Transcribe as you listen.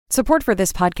Support for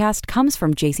this podcast comes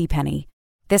from JCPenney.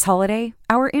 This holiday,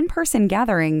 our in-person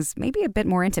gatherings may be a bit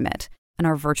more intimate, and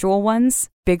our virtual ones,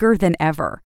 bigger than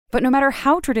ever. But no matter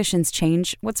how traditions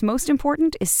change, what's most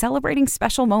important is celebrating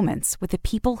special moments with the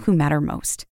people who matter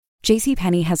most.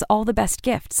 JCPenney has all the best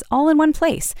gifts, all in one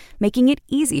place, making it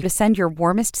easy to send your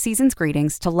warmest season's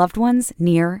greetings to loved ones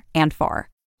near and far.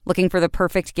 Looking for the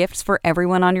perfect gifts for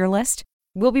everyone on your list?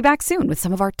 We'll be back soon with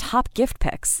some of our top gift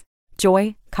picks.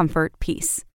 Joy, comfort,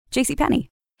 peace. JCPenney.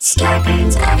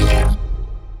 Thanks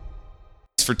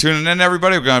for tuning in,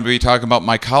 everybody. We're going to be talking about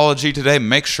mycology today.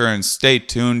 Make sure and stay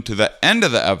tuned to the end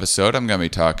of the episode. I'm going to be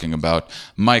talking about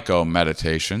myco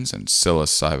meditations and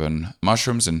psilocybin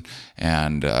mushrooms and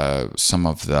some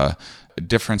of the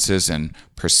differences in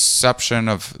perception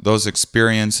of those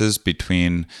experiences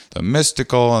between the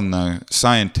mystical and the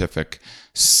scientific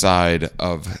side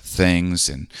of things,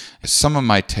 and some of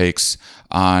my takes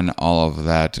on all of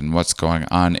that and what's going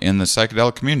on in the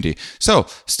psychedelic community. So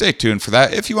stay tuned for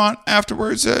that. If you want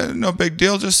afterwards, no big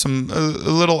deal, just some a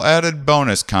little added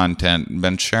bonus content.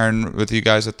 Been sharing with you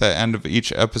guys at the end of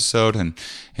each episode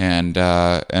and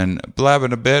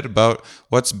blabbing a bit about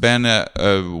what's been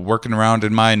working around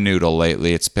in my noodle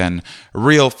lately. It's been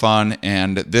real fun,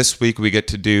 and this week we get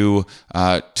to do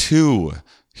two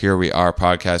Here We Are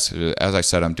podcasts. As I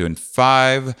said, I'm doing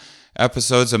 5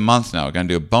 episodes a month now. We're going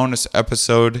to do a bonus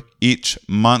episode each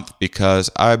month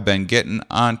because I've been getting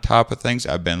on top of things.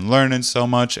 I've been learning so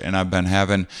much, and I've been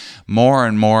having more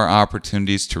and more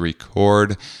opportunities to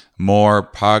record more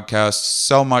podcasts,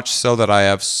 so much so that I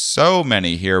have so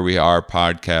many Here We Are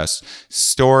podcasts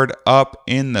stored up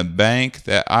in the bank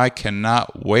that I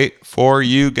cannot wait for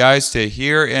you guys to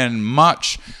hear. And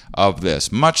much of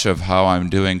how I'm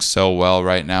doing so well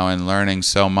right now and learning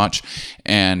so much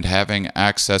and having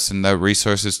access and the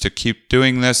resources to keep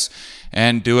doing this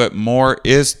and do it more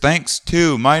is thanks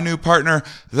to my new partner,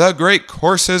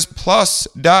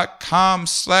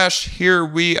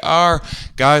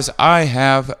 thegreatcoursesplus.com/hereweare. Guys, I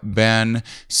have been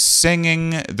singing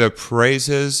the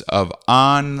praises of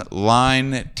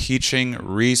online teaching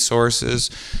resources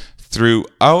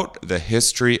throughout the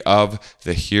history of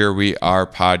the Here We Are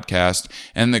podcast.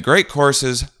 And the Great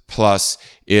Courses Plus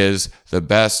is the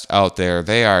best out there.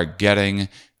 They are getting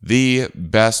the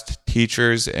best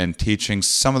teachers and teaching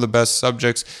some of the best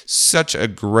subjects. Such a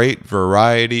great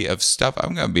variety of stuff.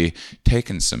 I'm going to be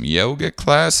taking some yoga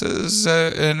classes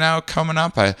now coming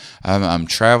up. I'm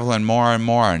traveling more and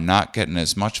more and not getting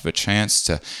as much of a chance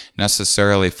to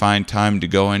necessarily find time to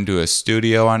go into a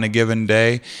studio on a given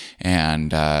day. And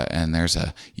there's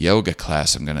a yoga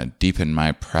class. I'm going to deepen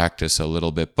my practice a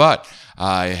little bit, but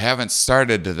I haven't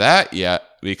started that yet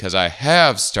because I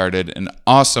have started an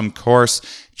awesome course.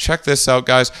 Check this out,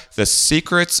 guys. The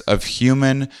Secrets of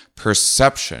Human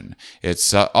Perception.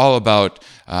 It's all about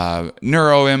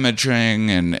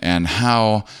neuroimaging and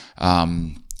how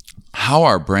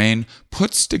our brain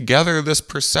puts together this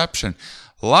perception.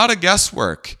 A lot of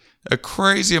guesswork. A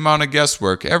crazy amount of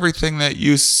guesswork. Everything that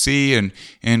you see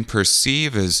and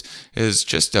perceive is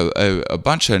just a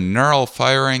bunch of neural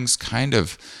firings, kind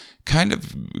of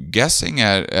guessing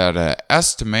at an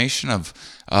estimation of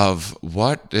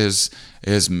what is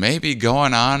maybe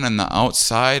going on in the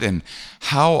outside, and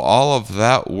how all of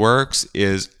that works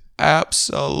is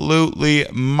absolutely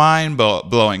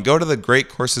mind-blowing. Go to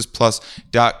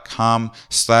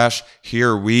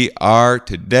thegreatcoursesplus.com/hereweare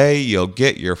today. You'll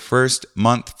get your first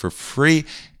month for free.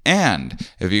 And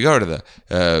if you go to the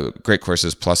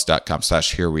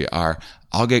greatcoursesplus.com/hereweare,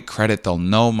 I'll get credit. They'll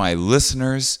know my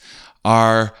listeners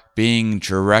are being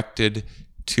directed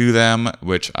to them,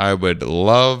 which I would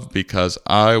love because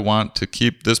I want to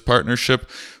keep this partnership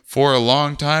for a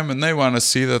long time, and they want to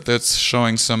see that that's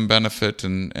showing some benefit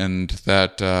and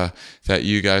that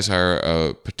you guys are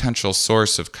a potential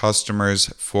source of customers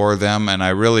for them, and I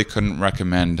really couldn't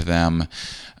recommend them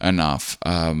enough.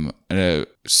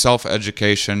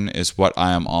 Self-education is what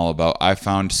I am all about. I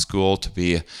found school to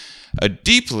be a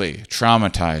deeply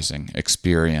traumatizing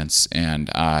experience, and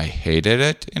I hated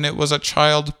it, and it was a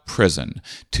child prison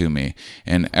to me.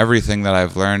 And everything that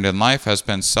I've learned in life has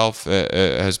been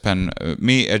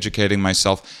me educating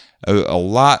myself a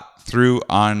lot through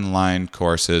online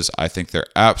courses. I think they're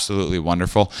absolutely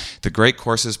wonderful.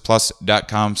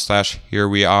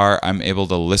 thegreatcoursesplus.com/hereweare. I'm able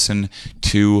to listen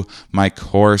to my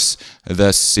course,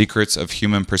 The Secrets of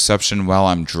Human Perception, while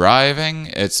I'm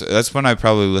driving. That's when I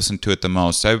probably listen to it the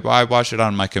most. I watch it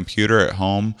on my computer at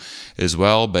home as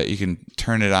well, but you can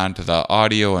turn it on to the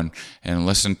audio and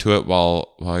listen to it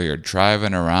while you're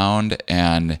driving around.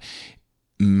 And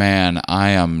man,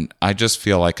 I just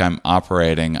feel like I'm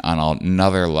operating on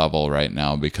another level right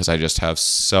now because I just have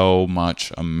so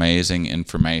much amazing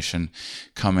information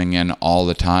coming in all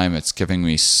the time. It's giving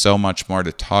me so much more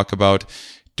to talk about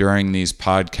during these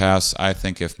podcasts. I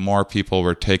think if more people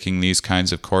were taking these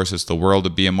kinds of courses, the world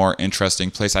would be a more interesting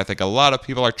place. I think a lot of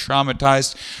people are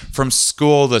traumatized from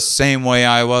school the same way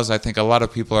I was. I think a lot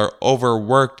of people are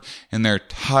overworked and they're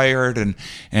tired,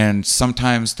 and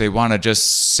sometimes they want to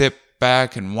just sit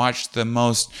back and watch the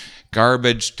most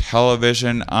garbage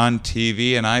television on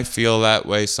TV, and I feel that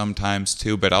way sometimes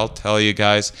too. But I'll tell you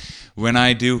guys, when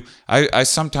I do, I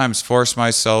sometimes force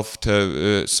myself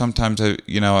to,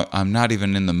 I'm not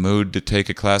even in the mood to take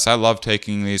a class. I love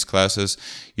taking these classes.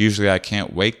 Usually I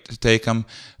can't wait to take them.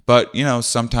 But,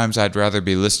 sometimes I'd rather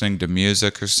be listening to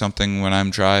music or something when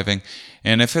I'm driving.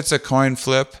 And if it's a coin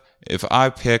flip, if I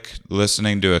pick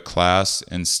listening to a class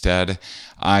instead,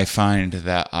 I find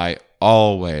that I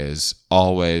always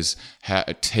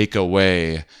take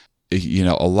away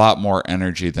a lot more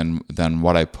energy than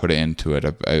what I put into it.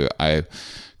 I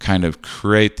kind of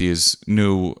create these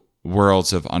new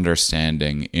worlds of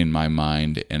understanding in my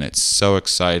mind, and it's so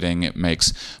exciting. It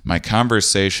makes my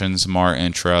conversations more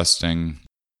interesting,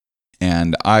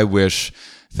 and I wish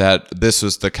that this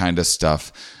was the kind of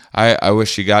stuff. I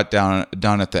wish you got down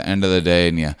at the end of the day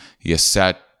and you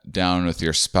sat down with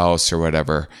your spouse or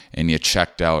whatever and you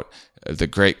checked out the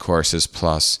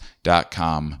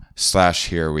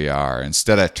greatcoursesplus.com/hereweare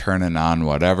instead of turning on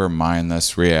whatever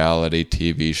mindless reality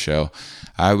TV show.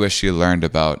 I wish you learned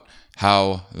about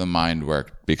how the mind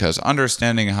worked, because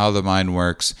understanding how the mind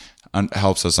works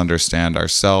helps us understand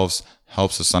ourselves,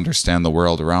 helps us understand the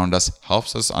world around us,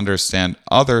 helps us understand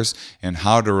others and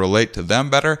how to relate to them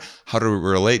better, how to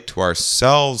relate to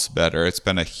ourselves better. It's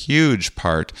been a huge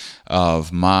part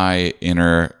of my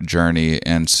inner journey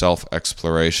and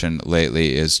self-exploration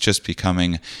lately, is just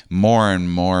becoming more and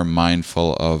more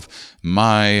mindful of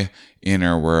my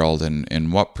inner world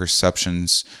and what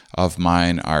perceptions of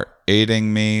mine are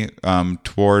aiding me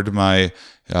toward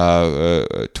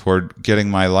getting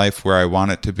my life where I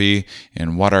want it to be,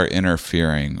 and what are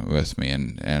interfering with me.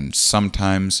 And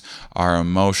sometimes our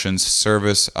emotions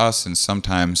service us, and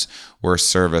sometimes we're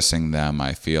servicing them,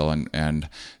 I feel. And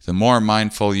the more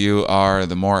mindful you are,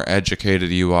 the more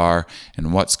educated you are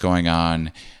in what's going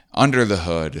on under the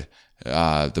hood,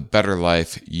 the better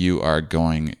life you are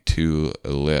going to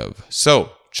live.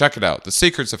 So check it out. The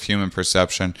Secrets of Human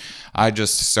Perception. I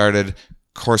just started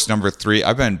course number 3.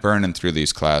 I've been burning through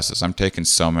these classes. I'm taking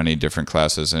so many different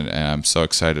classes, and I'm so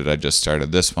excited I just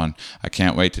started this one. I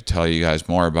can't wait to tell you guys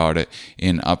more about it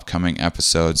in upcoming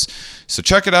episodes. So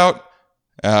check it out.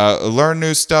 Learn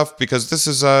new stuff, because this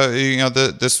is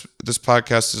this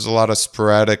podcast is a lot of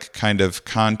sporadic kind of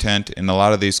content, and a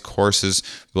lot of these courses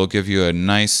will give you a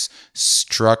nice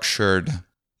structured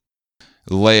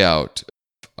layout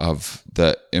of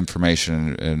the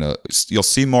information, and you'll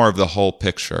see more of the whole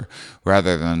picture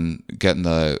rather than getting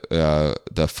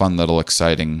the fun little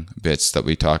exciting bits that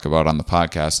we talk about on the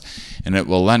podcast. And it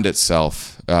will lend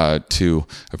itself to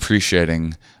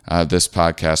appreciating this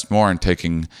podcast more and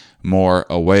taking more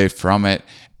away from it,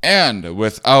 and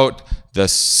without the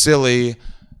silly,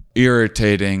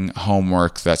 irritating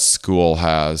homework that school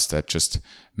has that just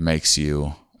makes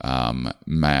you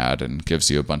mad and gives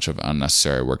you a bunch of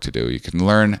unnecessary work to do. You can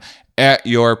learn at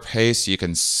your pace. You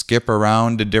can skip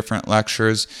around to different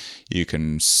lectures. You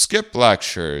can skip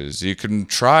lectures. You can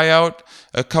try out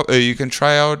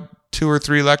 2 or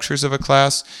 3 lectures of a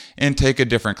class and take a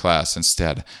different class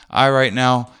instead. I right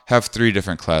now have 3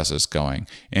 different classes going,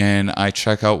 and I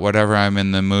check out whatever I'm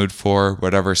in the mood for,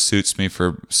 whatever suits me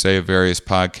for, say, various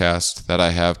podcasts that I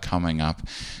have coming up,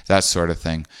 that sort of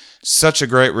thing. Such a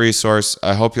great resource.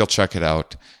 I hope you'll check it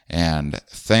out. And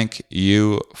thank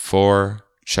you for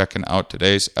checking out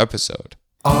today's episode.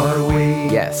 Are we?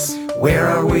 Yes. Where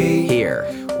are we? Here.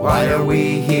 Why are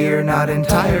we here? Not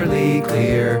entirely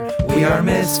clear. We are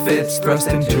misfits thrust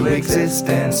into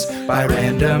existence by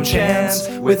random chance,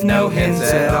 with no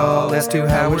hints at all as to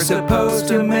how we're supposed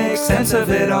to make sense of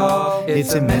it all.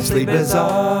 It's immensely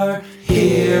bizarre.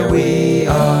 Here we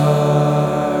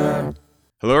are.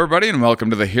 Hello, everybody, and welcome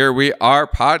to the Here We Are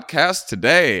podcast.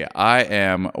 Today, I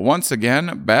am once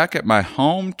again back at my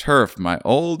home turf, my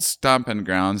old stomping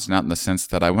grounds, not in the sense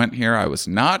that I went here. I was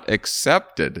not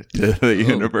accepted to the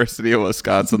University of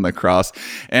Wisconsin-La Crosse,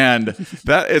 and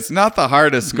that it's not the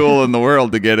hardest school in the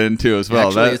world to get into as well.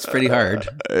 Actually, it's pretty hard.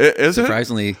 Is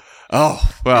surprisingly. Oh,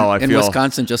 well, in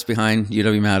Wisconsin, just behind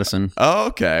UW-Madison. Oh,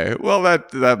 okay. Well,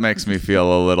 that makes me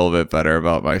feel a little bit better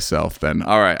about myself then.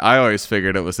 All right. I always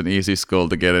figured it was an easy school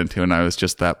to get into, and I was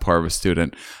just that poor of a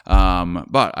student.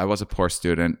 But I was a poor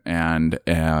student and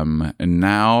am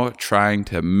now trying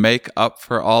to make up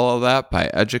for all of that by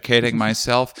educating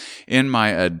myself in my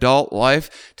adult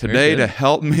life. Today, to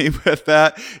help me with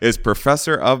that, is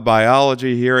Professor of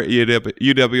Biology here at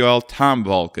UWL. Tom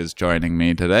Volk is joining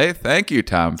me today. Thank you,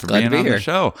 Tom, for being on the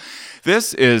show.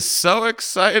 This is so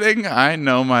exciting. I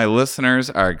know my listeners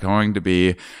are going to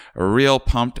be real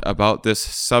pumped about this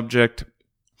subject.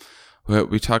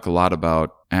 We talk a lot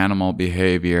about animal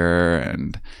behavior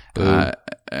and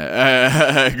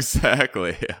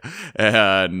exactly,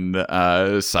 and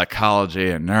psychology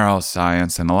and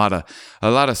neuroscience and a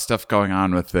lot of stuff going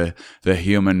on with the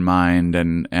human mind,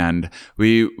 and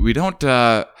we don't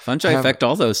fungi affect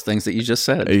all those things that you just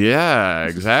said. Yeah,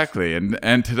 exactly.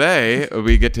 And today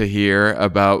we get to hear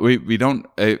about we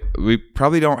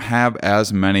probably don't have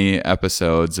as many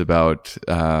episodes about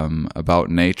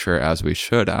nature as we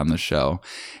should on the show,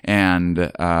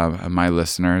 and my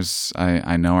listeners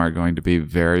I know are going to be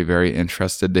very, very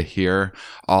interested to hear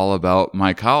all about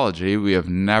mycology. We have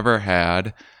never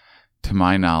had, to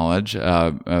my knowledge,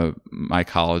 a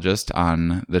mycologist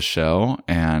on the show,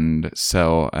 and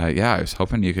so I was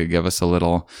hoping you could give us a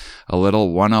little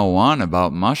 101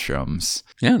 about mushrooms.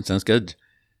 Yeah, sounds good.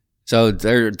 So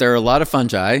there are a lot of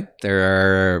fungi.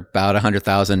 There are about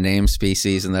 100,000 named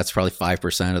species, and that's probably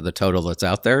 5% of the total that's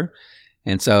out there.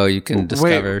 And so you can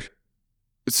discover.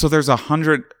 So there's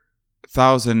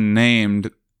 100,000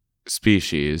 named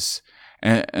species.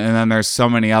 And then there's so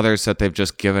many others that they've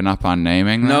just given up on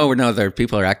naming them? No,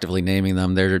 people are actively naming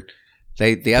them.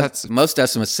 Most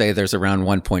estimates say there's around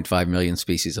 1.5 million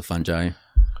species of fungi.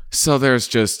 So there's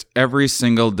just every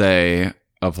single day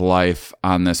of life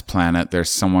on this planet,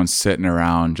 there's someone sitting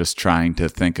around just trying to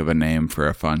think of a name for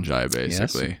a fungi,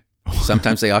 basically. Yes.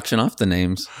 Sometimes they auction off the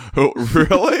names. Oh,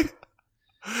 really?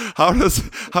 How does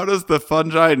the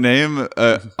fungi name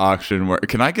auction work?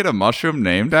 Can I get a mushroom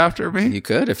named after me? You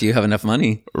could if you have enough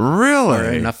money. Really? Or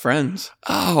enough friends.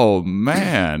 Oh,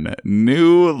 man.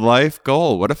 New life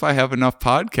goal. What if I have enough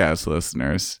podcast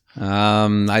listeners?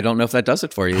 I don't know if that does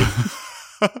it for you,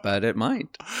 but it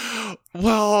might.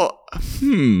 Well,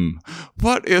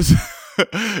 what is...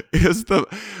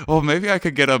 maybe I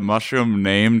could get a mushroom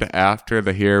named after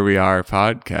the Here We Are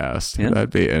podcast. Yeah. That'd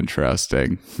be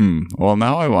interesting. Well,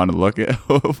 now I want to look at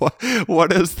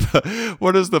what is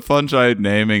the fungi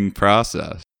naming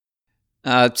process?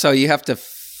 So you have to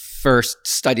first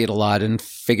study it a lot and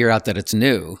figure out that it's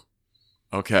new.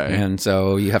 Okay. And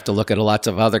so you have to look at lots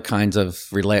of other kinds of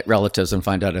relatives and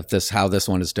find out how this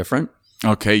one is different.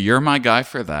 Okay, you're my guy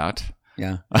for that.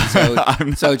 Yeah.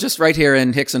 So just right here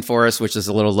in Hickson Forest, which is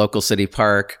a little local city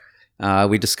park,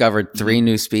 we discovered 3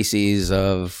 new species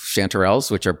of chanterelles,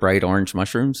 which are bright orange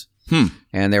mushrooms.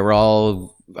 And they were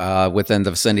all within the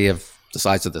vicinity of the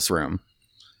size of this room.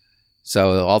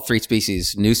 So all 3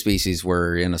 new species,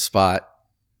 were in a spot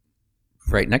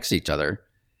right next to each other.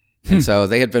 And so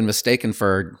they had been mistaken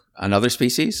for another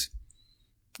species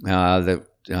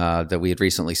that we had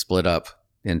recently split up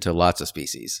into lots of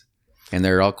species. And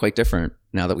they're all quite different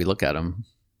now that we look at them.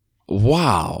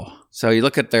 Wow. So you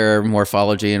look at their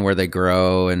morphology and where they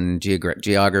grow and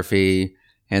geography,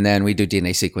 and then we do DNA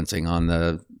sequencing on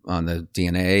the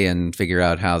DNA and figure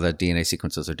out how the DNA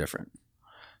sequences are different.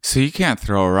 So you can't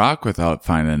throw a rock without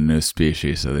finding a new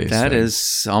species of these That things.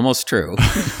 is almost true.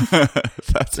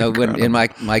 That's so incredible. when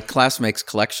my class makes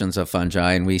collections of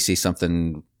fungi, and we see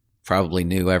something probably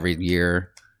new every year.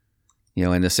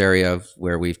 In this area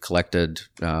where we've collected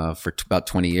for about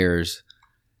 20 years.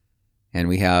 And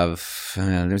we have,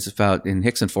 in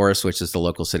Hickson Forest, which is the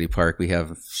local city park, we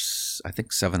have, I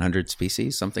think, 700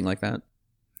 species, something like that.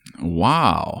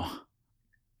 Wow.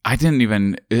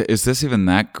 Is this even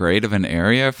that great of an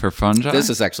area for fungi? This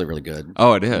is actually really good.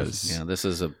 Oh, it is? Yeah, this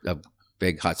is a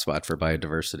big hotspot for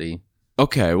biodiversity.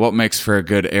 Okay, what makes for a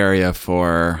good area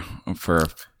for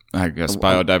I guess,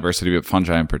 biodiversity, but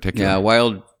fungi in particular? Yeah,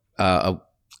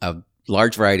 a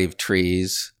large variety of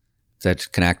trees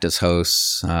that can act as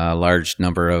hosts, a large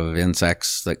number of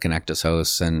insects that can act as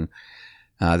hosts. And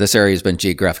this area has been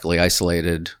geographically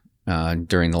isolated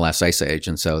during the last ice age.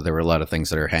 And so there were a lot of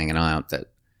things that are hanging out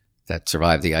that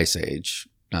survived the ice age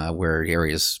where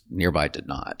areas nearby did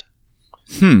not.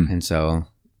 And so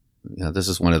this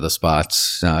is one of the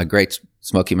spots. Great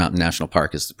Smoky Mountain National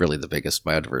Park is really the biggest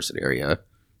biodiversity area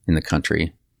in the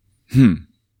country.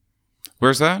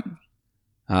 Where's that?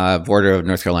 Border of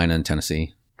North Carolina and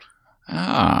Tennessee.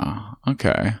 Ah,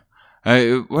 okay.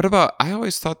 What about? I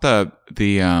always thought the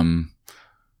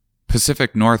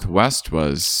Pacific Northwest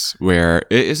was where.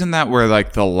 Isn't that where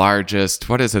like the largest?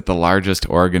 What is it? The largest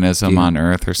organism on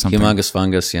Earth or something? Humongous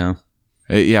fungus. Yeah.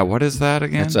 Yeah. What is that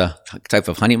again? It's a type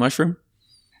of honey mushroom.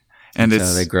 And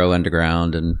so they grow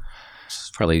underground, and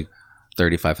it's probably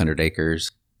 3,500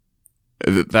 acres.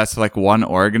 That's like one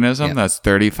organism. Yeah. That's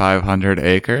 3,500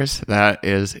 acres. That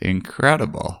is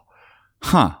incredible.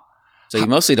 Huh. So you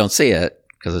mostly don't see it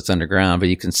because it's underground, but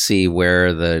you can see where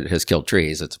it has killed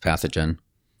trees. It's a pathogen.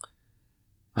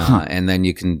 And then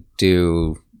you can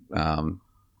you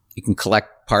can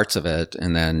collect parts of it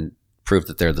and then prove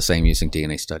that they're the same using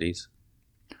DNA studies.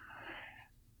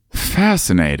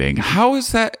 Fascinating. How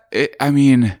is that? I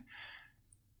mean,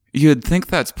 you'd think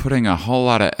that's putting a whole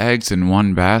lot of eggs in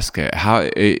one basket.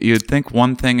 You'd think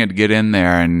one thing would get in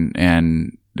there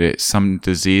and some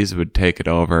disease would take it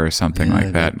over or something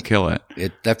like that and kill it.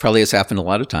 That probably has happened a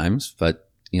lot of times, but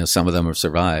some of them have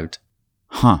survived.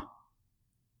 Huh.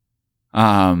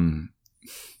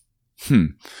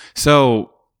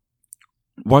 So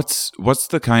what's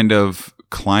the kind of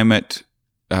climate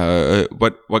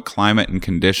what climate and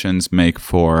conditions make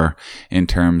for in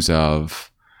terms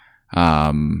of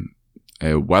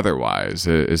weather-wise?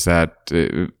 Is that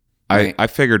I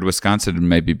figured Wisconsin would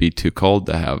maybe be too cold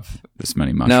to have this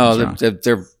many mushrooms.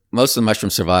 No, most of the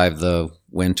mushrooms survive the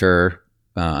winter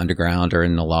underground or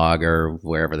in the log or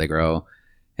wherever they grow,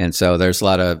 and so there's a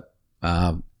lot of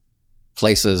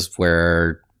places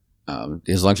where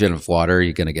as long as you have water,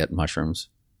 you're going to get mushrooms.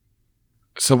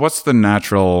 So, what's the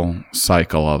natural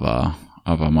cycle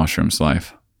of a mushroom's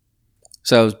life?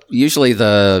 So, usually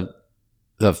the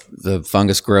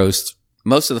fungus grows.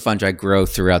 Most of the fungi grow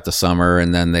throughout the summer,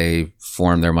 and then they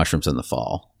form their mushrooms in the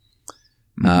fall.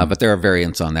 Mm-hmm. But there are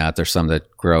variants on that. There's some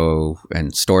that grow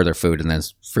and store their food and then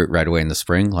fruit right away in the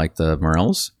spring, like the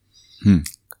morels.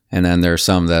 And then there are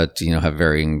some that have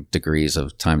varying degrees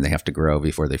of time they have to grow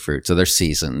before they fruit. So there's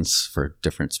seasons for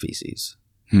different species.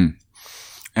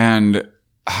 And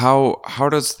how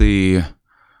does the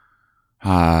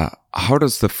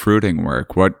fruiting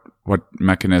work? What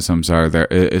mechanisms are there?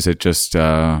 Is it just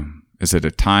is it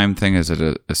a time thing? Is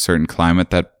it a certain climate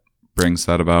that brings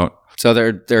that about? So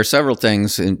there are several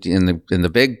things in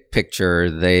the big picture.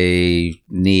 They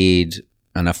need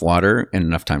enough water and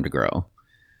enough time to grow.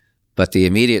 But the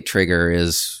immediate trigger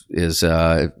is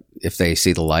if they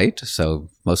see the light. So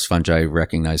most fungi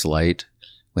recognize light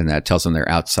when that tells them they're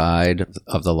outside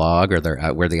of the log or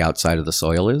they're where the outside of the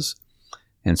soil is.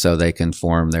 And so they can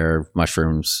form their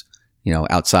mushrooms,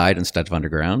 outside instead of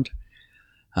underground.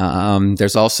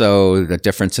 There's also the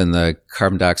difference in the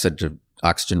carbon dioxide to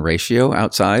oxygen ratio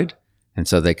outside. And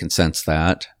so they can sense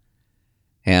that.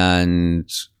 And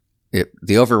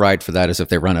the override for that is if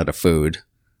they run out of food,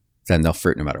 then they'll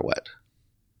fruit no matter what.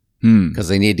 Because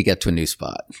they need to get to a new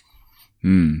spot.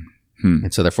 And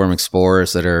so they're forming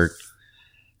spores that are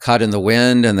caught in the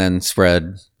wind and then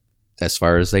spread as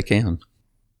far as they can.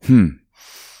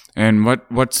 And what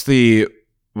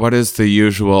is the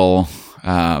usual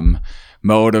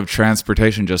mode of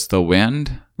transportation? Just the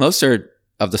wind? Most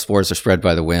of the spores are spread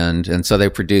by the wind, and so they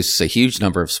produce a huge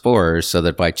number of spores so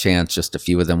that by chance just a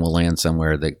few of them will land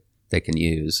somewhere that they can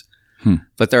use.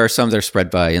 But there are some that are spread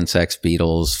by insects,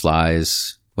 beetles,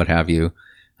 flies, what have you.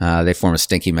 They form a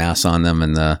stinky mass on them,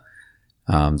 and the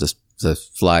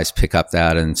flies pick up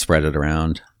that and spread it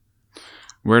around.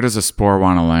 Where does a spore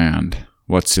want to land?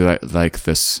 What's like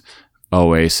this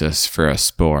oasis for a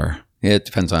spore? It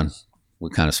depends on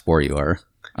what kind of spore you are.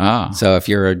 So if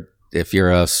you're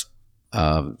a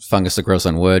fungus that grows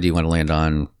on wood, you want to land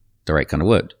on the right kind of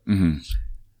wood.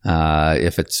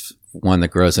 If it's one that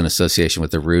grows in association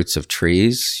with the roots of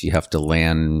trees, you have to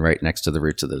land right next to the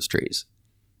roots of those trees.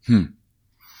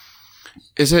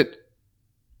 Is it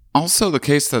also the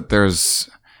case that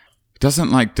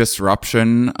doesn't like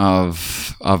disruption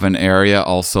of an area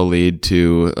also lead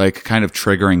to like kind of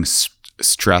triggering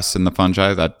stress in the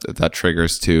fungi that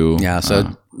triggers to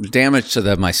so damage to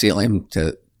the mycelium,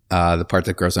 to the part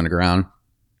that grows underground,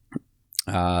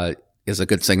 is a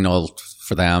good signal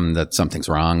for them that something's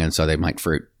wrong, and so they might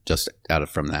fruit just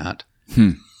from that.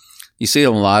 You see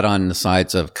them a lot on the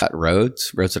sides of cut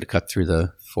roads that are cut through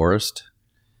the forest.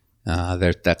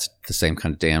 That's the same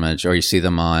kind of damage. Or you see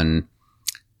them in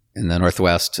the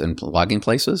Northwest in logging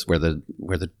places where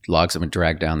the logs have been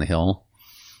dragged down the hill.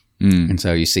 And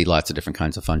so you see lots of different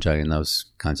kinds of fungi in those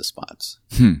kinds of spots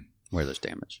where there's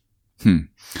damage.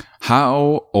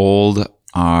 How old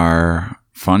are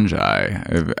fungi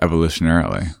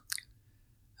evolutionarily?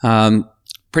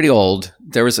 Pretty old.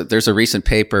 There's a recent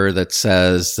paper that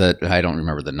says that, I don't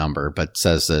remember the number, but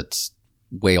says that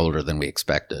way older than we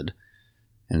expected.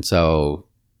 And so,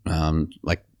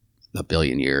 like a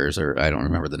billion years, or I don't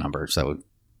remember the number. So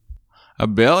a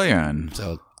billion.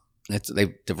 So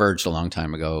they diverged a long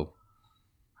time ago.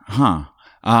 Huh.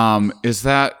 Is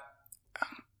that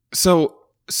so?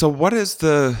 What is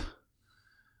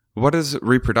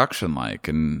reproduction like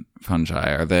in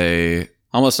fungi? Are they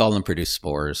almost all of them produce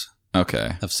spores?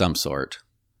 Okay. Of some sort.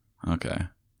 Okay.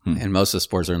 And most of the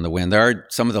spores are in the wind. There are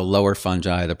some of the lower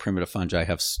fungi, the primitive fungi,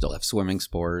 still have swimming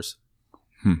spores.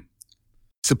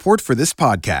 Support for this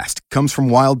podcast comes from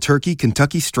Wild Turkey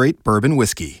Kentucky Straight Bourbon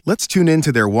Whiskey. Let's tune in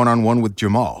to their one-on-one with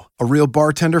Jamal, a real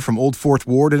bartender from Old Fourth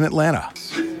Ward in Atlanta.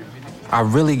 I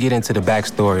really get into the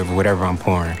backstory of whatever I'm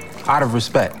pouring, out of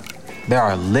respect. There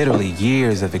are literally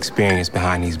years of experience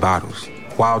behind these bottles.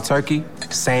 Wild Turkey,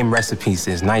 same recipe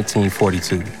since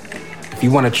 1942. If you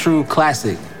want a true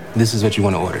classic, this is what you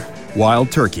want to order.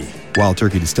 Wild Turkey. Wild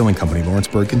Turkey Distilling Company,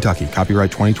 Lawrenceburg, Kentucky.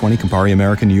 Copyright 2020, Campari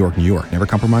American, New York, New York. Never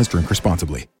compromise, drink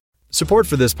responsibly. Support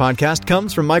for this podcast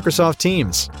comes from Microsoft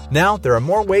Teams. Now, there are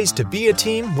more ways to be a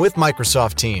team with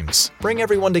Microsoft Teams. Bring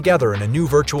everyone together in a new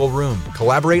virtual room,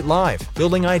 collaborate live,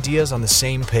 building ideas on the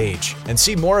same page, and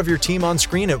see more of your team on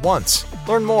screen at once.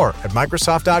 Learn more at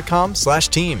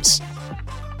Microsoft.com/Teams.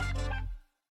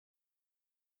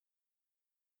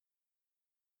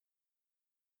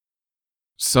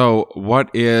 So what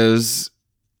is,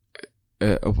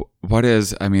 I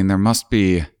mean, there must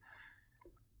be,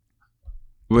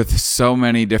 with so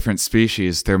many different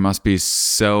species, there must be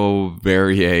so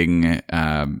varying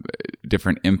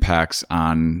different impacts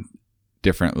on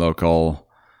different local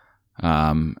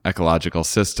ecological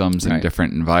systems and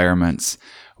different environments.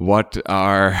 What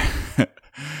are,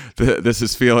 this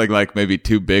is feeling like maybe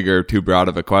too big or too broad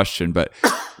of a question, but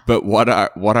what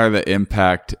are the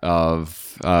impact of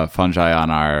fungi on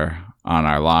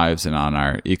our lives and on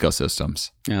our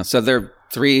ecosystems? Yeah, so there are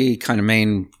three kind of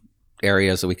main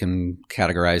areas that we can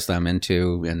categorize them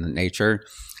into in nature.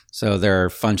 So there are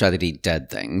fungi that eat dead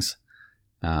things.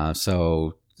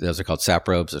 So those are called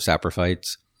saprobes or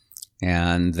saprophytes,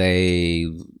 and they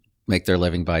make their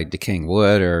living by decaying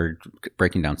wood or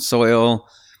breaking down soil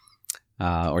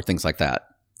or things like that.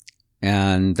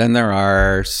 And then there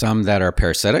are some that are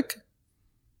parasitic,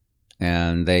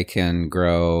 and they can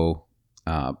grow,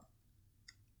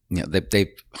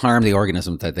 they harm the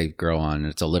organism that they grow on, and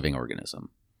it's a living organism.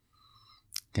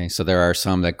 Okay, so there are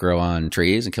some that grow on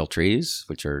trees and kill trees,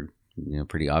 which are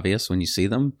pretty obvious when you see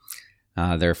them.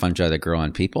 There are fungi that grow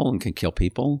on people and can kill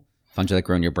people. Fungi that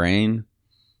grow in your brain,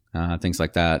 things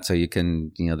like that. So you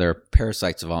can, there are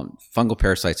fungal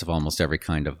parasites of almost every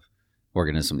kind of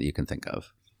organism that you can think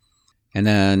of. And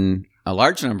then a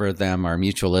large number of them are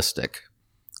mutualistic.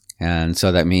 And so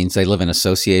that means they live in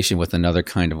association with another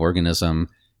kind of organism,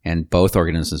 and both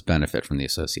organisms benefit from the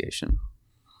association.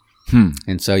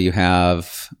 And so you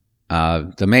have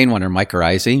the main one are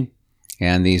mycorrhizae,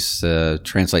 and these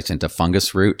translates into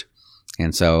fungus root.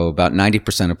 And so about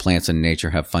 90% of plants in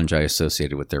nature have fungi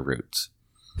associated with their roots.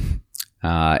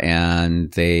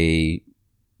 And they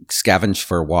scavenge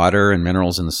for water and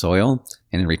minerals in the soil,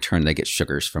 and in return they get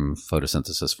sugars from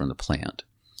photosynthesis from the plant.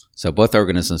 So both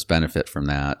organisms benefit from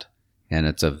that, and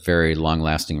it's a very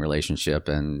long-lasting relationship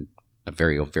and a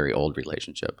very, very old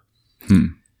relationship.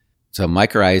 So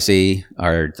mycorrhizae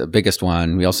are the biggest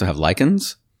one. We also have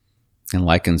lichens, and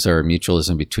lichens are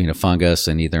mutualism between a fungus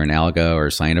and either an alga or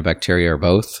cyanobacteria or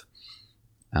both.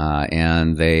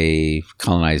 And they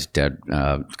colonize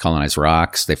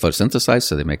rocks. They photosynthesize,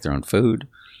 so they make their own food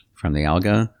from the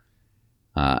alga.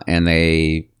 And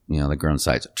they grow on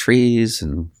sides of trees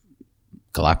and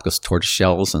Galapagos tortoise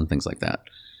shells and things like that.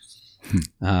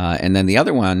 And then the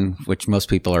other one, which most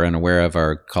people are unaware of,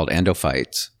 are called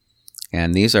endophytes.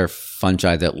 And these are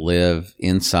fungi that live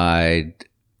inside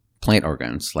plant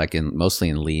organs, mostly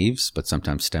in leaves, but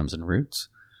sometimes stems and roots.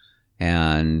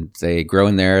 And they grow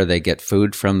in there. They get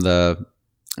food from the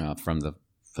plant, from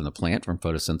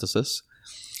photosynthesis.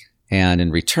 And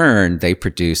in return, they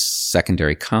produce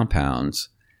secondary compounds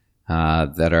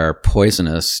that are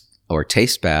poisonous or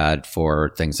taste bad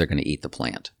for things that are going to eat the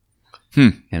plant.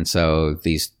 And so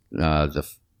these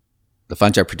the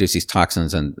fungi produce these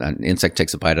toxins, and an insect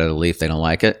takes a bite out of the leaf. They don't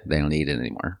like it. They don't eat it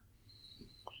anymore.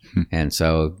 And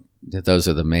so those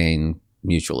are the main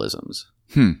mutualisms.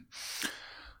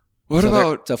 What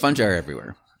about... So fungi are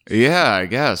everywhere. Yeah, I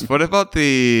guess. What about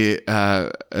the...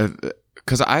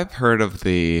 Because I've heard of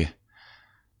the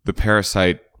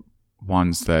parasite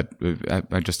ones that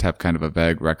I just have kind of a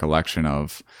vague recollection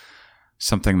of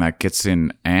something that gets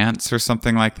in ants or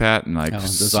something like that, and the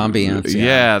zombie ants.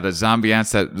 Yeah, the zombie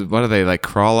ants that, what do they,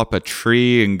 crawl up a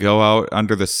tree and go out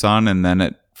under the sun, and then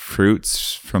it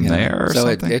fruits from there or so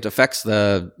something? it affects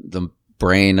the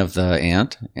brain of the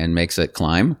ant and makes it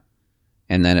climb,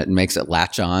 and then it makes it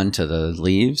latch on to the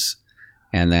leaves,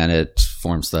 and then it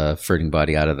forms the fruiting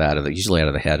body out of that, usually out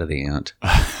of the head of the ant.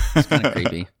 It's kind of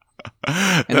creepy.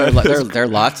 And there are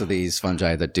lots of these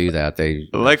fungi that do that. They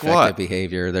like affect what the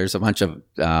behavior. There's a bunch of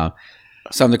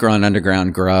some that grow on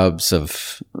underground grubs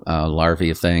of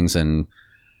larvae of things, and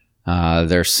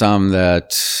there's some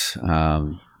that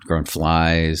grow in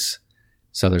flies.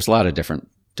 So there's a lot of different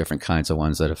kinds of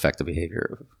ones that affect the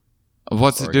behavior.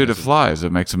 What's it do to flies?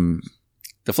 It makes them...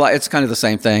 The fly, it's kind of the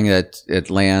same thing.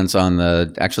 It lands on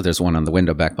actually there's one on the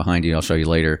window back behind you. I'll show you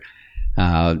later.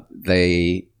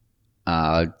 They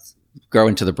grow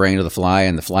into the brain of the fly,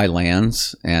 and the fly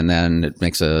lands, and then it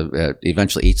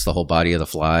eventually eats the whole body of the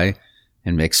fly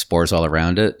and makes spores all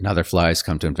around it. And other flies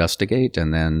come to investigate,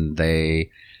 and then they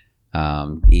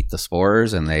eat the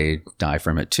spores, and they die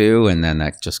from it too, and then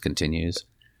that just continues.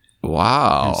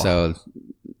 Wow. And so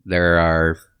there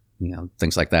are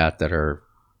things like that are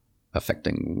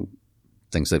affecting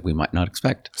things that we might not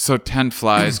expect. So 10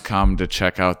 flies come to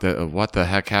check out what the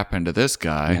heck happened to this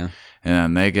guy, and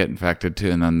then they get infected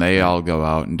too, and then they all go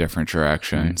out in different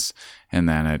directions, and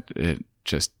then it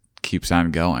just keeps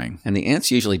on going. And the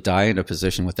ants usually die in a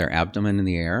position with their abdomen in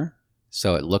the air,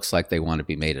 so it looks like they want to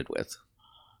be mated with.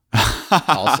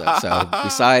 Also, so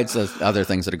besides the other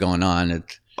things that are going on,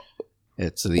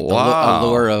 it's the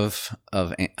allure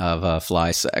of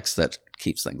fly sex that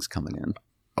keeps things coming in.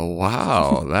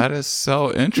 Wow, that is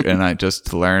so interesting. And I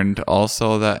just learned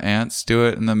also that ants do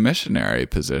it in the missionary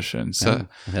position. So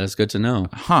that is good to know.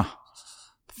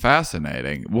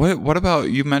 Fascinating. What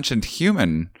about, you mentioned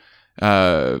human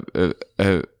parasites?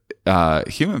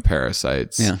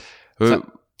 Yeah.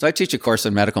 So I teach a course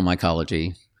in medical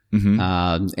mycology,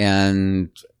 and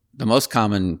the most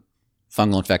common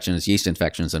fungal infection is yeast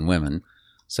infections in women.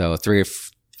 So three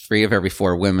of every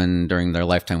 4 women during their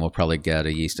lifetime will probably get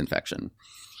a yeast infection.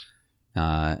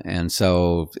 And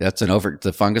so that's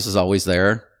the fungus is always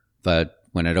there, but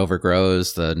when it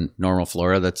overgrows the normal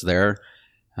flora that's there,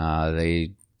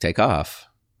 they take off.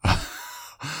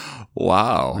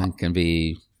 Wow. And can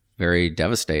be very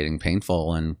devastating,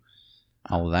 painful, and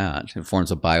all of that. It forms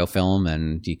a biofilm,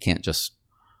 and you can't just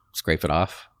scrape it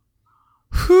off.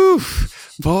 Whew.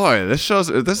 Boy, this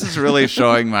is really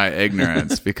showing my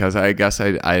ignorance, because I guess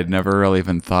I had never really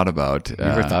even thought about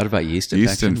never thought about yeast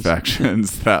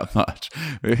infections that much.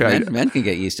 Men can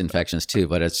get yeast infections too,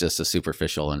 but it's just a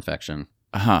superficial infection.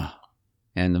 And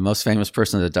the most famous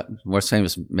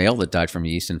male that died from a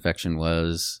yeast infection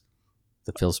was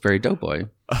the Pillsbury Doughboy.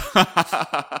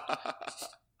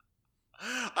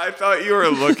 I thought you were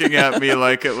looking at me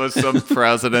like it was some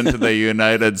president of the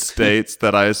United States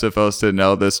that I was supposed to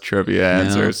know this trivia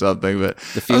answer or something, but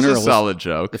that was a solid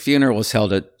joke. The funeral was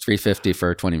held at 3:50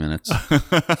 for 20 minutes.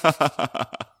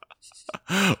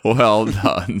 Well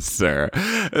done, sir.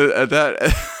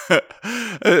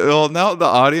 Well, now the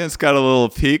audience got a little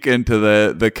peek into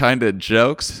the kind of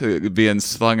jokes being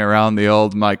slung around the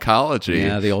old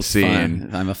mycology the old scene.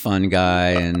 Fun. I'm a fun guy,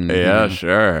 and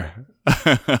sure.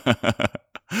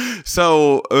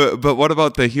 So, but what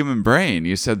about the human brain?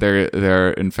 You said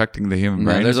they're infecting the human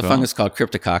brain. There's a fungus called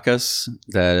Cryptococcus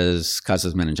that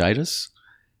causes meningitis,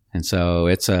 and so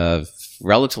it's a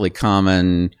relatively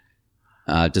common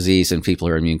disease in people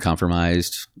who are immune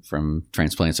compromised from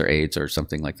transplants or AIDS or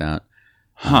something like that.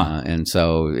 And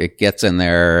so it gets in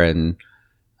there, and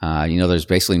there's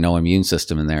basically no immune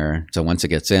system in there. So once it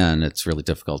gets in, it's really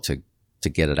difficult to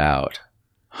get it out.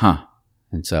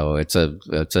 And so it's a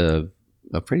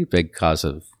pretty big cause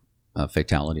of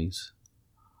fatalities.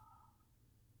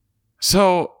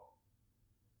 So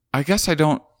I guess I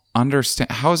don't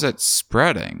understand. How is it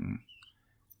spreading?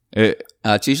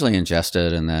 It's usually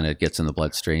ingested, and then it gets in the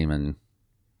bloodstream, and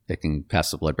it can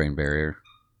pass the blood-brain barrier.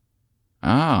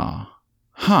 Oh.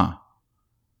 How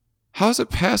is it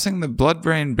passing the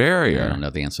blood-brain barrier? I don't know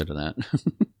the answer to that.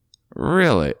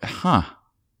 Really?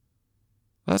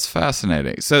 That's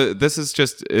fascinating. So this is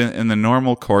just in the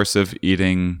normal course of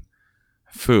eating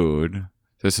food.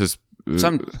 This is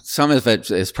some of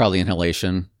it is probably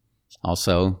inhalation.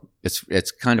 Also,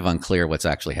 it's kind of unclear what's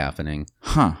actually happening.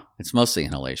 It's mostly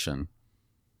inhalation.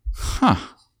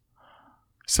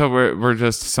 So we're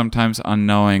just sometimes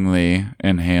unknowingly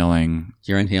inhaling.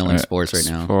 You're inhaling spores right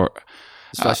now.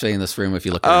 Especially in this room, if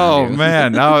you look around. Oh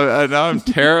man, now I'm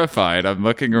terrified. I'm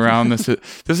looking around. This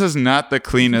is not the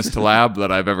cleanest lab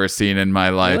that I've ever seen in my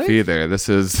life either. This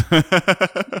is. There's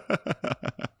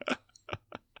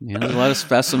a lot of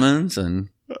specimens and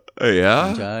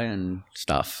fungi and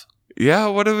stuff. Yeah,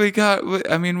 what do we got?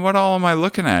 I mean, what all am I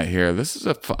looking at here? This is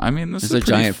this is a pretty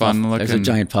giant fun looking. There's a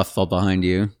giant puffball behind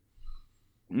you.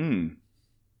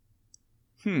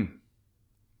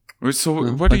 So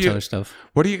Well, what do bunch you of other stuff.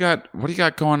 What do you got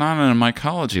going on in a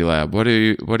mycology lab? What do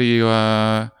you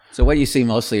So what you see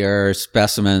mostly are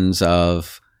specimens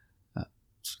of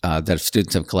that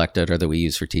students have collected or that we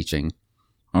use for teaching.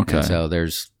 Okay. And so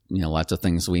there's lots of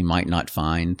things we might not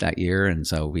find that year, and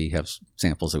so we have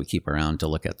samples that we keep around to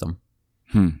look at them.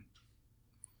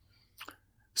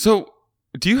 So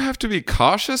do you have to be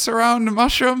cautious around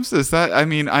mushrooms? Is that, I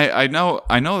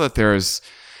know that there's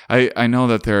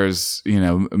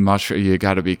mushroom, you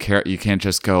got to be careful. You can't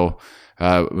just go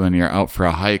when you're out for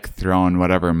a hike throwing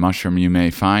whatever mushroom you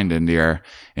may find into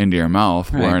your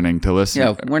mouth, Right. learning to listen.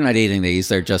 Yeah, we're not eating these.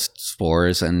 They're just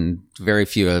spores, and very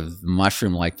few of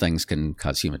mushroom-like things can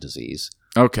cause human disease.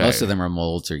 Okay. Most of them are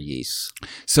molds or yeast.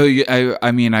 So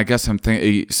I guess I'm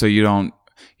thinking. So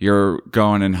you're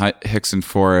going in Hickson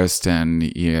Forest and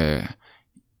you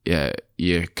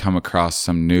come across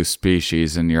some new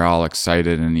species and you're all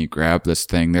excited and you grab this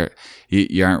thing.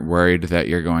 You aren't worried that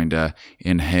you're going to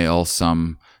inhale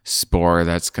some spore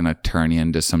that's going to turn you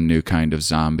into some new kind of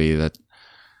zombie.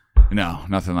 No,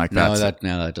 nothing like that.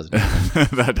 No, that doesn't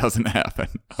happen. That doesn't happen.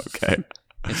 Okay.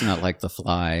 It's not like The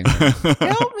Fly.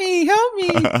 Help me!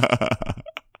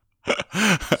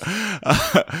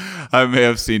 I may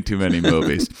have seen too many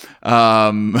movies.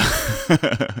 So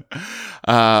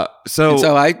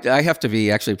I have to be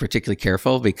actually particularly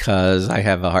careful because I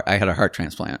had a heart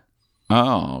transplant.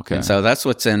 Oh, okay. And so that's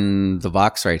what's in the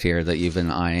box right here that you've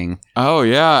been eyeing. Oh,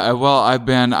 yeah. Well, I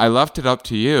left it up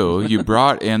to you. You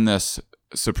brought in this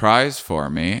surprise for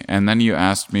me, and then you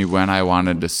asked me when I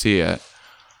wanted to see it,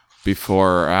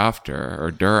 before or after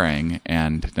or during,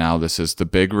 and now this is the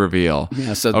big reveal.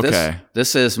 Yeah, so okay.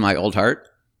 This is my old heart.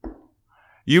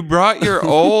 You brought your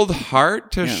old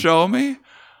heart to show me?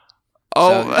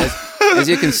 Oh, so as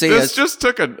you can see, this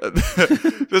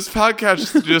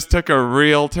podcast just took a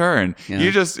real turn.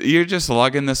 Yeah. You're just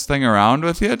lugging this thing around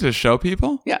with you to show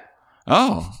people? Yeah.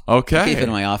 Oh, okay. I keep it in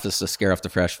my office to scare off the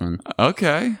freshmen.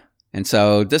 Okay. And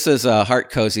so this is a heart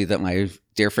cozy that my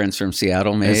dear friends from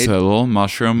Seattle made. It's a little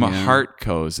mushroom heart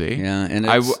cozy. Yeah, and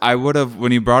I would have,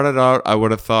 when you brought it out, I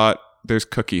would have thought there's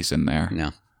cookies in there.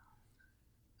 No.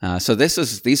 So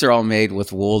these are all made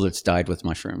with wool that's dyed with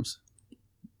mushrooms.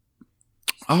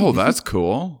 Oh, that's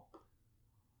cool.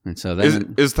 And so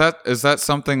then is that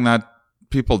something that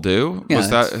people do? Yeah, Was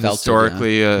that it's felted,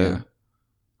 historically? yeah.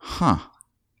 Huh.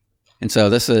 And so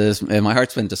and my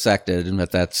heart's been dissected,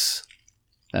 but that's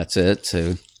it.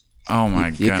 So oh my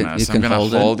goodness! I'm going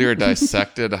to hold your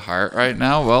dissected heart right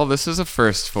now. Well, this is a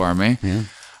first for me. Yeah.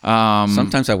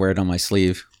 Sometimes I wear it on my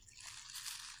sleeve.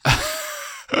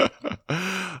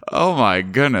 Oh my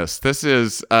goodness! This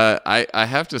is. I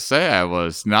have to say, I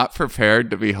was not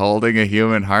prepared to be holding a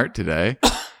human heart today,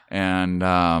 and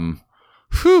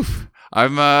whew.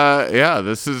 I'm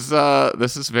this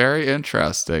is very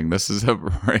interesting. This is a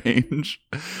range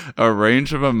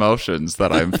of emotions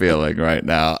that I'm feeling right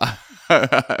now.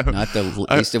 Not the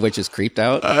least of which is creeped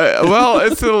out. Well,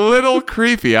 it's a little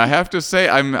creepy, I have to say.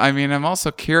 I'm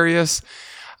also curious.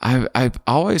 I've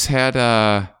always had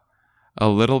a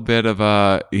little bit of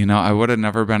I would have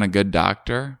never been a good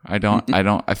doctor.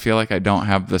 I feel like I don't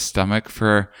have the stomach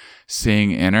for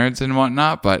seeing innards and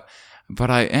whatnot, but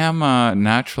I am a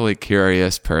naturally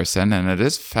curious person, and it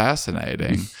is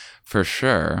fascinating for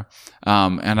sure.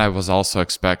 And I was also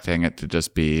expecting it to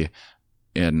just be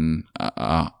in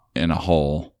a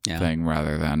hole thing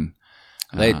rather than.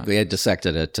 We had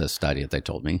dissected it to study it. They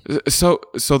told me. So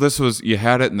this was, you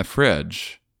had it in the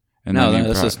fridge. And no,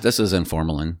 this is in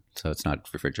formalin, so it's not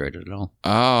refrigerated at all.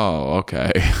 Oh,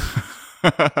 okay.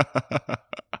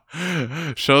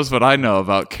 Shows what I know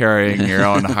about carrying your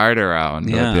own heart around.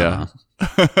 Yeah.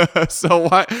 So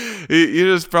why you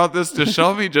just brought this to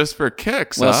show me just for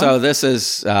kicks? Well, huh? so this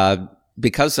is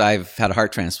because I've had a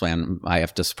heart transplant. I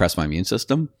have to suppress my immune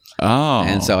system. Oh,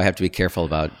 and so I have to be careful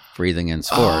about breathing in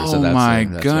spores. Oh, and my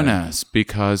that's goodness!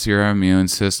 Because your immune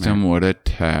system would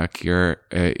attack your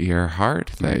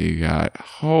heart that you got.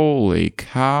 Holy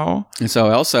cow! And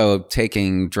so also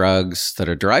taking drugs that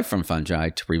are derived from fungi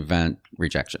to prevent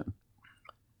rejection.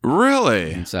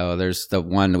 Really? And so there's the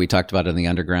one that we talked about in the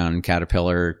underground.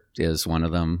 Caterpillar is one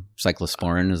of them.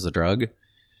 Cyclosporin is the drug.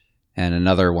 And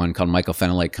another one called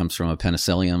mycophenolate comes from a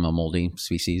penicillium, a moldy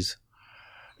species.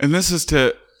 And this is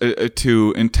to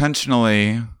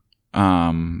intentionally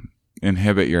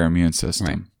inhibit your immune system.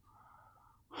 Right.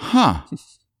 Huh.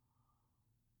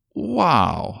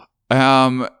 Wow.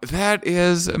 That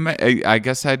is, I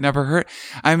guess I'd never heard.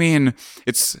 I mean,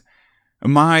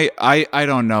 I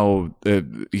don't know,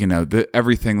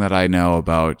 everything that I know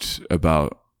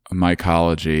about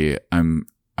mycology,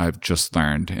 I've just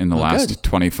learned in the last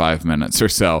 25 minutes or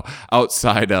so.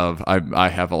 Outside of, I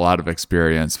have a lot of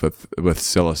experience with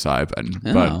psilocybin,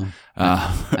 but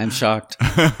I'm shocked.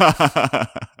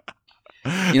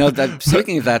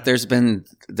 Speaking of that,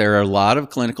 there are a lot of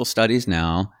clinical studies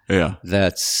now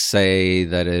that say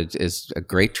that it is a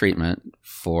great treatment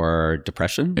for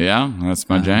depression. Yeah, that's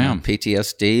my jam.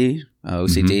 PTSD,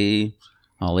 OCD,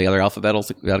 all the other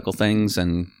alphabetical things,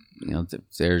 and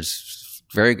there's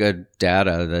very good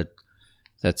data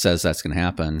that says that's going to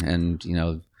happen. And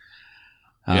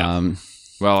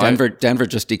Denver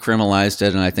just decriminalized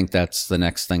it, and I think that's the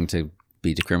next thing to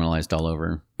be decriminalized all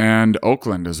over. And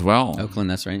Oakland as well. Oakland,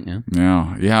 that's right. Yeah.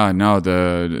 No,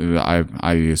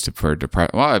 I used it for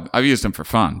depression. Well, I've used them for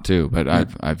fun too, but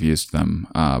I've used them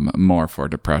more for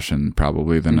depression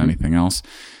probably than anything else.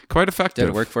 Quite effective. Did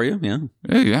it work for you? Yeah.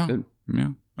 Yeah. Good. Yeah.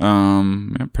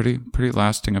 Pretty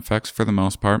lasting effects for the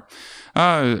most part.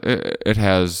 It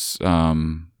has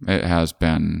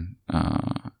been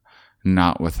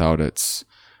not without its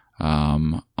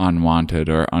unwanted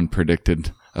or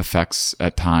unpredicted effects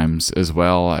at times as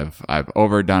well. I've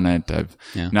overdone it. I've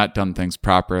not done things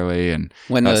properly, and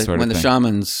when the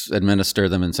shamans administer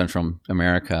them in Central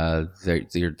America,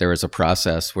 there is a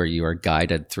process where you are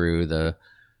guided through to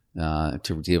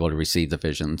be able to receive the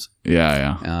visions.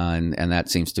 And that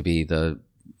seems to be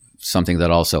something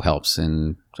that also helps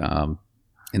in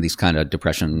these kind of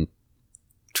depression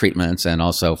treatments, and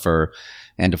also for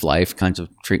end of life kinds of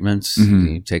treatments.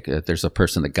 There's a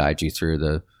person that guides you through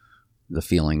the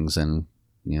feelings, and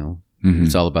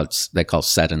it's all about, they call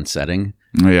set and setting.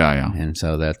 And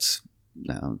so that's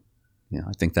I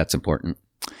think that's important.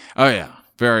 Oh yeah.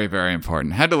 Very, very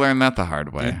important. Had to learn that the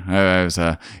hard way. I was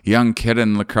a young kid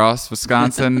in La Crosse,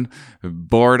 Wisconsin,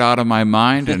 bored out of my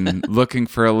mind and looking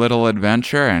for a little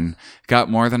adventure, and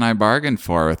got more than I bargained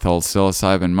for with old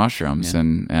psilocybin mushrooms.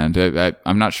 And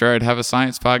I'm not sure I'd have a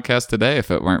science podcast today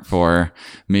if it weren't for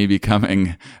me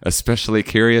becoming especially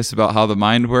curious about how the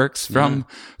mind works from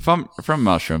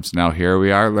mushrooms. Now here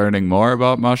we are learning more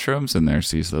about mushrooms, and there's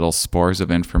these little spores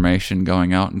of information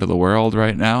going out into the world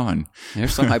right now. And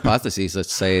there's some hypotheses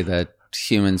that say that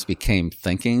humans became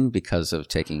thinking because of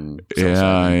taking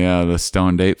psilocybin. The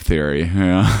stoned ape theory.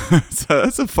 So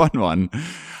that's a fun one.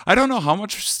 I don't know how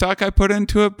much stock I put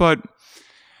into it, but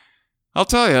I'll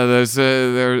tell you,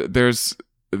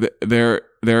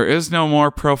 there is no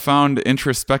more profound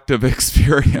introspective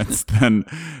experience than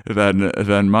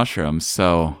mushrooms.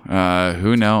 So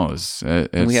who knows?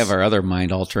 We have our other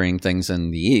mind altering things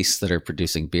in the East that are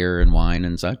producing beer and wine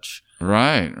and such.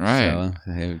 Right. So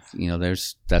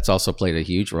that's also played a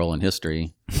huge role in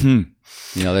history. In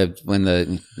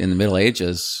the Middle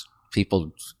Ages,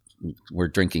 people were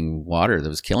drinking water that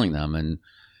was killing them, and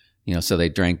so they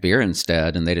drank beer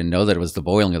instead, and they didn't know that it was the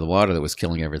boiling of the water that was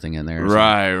killing everything in there.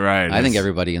 Right. I think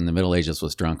everybody in the Middle Ages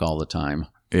was drunk all the time.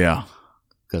 Yeah,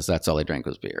 because that's all they drank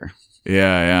was beer.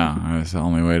 Yeah. It was the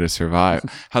only way to survive.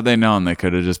 Had they known, they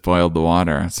could have just boiled the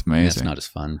water. It's amazing. It's not as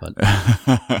fun, but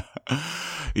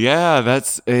yeah,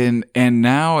 that's and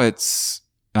now it's.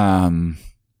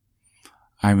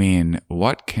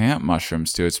 What can't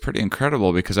mushrooms do? It's pretty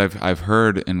incredible, because I've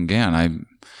heard, and again,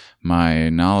 my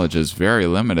knowledge is very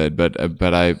limited, but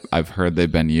I've heard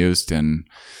they've been used in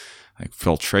like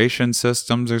filtration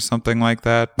systems or something like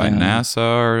that by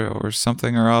NASA or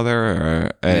something or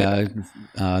other.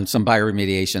 Some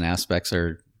bioremediation aspects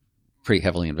are pretty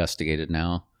heavily investigated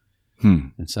now.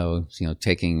 And so,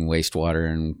 taking wastewater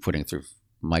and putting it through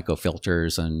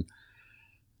mycofilters and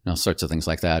all sorts of things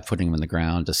like that, putting them in the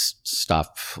ground to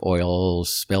stop oil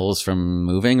spills from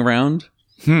moving around.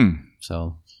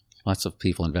 So lots of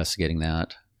people investigating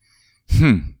that.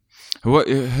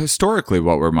 Historically,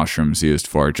 what were mushrooms used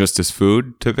for? Just as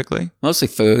food, typically? Mostly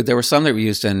food. There were some that were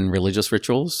used in religious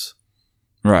rituals.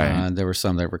 Right. There were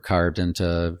some that were carved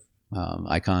into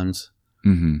icons,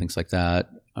 things like that.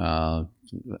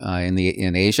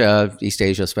 In Asia, East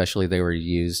Asia especially, they were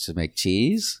used to make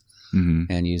cheese.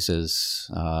 And used as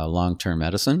long-term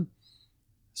medicine.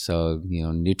 So,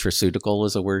 nutraceutical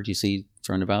is a word you see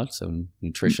thrown about. So,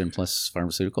 nutrition plus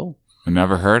pharmaceutical. I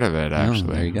never heard of it,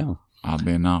 actually. There you go.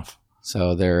 Oddly enough.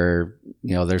 So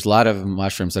there's a lot of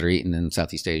mushrooms that are eaten in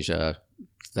Southeast Asia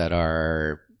that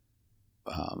are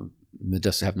have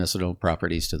medicinal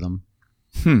properties to them.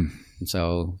 And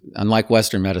so, unlike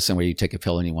Western medicine, where you take a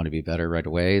pill and you want to be better right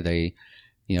away, they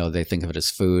think of it as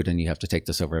food, and you have to take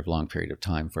this over a long period of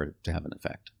time for it to have an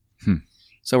effect.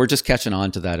 So we're just catching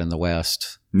on to that in the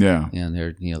West. Yeah. And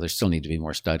there still need to be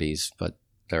more studies, but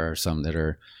there are some that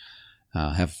are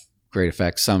have great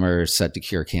effects. Some are said to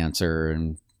cure cancer,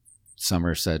 and some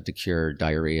are said to cure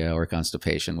diarrhea or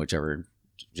constipation, whichever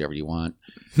you want.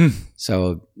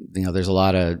 So, there's a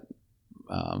lot of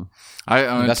I'm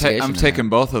taking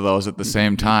both of those at the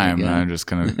same time. Yeah. I'm just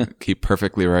going to keep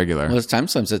perfectly regular. Well,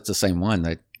 sometimes it's the same one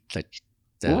that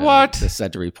what? That's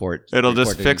said to report. It'll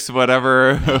just fix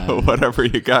whatever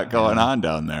you got going on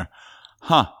down there.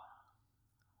 Huh.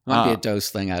 Might be a dose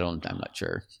thing. I'm not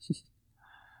sure.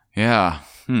 Yeah.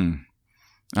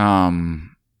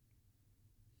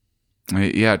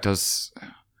 Yeah, it does.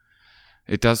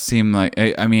 It does seem like,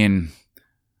 I mean,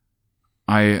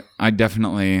 I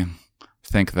definitely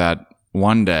think that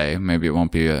one day, maybe it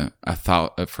won't be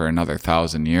for another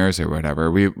 1,000 years or whatever,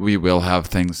 we will have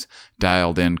things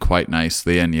dialed in quite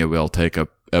nicely, and you will take a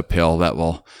pill that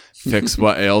will fix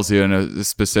what ails you in a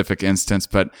specific instance.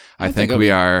 But I think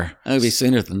we are. It would be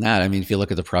sooner than that. I mean, if you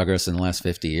look at the progress in the last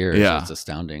 50 years, it's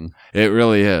astounding. It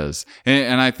really is.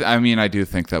 And I mean, I do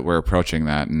think that we're approaching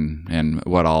that, and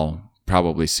what I'll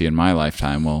probably see in my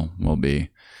lifetime will be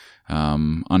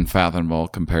unfathomable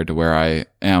compared to where I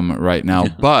am right now.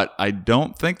 But I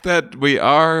don't think that we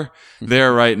are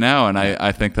there right now. And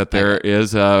I think that there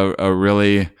is a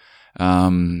really,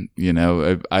 I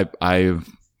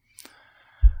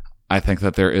think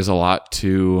that there is a lot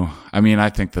I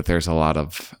think that there's a lot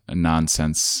of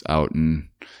nonsense out in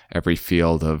every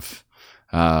field of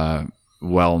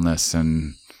wellness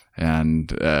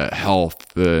and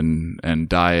health and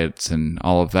diets and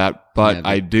all of that. But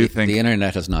I do think the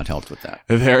internet has not helped with that.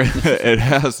 It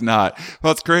has not.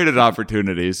 Well, it's created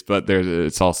opportunities, but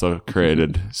it's also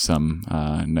created some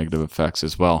negative effects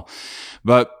as well.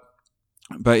 But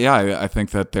yeah, I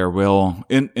think that there will,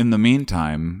 in the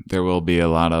meantime, there will be a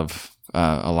lot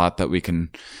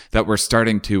that we're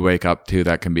starting to wake up to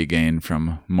that can be gained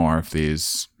from more of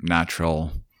these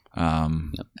natural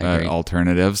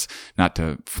alternatives. Not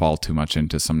to fall too much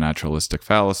into some naturalistic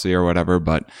fallacy or whatever,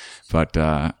 but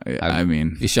I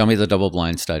mean, if you show me the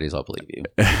double-blind studies, I'll believe you.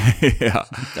 Yeah,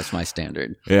 that's my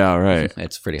standard. Yeah, right.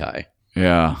 It's pretty high.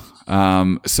 Yeah.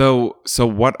 So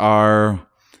what are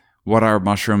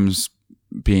mushrooms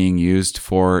being used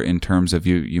for in terms of,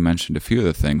 you mentioned a few of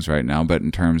the things right now, but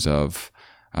in terms of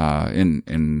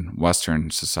in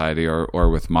Western society or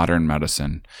with modern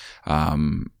medicine,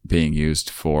 being used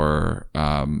for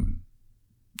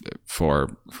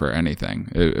anything?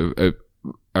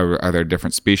 Are there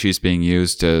different species being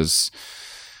used as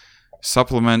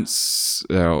supplements,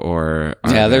 or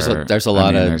there's a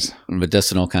lot of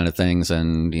medicinal kind of things,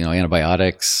 and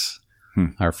antibiotics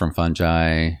are from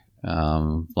fungi.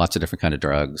 Lots of different kind of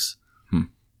drugs.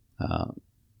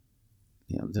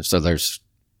 So there's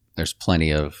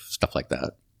plenty of stuff like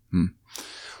that.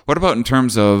 What about in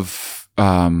terms of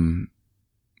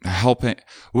helping?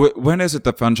 When is it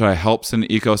the fungi helps an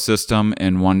ecosystem,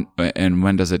 and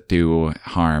when does it do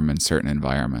harm in certain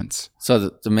environments?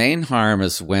 So the main harm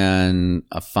is when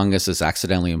a fungus is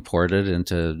accidentally imported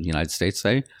into the United States,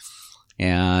 say,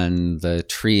 and the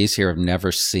trees here have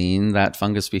never seen that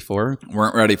fungus before.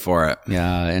 Weren't ready for it.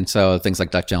 Yeah, and so things like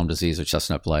Dutch elm disease or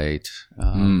chestnut blight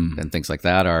and things like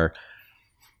that are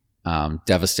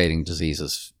devastating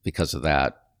diseases because of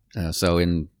that. So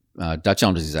in Dutch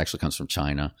elm disease actually comes from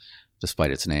China,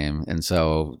 despite its name. And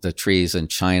so the trees in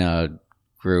China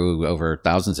grew over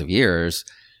thousands of years,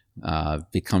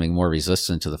 becoming more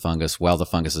resistant to the fungus, while the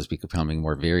fungus is becoming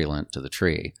more virulent to the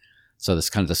tree. So this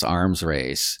kind of this arms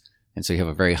race. And so you have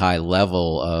a very high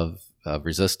level of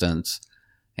resistance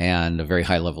and a very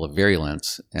high level of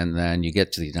virulence. And then you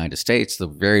get to the United States, the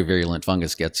very virulent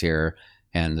fungus gets here,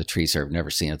 and the trees here have never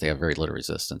seen it. They have very little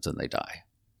resistance, and they die.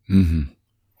 Mm-hmm.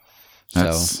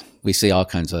 So we see all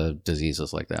kinds of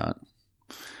diseases like that.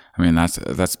 I mean, that's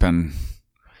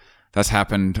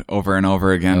happened over and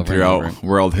over again throughout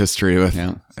world history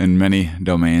in many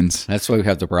domains. That's why we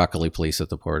have the broccoli police at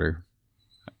the border.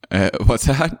 What's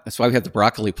that? That's why we have the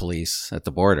broccoli police at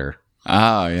the border.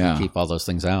 Oh, yeah. Keep all those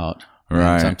things out.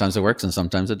 Right. And sometimes it works and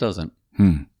sometimes it doesn't.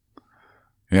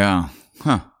 Yeah.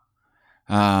 Huh.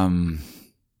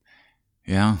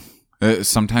 Yeah.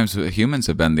 Sometimes humans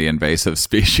have been the invasive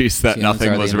species that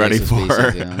nothing was ready for.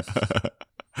 Species,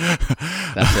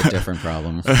 that's a different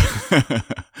problem.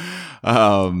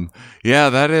 Yeah,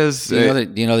 that is. Do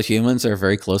you know that humans are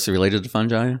very closely related to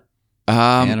fungi?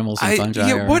 Animals and fungi.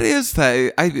 Yeah, what is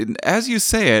that? As you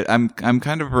say it, I'm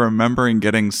kind of remembering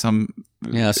getting some.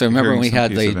 Yeah, so remember when we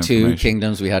had the two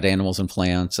kingdoms, we had animals and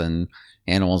plants, and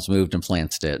animals moved and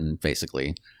plants didn't,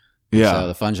 basically. Yeah. So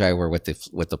the fungi were with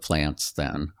the plants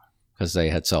then, because they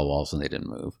had cell walls and they didn't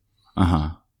move.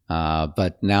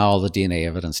 But now all the DNA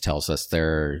evidence tells us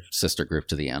they're sister group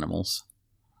to the animals.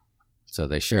 So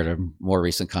they shared a more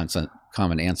recent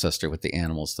common ancestor with the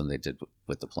animals than they did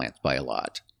with the plants by a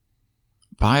lot.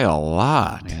 By a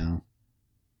lot? Yeah.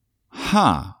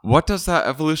 Huh. What does that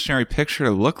evolutionary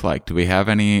picture look like? Do we have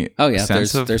any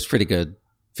sense of... There's pretty good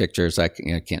pictures. I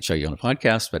can't show you on a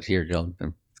podcast, but here,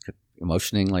 I'm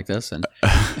emotioning like this. And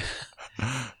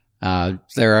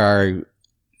there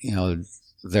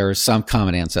are some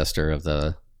common ancestor of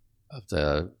the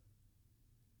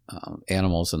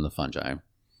animals and the fungi.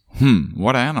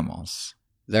 What animals?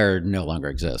 They no longer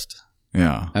exist.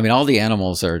 Yeah. I mean, all the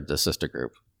animals are the sister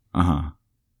group.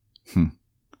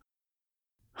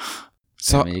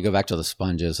 So you go back to the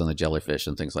sponges and the jellyfish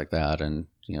and things like that, and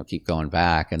keep going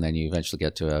back, and then you eventually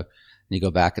get to you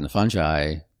go back in the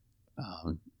fungi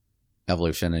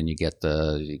evolution, and you get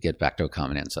back to a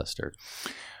common ancestor.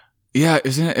 Yeah,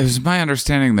 it was my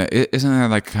understanding that isn't there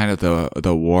like kind of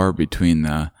the war between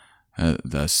the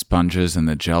sponges and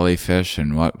the jellyfish,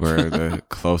 and what were the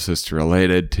closest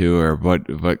related to, or what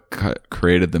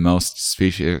created the most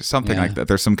species, something like that.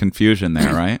 There's some confusion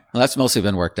there, right? Well, that's mostly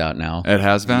been worked out now. It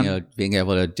has been. Being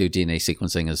able to do DNA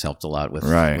sequencing has helped a lot with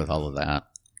all of that.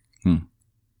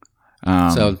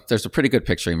 So there's a pretty good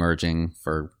picture emerging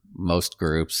for most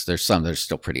groups. There's some that are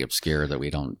still pretty obscure that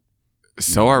we don't.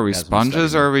 So are we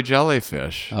sponges or are we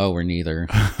jellyfish? Oh, we're neither.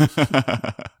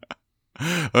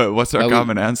 What's our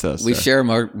common ancestor? We share a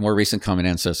more recent common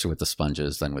ancestor with the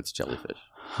sponges than with jellyfish.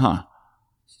 Huh.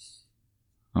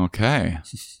 Okay.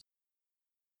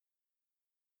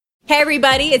 Hey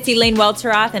everybody, it's Elaine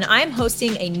Welteroth, and I'm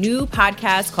hosting a new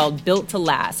podcast called Built to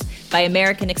Last by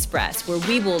American Express, where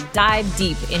we will dive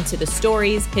deep into the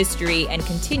stories, history, and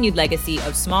continued legacy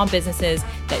of small businesses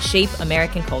that shape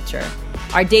American culture.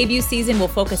 Our debut season will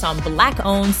focus on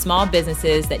Black-owned small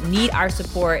businesses that need our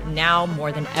support now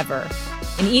more than ever.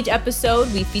 In each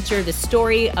episode, we feature the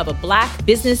story of a Black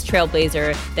business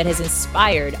trailblazer that has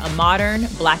inspired a modern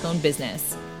Black-owned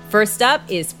business. First up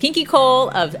is Pinky Cole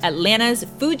of Atlanta's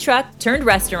food truck turned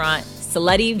restaurant,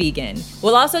 Slutty Vegan.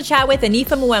 We'll also chat with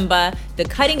Hanifa Mwemba, the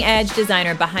cutting-edge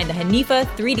designer behind the Hanifa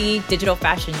 3D digital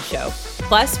fashion show.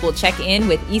 Plus, we'll check in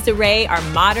with Issa Rae, our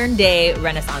modern-day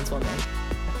Renaissance woman.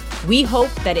 We hope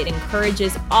that it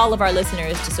encourages all of our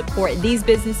listeners to support these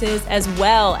businesses as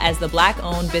well as the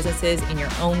Black-owned businesses in your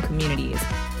own communities.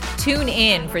 Tune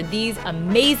in for these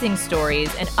amazing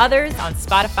stories and others on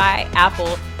Spotify,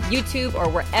 Apple, YouTube, or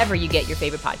wherever you get your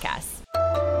favorite podcasts.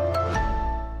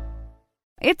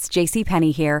 It's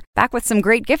JCPenney here, back with some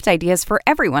great gift ideas for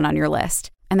everyone on your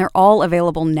list. And they're all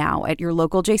available now at your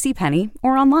local JCPenney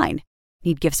or online.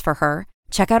 Need gifts for her?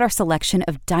 Check out our selection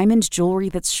of diamond jewelry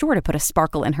that's sure to put a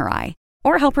sparkle in her eye.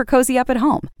 Or help her cozy up at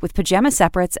home with pajama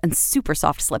separates and super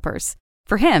soft slippers.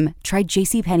 For him, try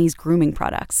JCPenney's grooming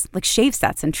products like shave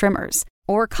sets and trimmers.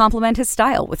 Or complement his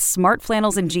style with smart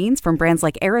flannels and jeans from brands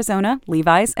like Arizona,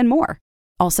 Levi's, and more.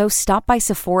 Also, stop by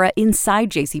Sephora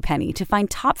inside JCPenney to find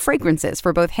top fragrances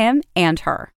for both him and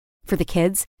her. For the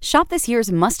kids, shop this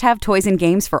year's must-have toys and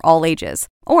games for all ages.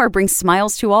 Or bring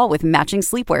smiles to all with matching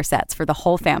sleepwear sets for the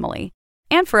whole family.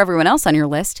 And for everyone else on your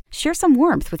list, share some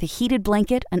warmth with a heated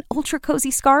blanket, an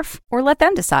ultra-cozy scarf, or let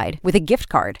them decide with a gift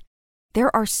card.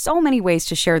 There are so many ways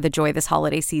to share the joy this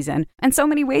holiday season, and so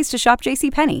many ways to shop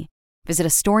JCPenney. Visit a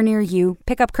store near you,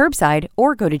 pick up curbside,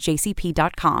 or go to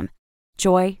jcp.com.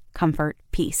 Joy, comfort,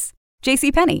 peace.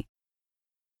 JCPenney.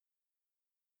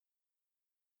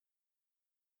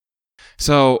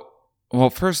 So, well,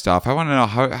 first off, I want to know,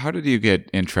 how did you get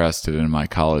interested in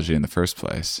mycology in the first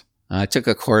place? I took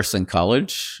a course in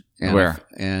college. Where?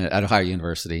 At Ohio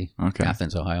University,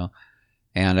 Athens, Ohio.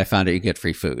 And I found out you get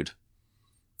free food.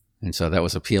 And so that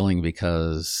was appealing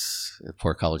because a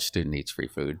poor college student eats free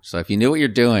food. So if you knew what you're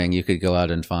doing, you could go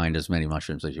out and find as many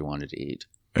mushrooms as you wanted to eat.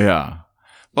 Yeah.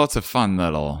 Well, it's a fun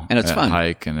little fun.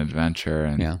 hike and adventure.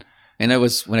 And yeah. And it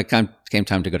was, when it came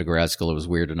time to go to grad school, it was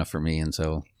weird enough for me. And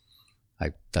so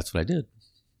that's what I did.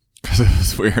 Because it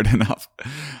was weird enough.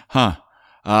 Huh.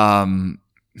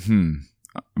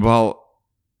 Well,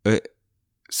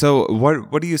 so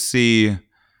what do you see?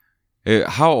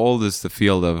 How old is the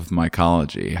field of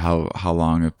mycology? How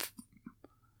long have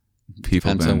people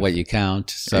Depends been? on what you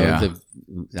count. So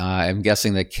Yeah. I'm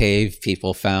guessing that cave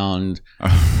people found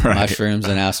Right. mushrooms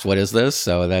and asked, "What is this?"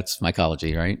 So that's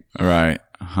mycology, right? Right.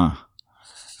 Huh.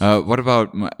 What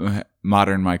about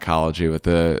modern mycology with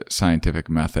the scientific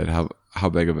method? How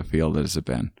big of a field has it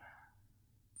been?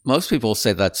 Most people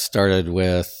say that started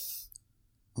with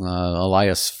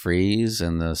Elias Fries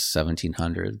in the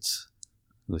 1700s.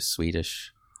 He was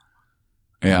Swedish.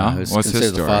 Yeah. Who's What's his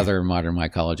considered story? the father of modern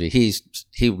mycology.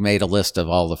 He made a list of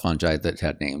all the fungi that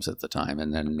had names at the time,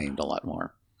 and then named a lot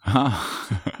more. Huh.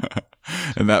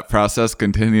 And that process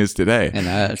continues today. And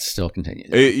that still continues.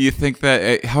 You think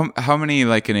that how many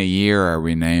like in a year are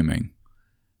we naming?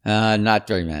 Not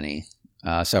very many.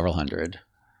 Several hundred.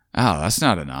 Oh, that's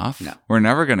not enough. No. We're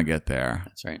never going to get there.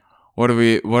 That's right. What do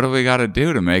we got to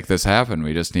do to make this happen?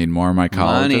 We just need more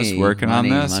mycologists working on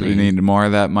this. Money. We need more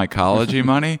of that mycology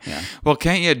money. Yeah. Well,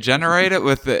 can't you generate it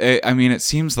with I mean, it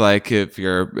seems like if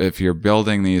you're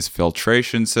building these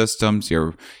filtration systems,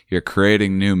 you're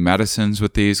creating new medicines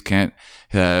with these.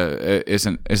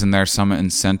 Isn't there some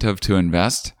incentive to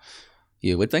invest?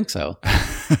 You would think so.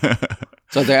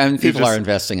 So people are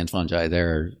investing in fungi.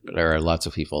 There are lots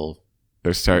of people.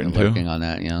 They're starting working on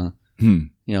that. You know,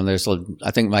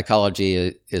 I think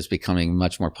mycology is becoming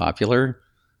much more popular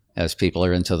as people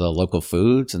are into the local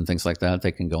foods and things like that.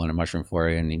 They can go in a mushroom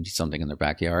foray and eat something in their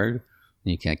backyard.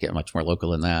 And you can't get much more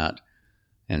local than that.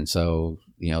 And so,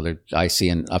 you know, I see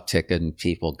an uptick in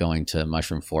people going to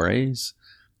mushroom forays,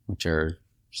 which are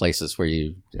places where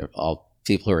all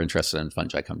people who are interested in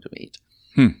fungi come to meet.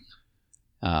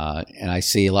 And I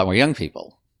see a lot more young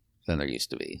people than there used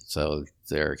to be. So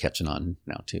they're catching on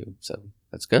now too. So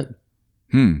that's good.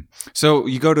 So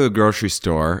you go to a grocery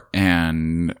store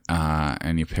and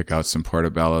you pick out some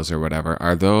portobellos or whatever.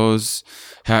 Are those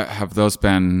have those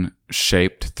been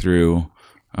shaped through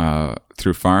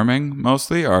farming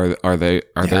mostly? Or are there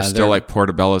still like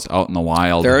portobellos out in the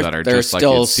wild that are just like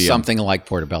there's still something like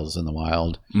portobellos in the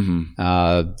wild.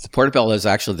 The portobello is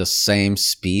actually the same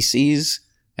species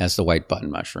as the white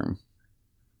button mushroom.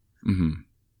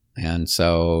 And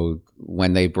so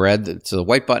when they bred, the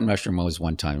white button mushroom was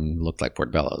one time looked like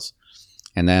portobellos.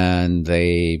 And then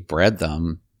they bred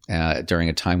them during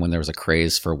a time when there was a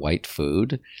craze for white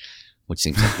food, which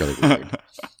seems like really weird.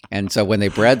 And so when they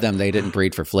bred them, they didn't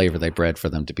breed for flavor. They bred for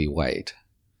them to be white.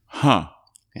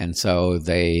 And so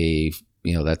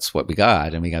that's what we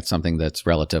got. And we got something that's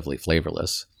relatively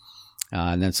flavorless.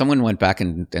 And then someone went back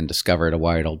and discovered a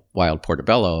wild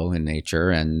portobello in nature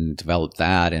and developed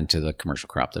that into the commercial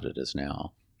crop that it is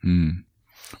now.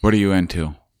 What are you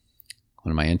into?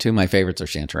 What am I into? My favorites are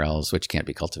chanterelles, which can't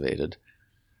be cultivated.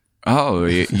 Oh,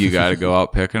 you got to go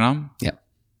out picking them? Yeah.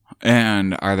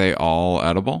 And are they all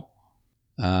edible?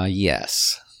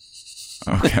 Yes.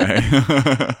 Okay.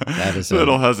 That is a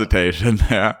little hesitation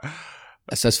there.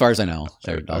 As far as I know,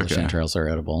 all the chanterelles are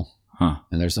edible.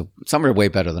 And some are way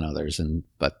better than others,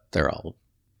 but they're all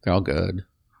good.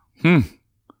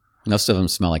 Most of them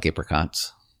smell like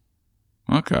apricots.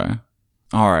 Okay.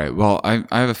 All right. Well, I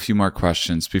have a few more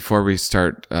questions before we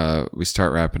start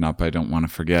wrapping up. I don't want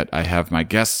to forget. I have my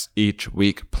guests each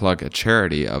week plug a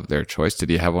charity of their choice.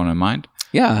 Did you have one in mind?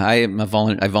 Yeah, I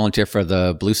volunteer for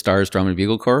the Blue Stars Drum and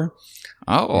Bugle Corps.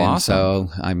 Oh, awesome! So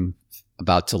I'm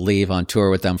about to leave on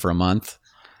tour with them for a month.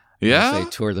 Yeah, they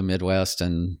tour the Midwest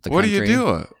and the what country. Do you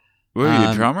do? What are you,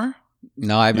 a drummer?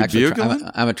 No, I'm actually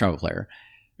I'm a trumpet player.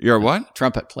 You're a what?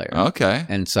 Trumpet player. Okay.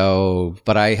 And so,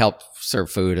 but I help serve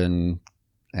food and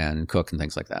cook and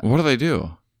things like that. What do they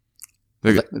do?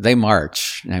 They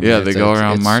march. I mean, they go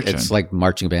around marching. It's like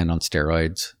marching band on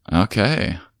steroids.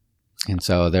 Okay. And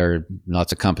so there are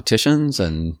lots of competitions,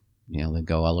 and they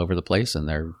go all over the place, and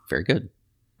they're very good.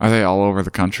 Are they all over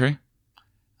the country?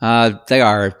 They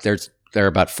are. There are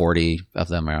about 40 of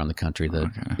them around the country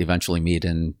that eventually meet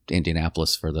in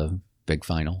Indianapolis for the big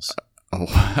finals. Oh,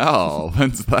 wow.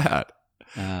 When's that?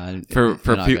 For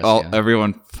people,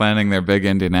 everyone planning their big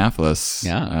Indianapolis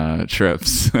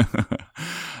trips.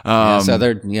 So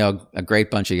they're a great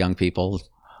bunch of young people.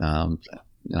 I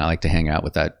like to hang out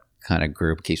with that kind of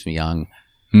group. It keeps me young.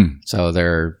 So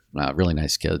they're really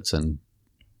nice kids, and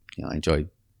I enjoy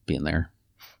being there.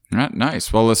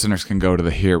 Nice. Well, listeners can go to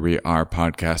the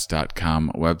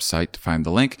HereWeArePodcast.com website to find the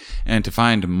link and to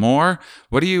find more.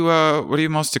 What are you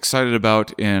most excited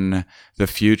about in the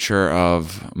future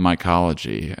of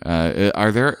mycology?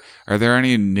 Are there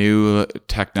any new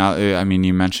technology? I mean,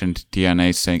 you mentioned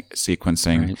DNA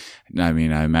sequencing. Right. I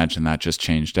mean, I imagine that just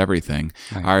changed everything.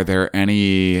 Right. Are there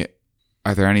any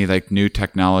like new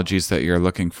technologies that you're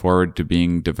looking forward to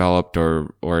being developed,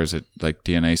 or is it like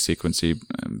DNA sequencing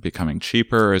becoming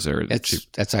cheaper?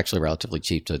 It's actually relatively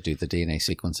cheap to do the DNA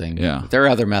sequencing. Yeah. There are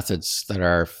other methods that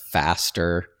are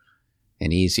faster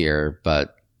and easier,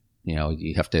 but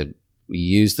you have to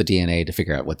use the DNA to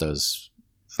figure out what those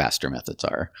faster methods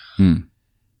are.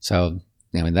 So,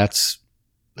 I mean, that's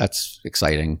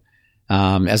exciting.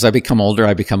 As I become older,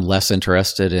 I become less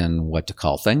interested in what to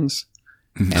call things.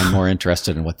 And more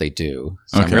interested in what they do.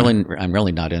 So okay. I'm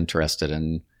really not interested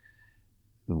in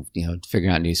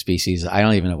figuring out new species. I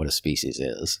don't even know what a species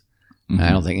is. I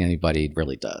don't think anybody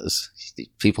really does. The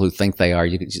people who think they are,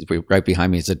 right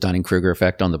behind me is a Dunning-Kruger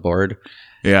effect on the board.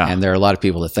 Yeah. And there are a lot of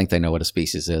people that think they know what a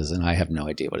species is, and I have no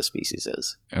idea what a species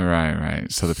is. Right.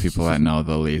 So the people that know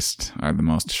the least are the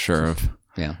most sure of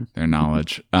their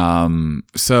knowledge.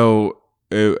 So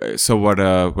what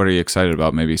are you excited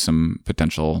about? Maybe some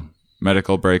potential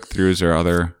medical breakthroughs or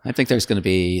other? I think there's going to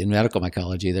be, in medical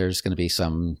mycology, there's got to be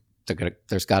some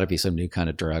new kind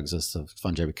of drugs as the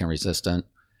fungi become resistant.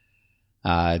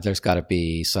 There's got to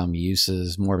be some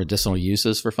uses, more medicinal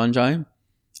uses for fungi.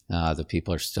 The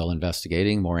people are still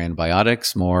investigating more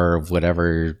antibiotics, more of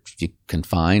whatever you can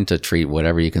find to treat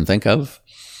whatever you can think of.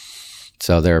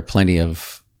 So there are plenty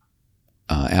of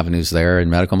avenues there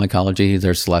in medical mycology.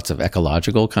 There's lots of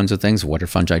ecological kinds of things. What are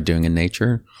fungi doing in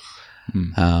nature?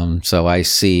 So I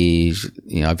see,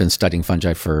 I've been studying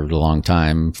fungi for a long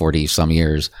time, 40 some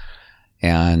years.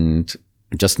 And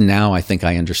just now I think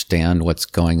I understand what's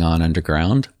going on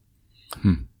underground,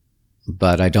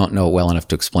 but I don't know it well enough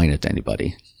to explain it to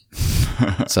anybody.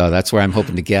 So that's where I'm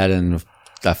hoping to get in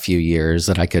a few years,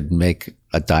 that I could make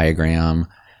a diagram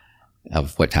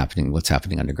of what's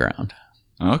happening underground.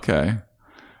 Okay.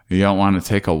 You don't want to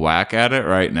take a whack at it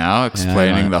right now,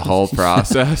 explaining the whole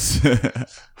process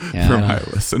for my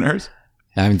listeners?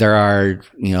 I mean, there are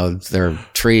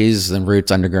trees and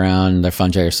roots underground. The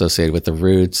fungi are associated with the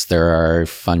roots. There are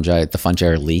fungi. The fungi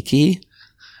are leaky.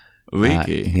 Leaky? What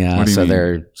do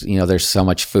you mean? There's so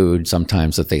much food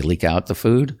sometimes that they leak out the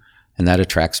food, and that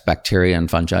attracts bacteria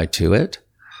and fungi to it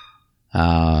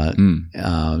that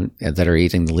are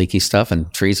eating the leaky stuff.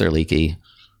 And trees are leaky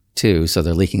too, so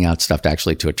they're leaking out stuff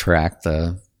to attract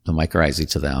the mycorrhizae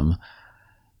to them.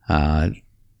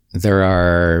 There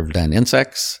are then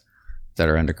insects that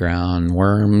are underground,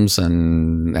 worms,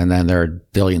 and then there are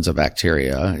billions of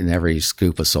bacteria in every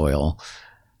scoop of soil.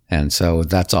 And so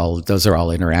those are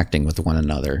all interacting with one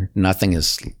another. Nothing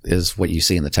is what you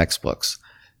see in the textbooks.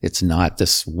 It's not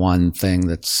this one thing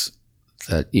that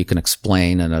you can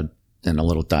explain in a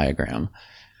little diagram.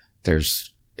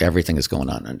 Everything is going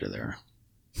on under there.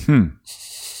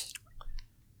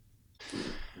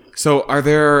 So are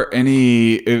there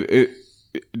any,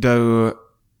 do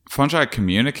fungi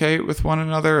communicate with one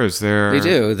another? They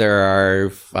do.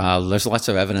 There's lots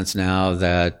of evidence now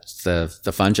that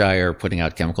the fungi are putting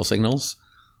out chemical signals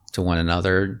to one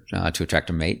another to attract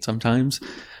a mate sometimes,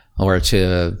 or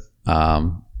to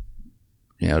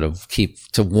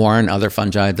warn other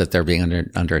fungi that they're being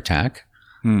under attack.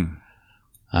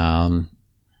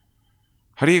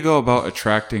 How do you go about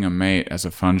attracting a mate as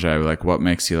a fungi? Like, what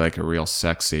makes you like a real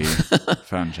sexy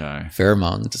fungi?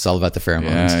 Pheromones. It's all about the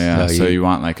pheromones. Yeah. So you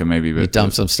want like you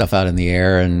dump some stuff out in the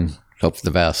air and hope for the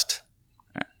best.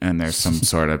 And there's some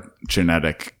sort of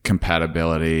genetic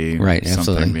compatibility. Right,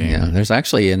 absolutely. Yeah. There's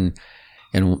actually in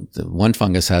one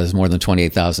fungus has more than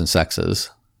 28,000 sexes.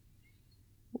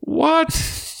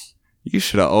 What? You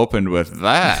should have opened with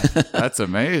that. That's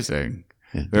amazing.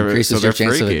 Yeah, increases your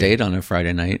chance freaky. of a date on a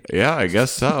Friday night. Yeah, I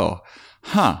guess so.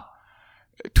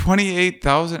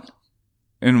 28,000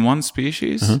 in one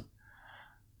species? Uh-huh.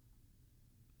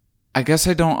 I guess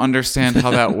I don't understand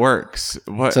how that works.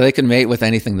 What? So they can mate with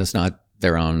anything that's not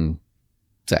their own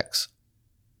sex.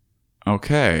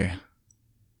 Okay.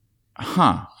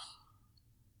 And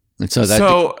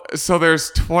so so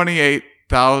there's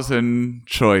 28,000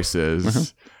 choices. Uh-huh.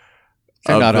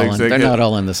 They're not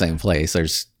all in the same place.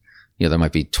 There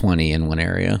might be 20 in one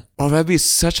area. Oh, that'd be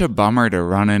such a bummer to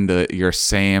run into your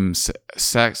same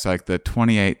sex, like the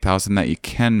 28,000 that you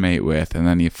can mate with, and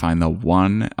then you find the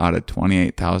one out of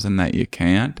 28,000 that you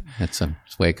can't. That's the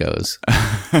way it goes.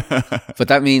 But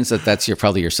that means that's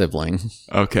probably your sibling.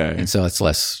 Okay. And so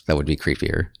that would be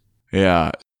creepier. Yeah.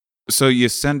 So you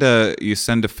send a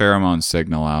pheromone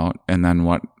signal out, and then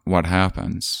what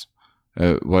happens?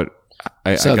 I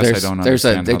guess I don't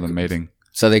understand how the mating.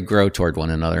 So they grow toward one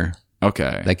another.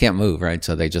 Okay. They can't move, right?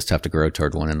 So they just have to grow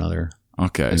toward one another.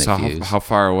 Okay. So how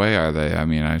far away are they? I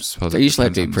mean, I suppose they usually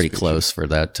have to be pretty close for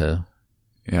that to.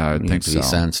 Yeah, I think to so. be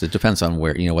sensed. It depends on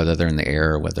where, whether they're in the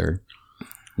air or whether,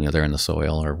 they're in the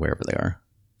soil or wherever they are.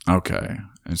 Okay.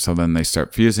 And so then they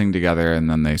start fusing together, and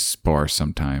then they spore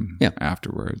sometime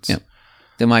afterwards. Yeah.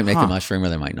 They might make a mushroom, or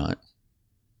they might not.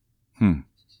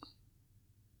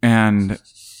 And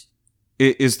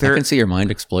is there? I can see your mind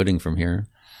exploding from here.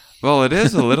 Well, it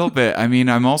is a little bit. I mean,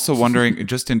 I'm also wondering,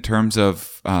 just in terms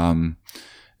of,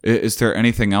 is there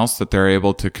anything else that they're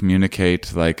able to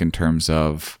communicate, like in terms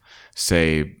of,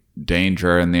 say,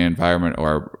 danger in the environment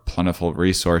or plentiful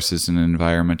resources in the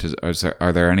environment?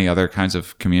 Are there any other kinds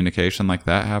of communication like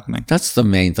that happening? That's the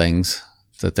main things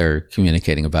that they're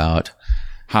communicating about.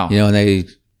 How? And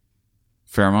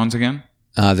pheromones again?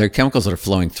 They're chemicals that are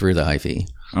flowing through the hyphae.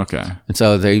 Okay. And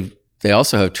so they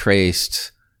also have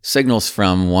traced signals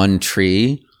from one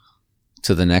tree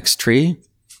to the next tree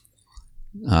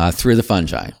through the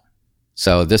fungi.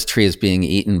 So this tree is being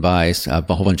eaten by a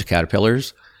whole bunch of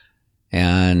caterpillars,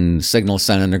 and signals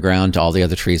sent underground to all the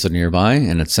other trees that are nearby,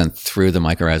 and it's sent through the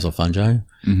mycorrhizal fungi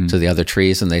to the other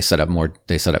trees, and they set up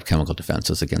chemical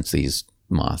defenses against these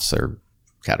moths or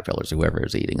caterpillars or whoever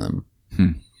is eating them.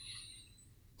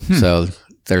 So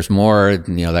there's more,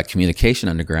 that communication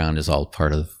underground is all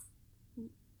part of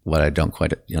what I don't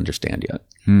quite understand yet.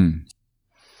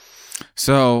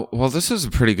 So, well, this is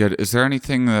pretty good. Is there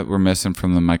anything that we're missing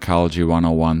from the Mycology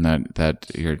 101 that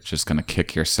you're just going to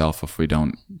kick yourself if we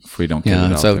don't get it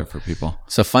out there for people?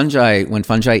 So when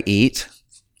fungi eat,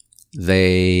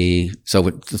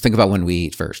 think about when we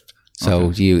eat first.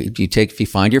 So if you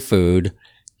find your food,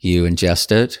 you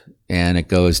ingest it, and it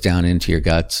goes down into your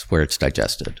guts where it's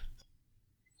digested.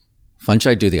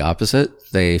 Fungi do the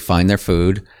opposite. They find their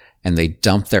food and they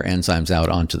dump their enzymes out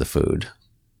onto the food.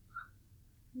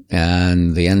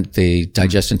 And the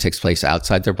digestion takes place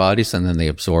outside their bodies, and then they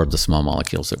absorb the small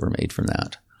molecules that were made from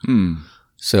that.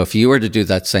 So if you were to do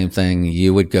that same thing,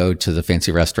 you would go to the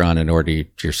fancy restaurant and order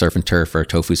your surf and turf or a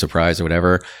tofu surprise or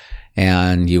whatever,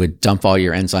 and you would dump all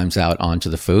your enzymes out onto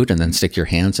the food and then stick your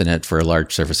hands in it for a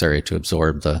large surface area to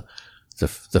absorb the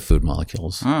food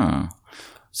molecules.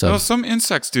 So some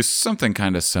insects do something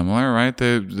kind of similar, right?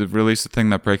 They release a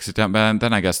thing that breaks it down, but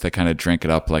then I guess they kind of drink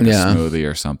it up like a smoothie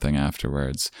or something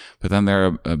afterwards. But then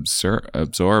they're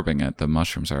absorbing it. The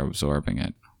mushrooms are absorbing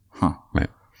it. Huh. Right.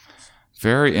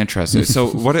 Very interesting. So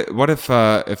what if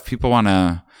people want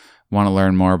to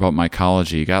learn more about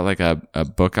mycology? You got like a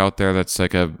book out there that's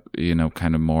like a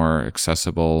kind of more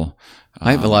accessible.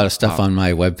 I have a lot of stuff on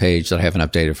my webpage that I haven't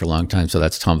updated for a long time. So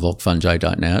that's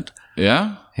tomvolkfungi.net.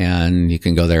 Yeah. And you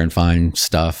can go there and find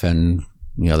stuff, and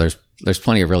there's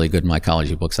plenty of really good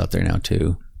mycology books out there now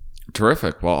too.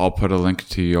 Terrific. Well, I'll put a link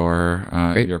to your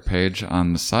page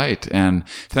on the site. And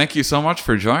thank you so much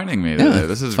for joining me today.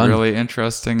 This is really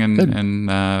interesting and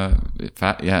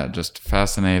just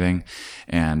fascinating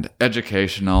and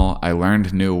educational. I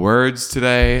learned new words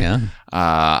today. Yeah.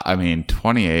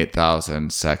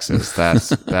 28,000 sexes. That's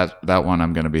that one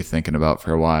I'm going to be thinking about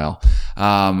for a while.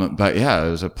 But yeah, it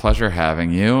was a pleasure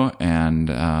having you, and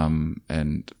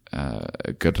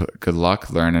good luck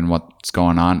learning what's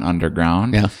going on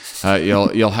underground. Yeah.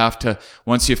 You'll have to,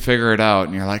 once you figure it out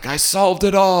and you're like, I solved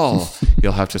it all,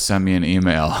 you'll have to send me an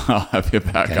email. I'll have you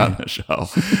back on the show.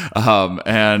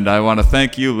 And I want to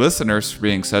thank you listeners for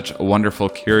being such wonderful,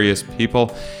 curious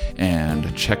people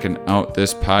and checking out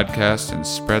this podcast and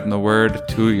spreading the word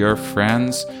to your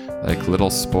friends like little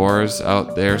spores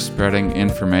out there spreading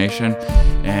information.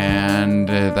 And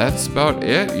that's about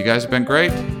it. You guys have been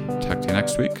great. Talk to you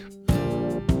next week.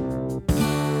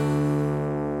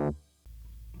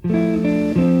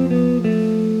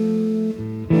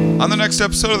 On the next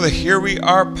episode of the Here We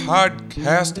Are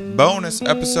podcast, bonus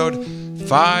episode,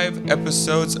 5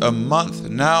 episodes a month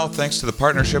now, thanks to the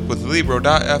partnership with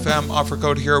Libro.fm, offer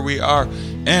code Here We Are,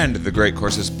 and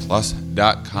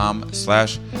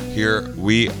thegreatcoursesplus.com/Here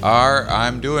We Are.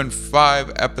 I'm doing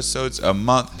 5 episodes a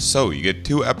month, so you get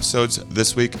 2 episodes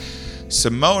this week.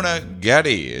 Simona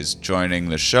Getty is joining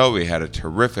the show. We had a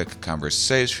terrific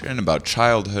conversation about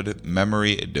childhood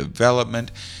memory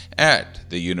development at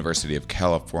the University of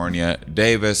California,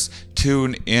 Davis.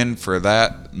 Tune in for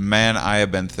that. Man, I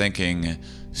have been thinking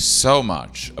so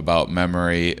much about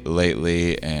memory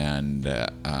lately, and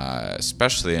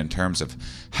especially in terms of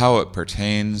how it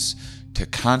pertains to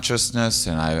consciousness.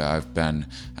 And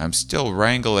I'm still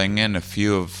wrangling in a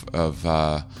few of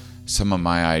some of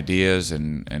my ideas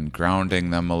and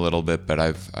grounding them a little bit, but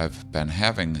I've been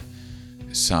having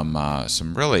some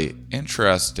really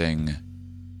interesting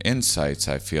insights,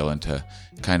 I feel, into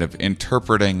kind of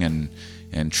interpreting and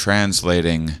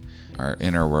translating our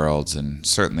inner worlds, and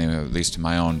certainly, at least in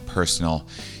my own personal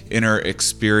inner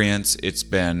experience, it's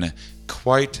been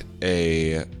quite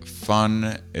a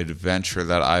fun adventure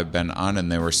that I've been on,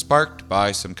 and they were sparked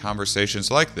by some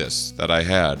conversations like this that I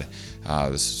had.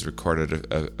 This was recorded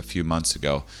a few months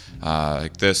ago,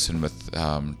 like this, and with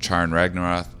Charn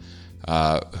Ragnaroth,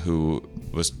 who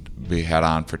we had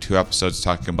on for 2 episodes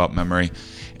talking about memory.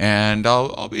 And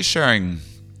I'll be sharing,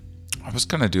 I was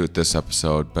going to do it this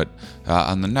episode, but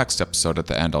on the next episode at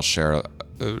the end, I'll share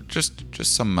just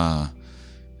some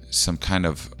kind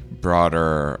of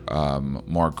broader,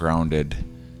 more grounded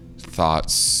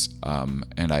thoughts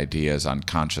and ideas on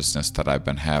consciousness that I've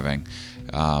been having,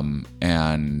 and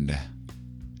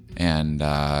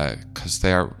because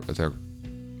they're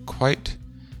quite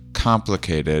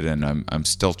complicated, and I'm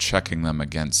still checking them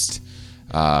against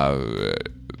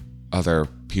other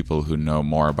people who know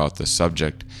more about the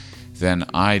subject than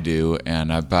I do,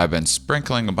 and I've been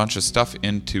sprinkling a bunch of stuff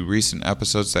into recent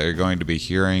episodes that you're going to be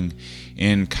hearing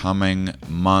in coming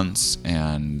months,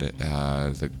 and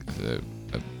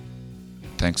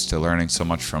thanks to learning so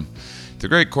much from the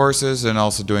great courses and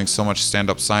also doing so much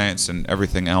stand-up science and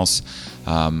everything else,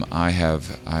 I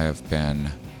have been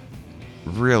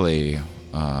really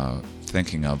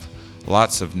thinking of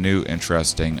lots of new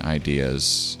interesting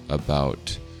ideas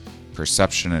about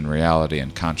perception and reality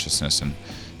and consciousness and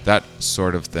that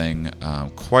sort of thing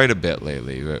quite a bit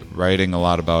lately, writing a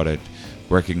lot about it,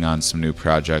 working on some new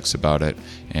projects about it,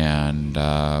 and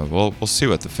we'll see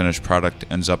what the finished product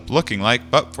ends up looking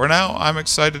like. But for now, I'm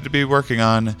excited to be working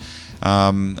on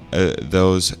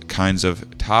those kinds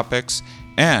of topics.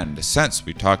 And since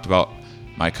we talked about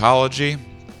mycology,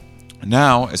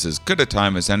 now is as good a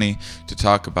time as any to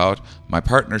talk about my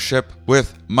partnership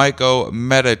with Myco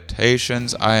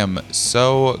Meditations. I am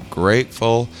so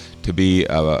grateful to be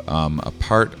a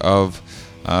part of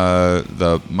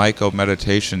the Myco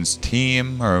Meditations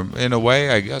team, or in a way,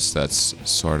 I guess that's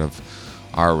sort of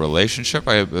our relationship.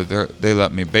 They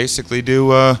let me basically do,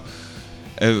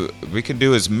 we can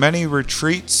do as many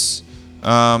retreats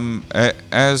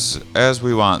as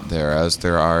we want there, as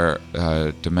there are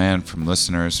demand from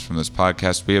listeners from this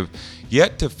podcast. We have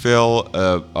yet to fill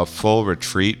a full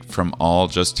retreat from all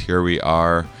just Here We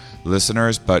Are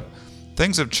listeners, but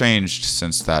things have changed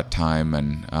since that time,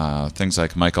 and things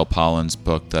like Michael Pollan's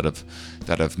book that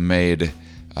have made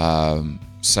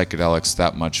psychedelics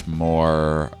that much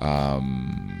more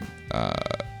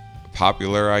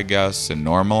popular, I guess, and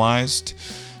normalized,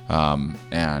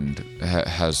 and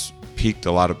has piqued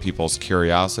a lot of people's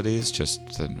curiosities. Just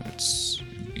that it's,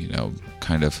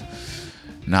 kind of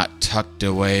not tucked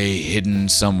away, hidden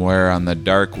somewhere on the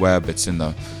dark web. It's in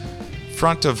the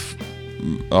front of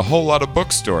a whole lot of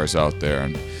bookstores out there,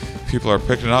 and people are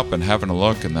picking it up and having a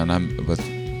look. And then I'm with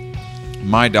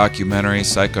my documentary,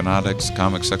 Psychonautics: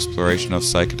 Comics Exploration of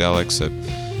Psychedelics.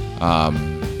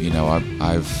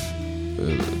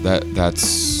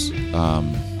 That's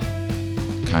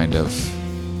kind of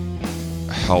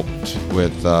helped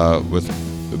with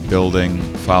building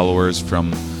followers from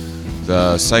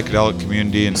the psychedelic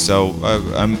community, and so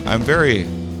I'm very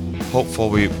hopeful.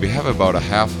 We have about a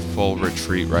half full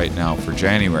retreat right now for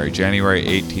January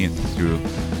 18th through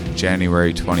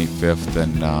January 25th,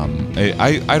 and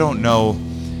I don't know.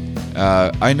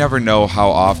 I never know how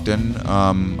often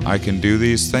I can do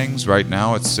these things. Right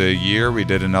now it's a year. We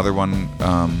did another one.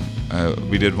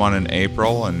 We did one in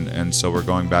April, and so we're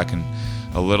going back in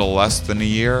a little less than a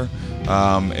year.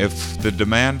 If the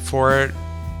demand for it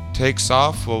takes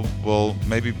off, we'll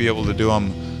maybe be able to do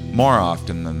them more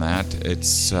often than that.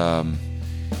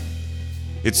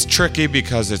 It's tricky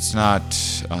because it's not,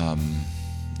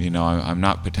 I'm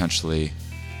not potentially,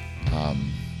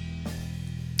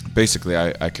 basically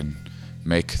I can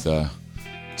make the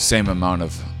same amount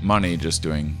of money just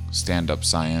doing stand-up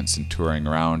science and touring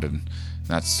around, and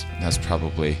that's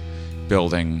probably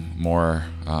building more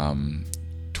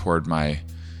toward my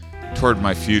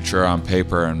future on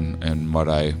paper and what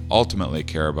I ultimately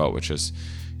care about, which is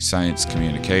science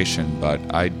communication. But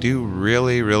I do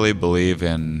really, really believe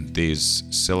in these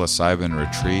psilocybin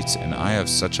retreats, and I have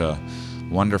such a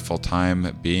wonderful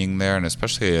time being there, and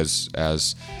especially as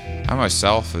I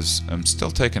myself I'm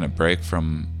still taking a break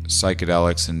from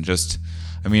psychedelics, and just,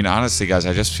 honestly guys,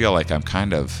 I just feel like I'm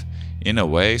kind of, in a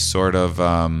way, sort of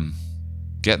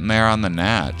getting there on the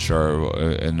natch, or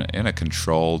in a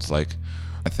controlled,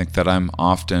 I think that I'm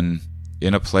often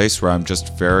in a place where I'm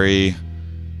just right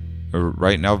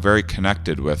now very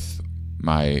connected with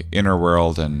my inner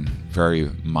world and very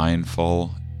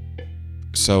mindful.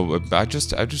 So I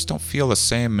just don't feel the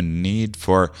same need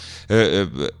for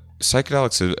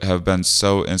psychedelics have been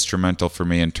so instrumental for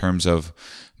me in terms of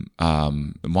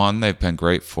one, they've been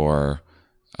great for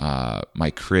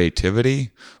my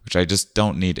creativity, which I just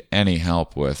don't need any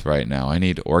help with right now. I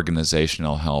need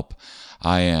organizational help.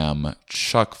 I am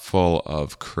chock full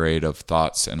of creative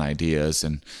thoughts and ideas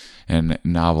and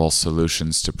novel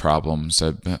solutions to problems.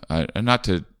 Not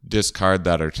to discard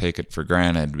that or take it for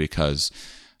granted, because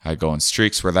I go in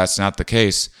streaks where that's not the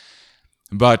case.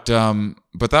 But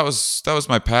that was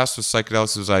my past with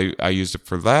psychedelics. Was I used it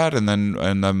for that, and then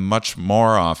much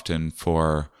more often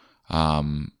for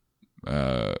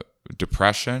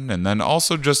depression, and then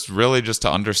also just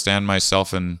to understand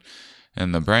myself and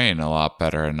the brain a lot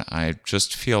better. And I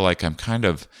just feel like I'm kind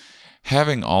of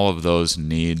having all of those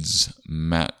needs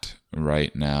met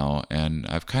right now, and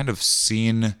I've kind of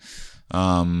seen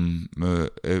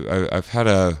I've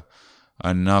had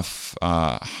enough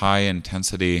high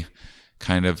intensity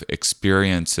kind of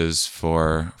experiences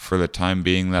for the time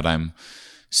being that I'm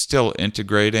still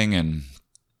integrating,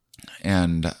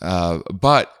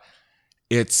 but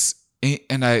it's,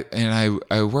 and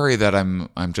I worry that I'm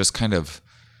just kind of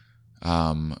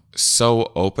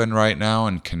so open right now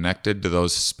and connected to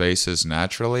those spaces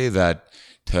naturally that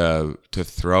to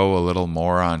throw a little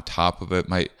more on top of it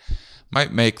might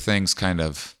make things kind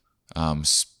of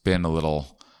spin a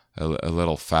little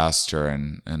faster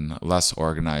and less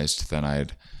organized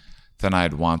than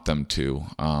I'd want them to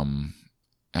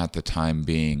at the time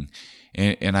being.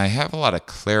 And I have a lot of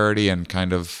clarity and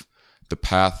kind of the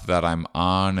path that I'm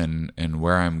on and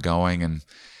where I'm going, and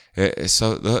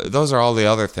so those are all the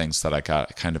other things that I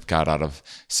got out of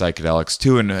psychedelics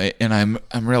too, and I'm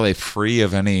really free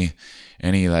of any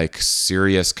like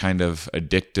serious kind of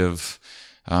addictive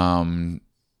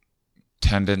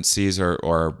tendencies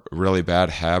or really bad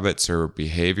habits or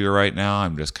behavior right now.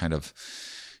 I'm just kind of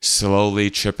slowly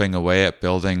chipping away at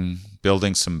building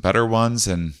some better ones,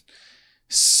 and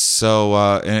so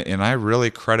and I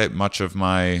really credit much of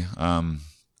my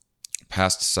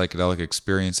past psychedelic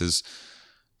experiences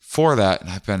for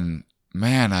that. And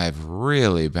I've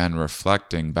really been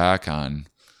reflecting back on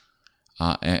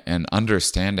and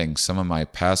understanding some of my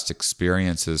past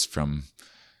experiences from,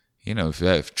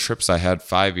 trips I had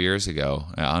 5 years ago,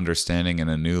 understanding in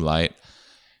a new light.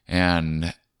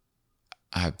 And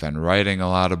I've been writing a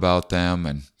lot about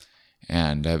them,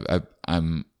 and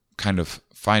I'm kind of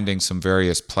finding some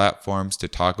various platforms to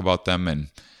talk about them. And,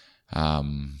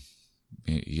 I'm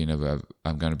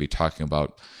going to be talking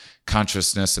about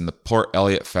consciousness in the Port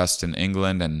Eliot Fest in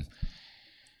England, and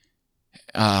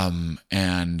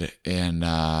in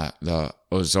the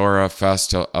Ozora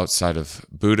Fest outside of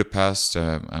Budapest.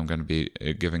 I'm going to be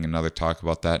giving another talk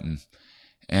about that,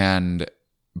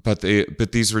 but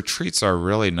these retreats are a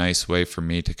really nice way for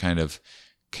me to kind of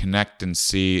connect and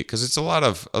see, because it's a lot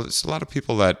of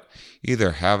people that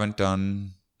either haven't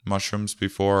done mushrooms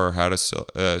before or had a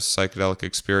psychedelic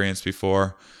experience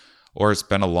before, or it's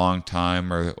been a long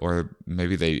time, or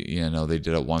maybe they did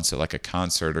it once at like a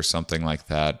concert or something like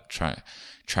that,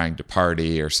 trying to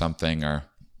party or something, or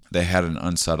they had an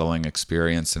unsettling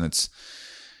experience. And it's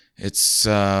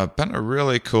been a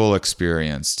really cool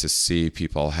experience to see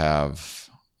people have,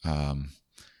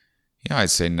 I'd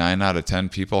say 9 out of 10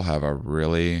 people have a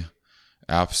really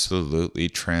absolutely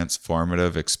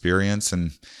transformative experience.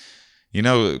 And,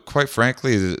 quite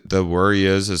frankly, the worry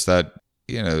is that,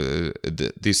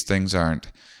 these things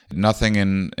nothing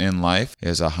in life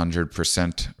is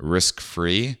 100%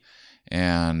 risk-free.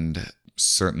 And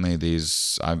certainly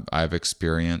these, I've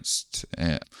experienced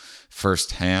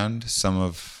firsthand some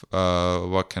of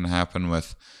what can happen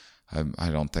with, I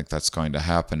don't think that's going to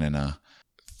happen in a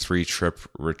 3-trip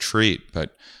retreat,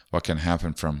 but what can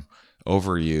happen from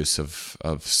overuse of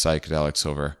psychedelics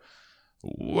over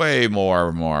way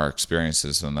more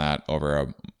experiences than that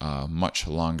over a much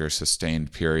longer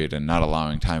sustained period, and not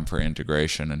allowing time for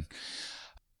integration.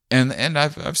 And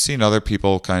I've seen other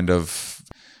people kind of,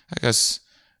 I guess,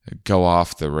 go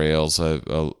off the rails a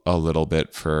little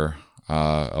bit for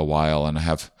a while and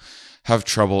have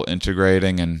trouble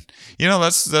integrating. And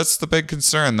that's the big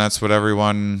concern. That's what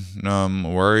everyone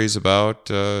worries about,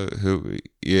 who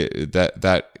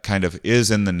that kind of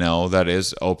is in the know, that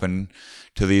is open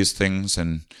to these things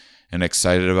and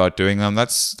excited about doing them.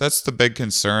 That's the big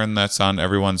concern that's on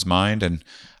everyone's mind. And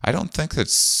I don't think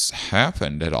that's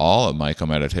happened at all at Myco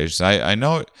Meditations. I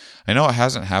know it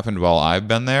hasn't happened while I've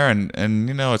been there, and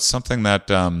it's something that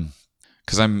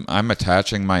because I'm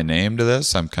attaching my name to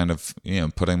this. I'm kind of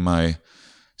putting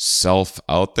myself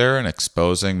out there and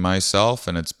exposing myself,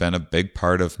 and it's been a big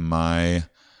part of my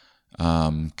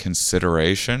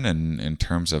consideration in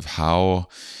terms of how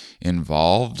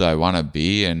involved I want to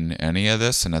be in any of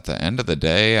this. And at the end of the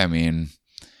day,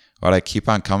 what I keep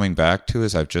on coming back to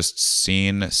is I've just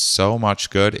seen so much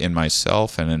good in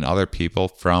myself and in other people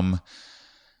from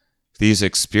these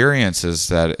experiences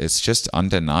that it's just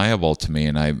undeniable to me.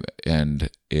 And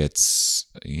it's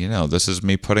this is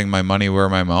me putting my money where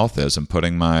my mouth is, and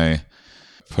putting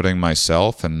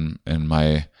myself and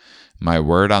my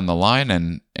word on the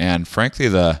line. And frankly,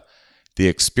 the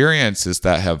experiences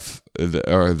that have,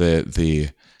 or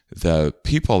the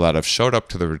people that have showed up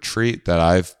to the retreat that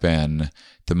I've been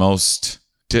the most,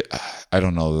 I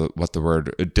don't know what the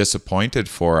word, disappointed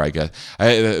for, I guess.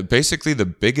 Basically the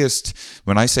biggest,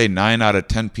 when I say 9 out of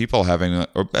 10 people having,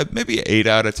 or maybe 8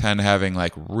 out of 10 having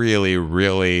like really,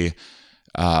 really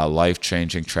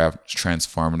life-changing,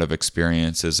 transformative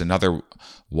experiences, another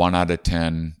 1 out of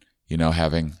 10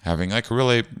 having like a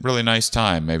really, really nice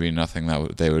time, maybe nothing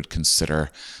that they would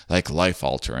consider like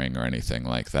life-altering or anything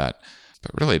like that.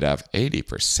 But really, to have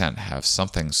 80% have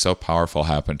something so powerful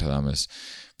happen to them is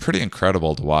pretty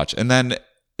incredible to watch. And then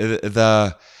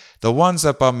the ones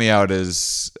that bum me out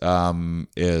is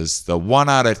the 1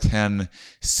 out of 10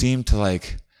 seem to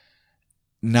like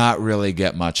not really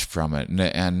get much from it,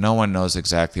 and no one knows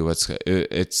exactly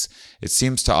it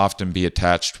seems to often be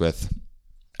attached with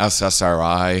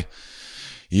SSRI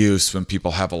use when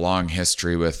people have a long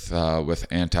history with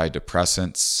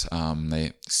antidepressants.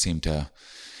 They seem to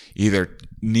either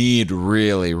need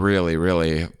really, really,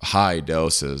 really high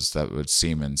doses that would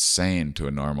seem insane to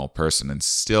a normal person, and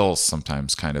still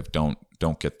sometimes kind of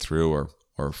don't get through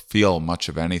or feel much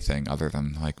of anything other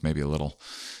than like maybe a little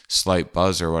slight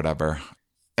buzz or whatever.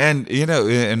 And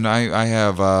and I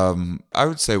have I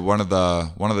would say one of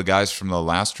the guys from the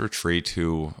last retreat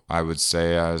who I would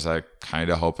say I was like kind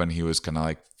of hoping he was gonna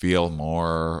like feel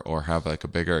more or have like a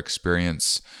bigger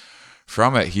experience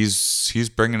from it. He's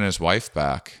bringing his wife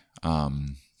back,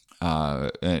 and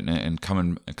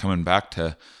coming back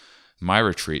to my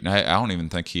retreat. And I don't even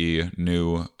think he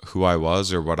knew who I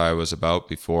was or what I was about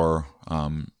before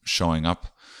showing up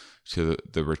to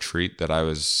the retreat that I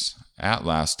was at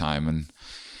last time.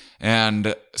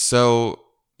 And so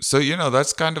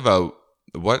that's kind of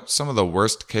what some of the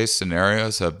worst case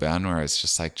scenarios have been, where it's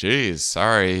just like, geez,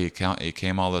 sorry, he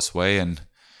came all this way and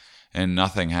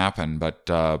nothing happened.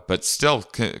 But still,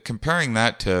 comparing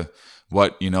that to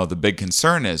what the big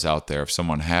concern is out there of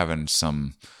someone having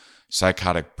some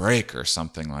psychotic break or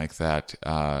something like that,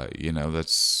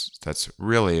 that's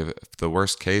really the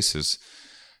worst case is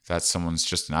that someone's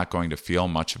just not going to feel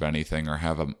much of anything or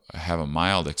have a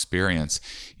mild experience.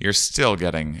 You're still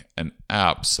getting an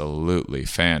absolutely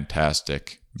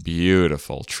fantastic,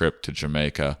 beautiful trip to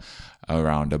Jamaica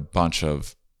around a bunch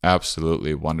of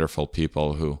absolutely wonderful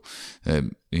people who,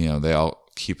 they all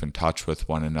keep in touch with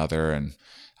one another. And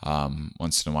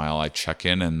once in a while, I check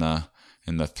in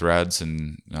the threads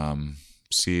and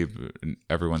see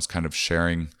everyone's kind of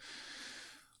sharing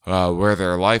where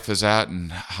their life is at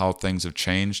and how things have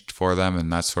changed for them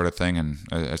and that sort of thing. And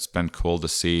it's been cool to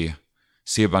see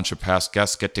a bunch of past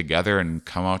guests get together and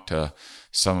come out to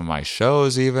some of my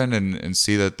shows even and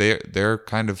see that they're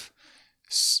kind of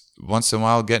once in a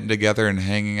while getting together and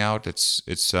hanging out. It's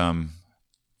been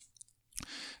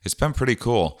pretty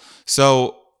cool.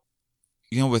 So,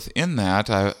 within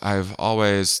that, I've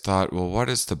always thought, well, what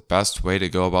is the best way to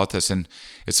go about this? And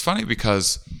it's funny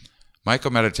because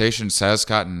Myco Meditations has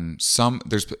gotten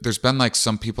there's been like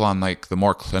some people on like the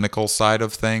more clinical side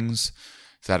of things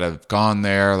that have gone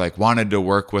there, like wanted to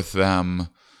work with them,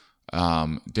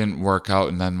 didn't work out,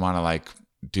 and then want to like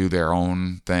do their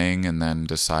own thing and then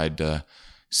decide to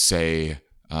say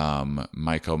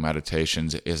Myco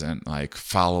Meditations isn't like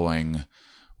following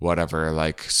whatever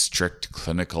like strict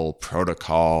clinical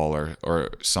protocol or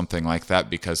something like that,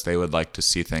 because they would like to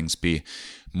see things be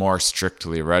more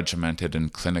strictly regimented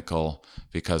and clinical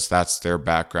because that's their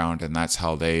background and that's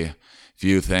how they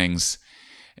view things.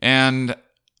 And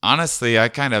honestly, I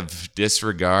kind of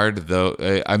disregard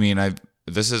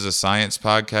this is a science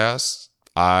podcast.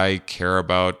 I care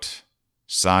about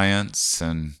science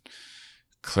and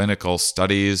clinical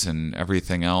studies and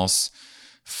everything else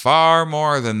far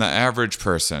more than the average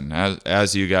person,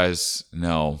 as you guys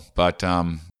know. But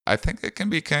I think it can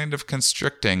be kind of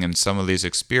constricting in some of these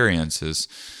experiences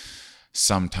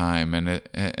sometime, and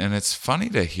it's funny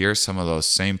to hear some of those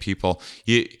same people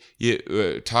you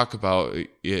talk about.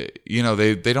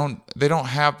 They don't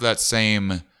have that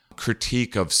same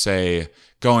critique of, say,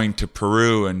 going to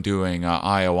Peru and doing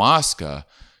ayahuasca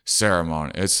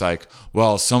ceremony. It's like,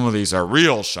 well, some of these are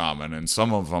real shaman and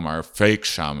some of them are fake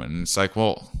shaman. And it's like,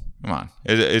 well, come on,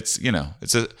 it's a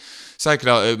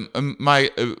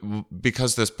psychedelic.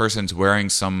 Because this person's wearing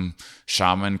some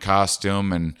shaman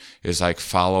costume and is like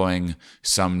following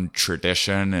some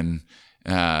tradition, and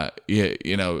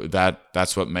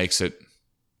that's what makes it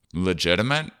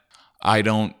legitimate. I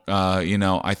don't.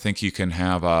 I think you can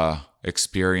have a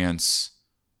experience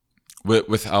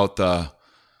without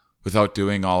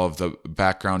doing all of the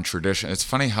background tradition. It's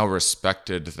funny how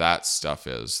respected that stuff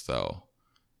is, though.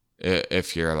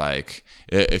 If you're like,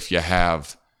 if it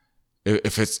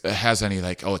has any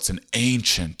like, oh, it's an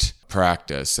ancient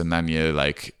practice, and then you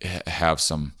like have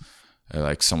some,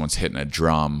 like someone's hitting a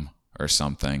drum or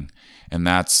something, and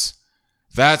that's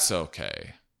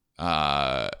okay.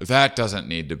 That doesn't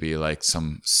need to be like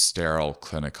some sterile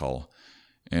clinical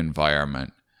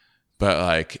environment. But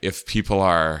like if people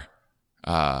are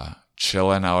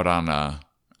chilling out on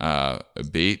a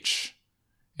beach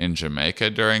in Jamaica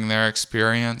during their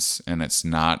experience, and it's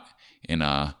not in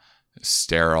a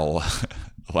sterile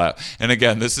laugh. And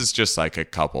again, this is just like a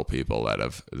couple people that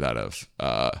have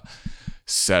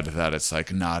said that it's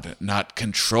like not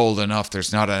controlled enough.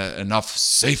 There's not enough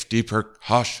safety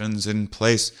precautions in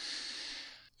place.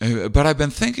 But I've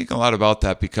been thinking a lot about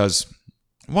that because,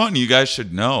 one, you guys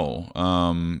should know,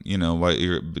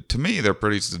 to me, they're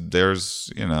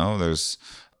there's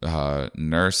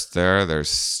nurse there, there's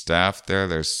staff there,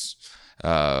 there's,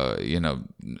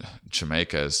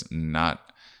 Jamaica is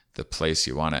not the place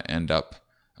you want to end up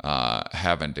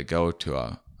having to go to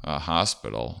a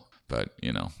hospital, but,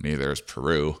 neither is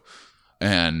Peru.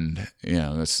 And,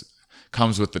 this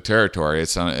comes with the territory.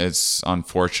 It's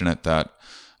unfortunate that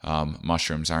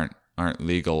mushrooms aren't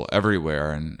legal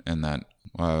everywhere, and that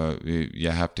you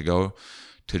have to go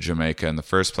to Jamaica in the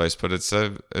first place. But it's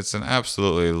an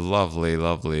absolutely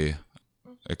lovely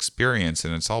experience,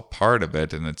 and it's all part of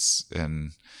it. And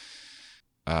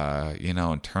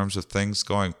in terms of things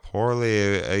going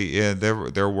poorly,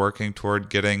 they're working toward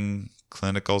getting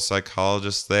clinical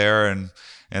psychologists there,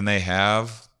 and they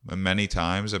have many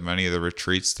times at many of the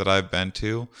retreats that I've been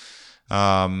to.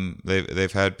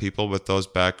 They've had people with those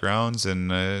backgrounds,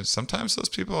 and sometimes those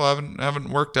people haven't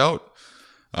worked out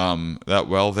that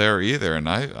well there either. And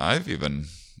I've even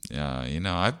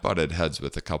I've butted heads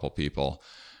with a couple people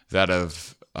that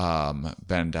have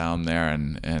been down there,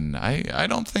 and I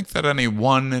don't think that any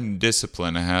one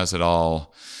discipline has it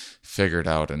all figured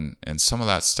out, and some of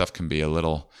that stuff can be a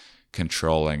little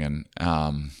controlling. And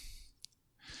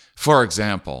for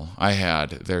example,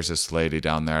 there's this lady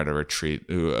down there at a retreat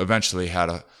who eventually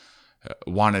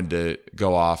wanted to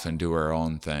go off and do her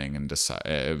own thing, and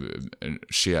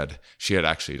she had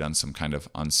actually done some kind of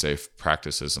unsafe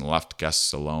practices and left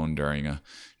guests alone during a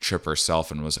trip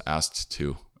herself, and was asked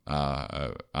to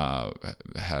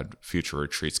had future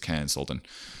retreats canceled, and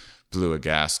blew a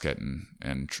gasket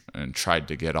and tried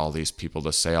to get all these people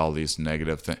to say all these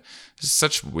negative things. There's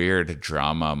such weird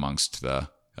drama amongst the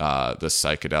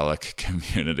psychedelic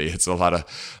community. It's a lot of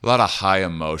high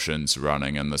emotions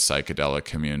running in the psychedelic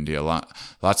community.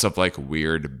 Lots of like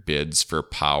weird bids for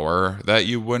power that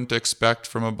you wouldn't expect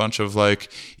from a bunch of like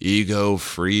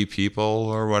ego-free people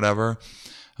or whatever.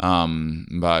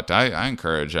 But I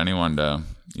encourage anyone to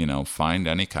find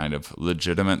any kind of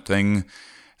legitimate thing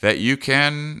that you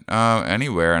can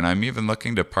anywhere. And I'm even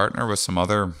looking to partner with some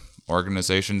other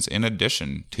organizations in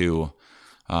addition to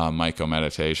Myco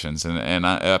Meditations. And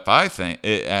I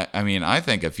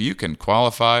think if you can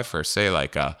qualify for, say,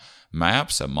 like a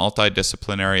MAPS, a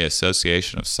Multidisciplinary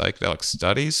Association of Psychedelic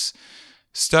Studies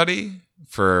study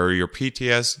for your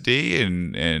PTSD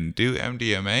and do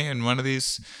MDMA in one of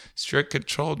these strict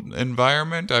controlled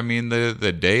environment,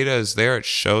 the data is there. It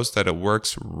shows that it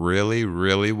works really,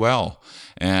 really well.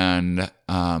 And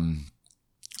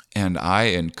I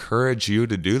encourage you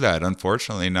to do that.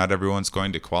 Unfortunately, not everyone's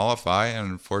going to qualify, and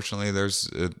unfortunately,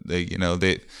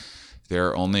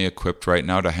 they're only equipped right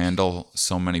now to handle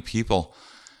so many people.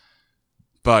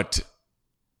 But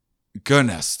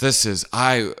goodness,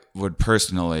 I would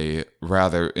personally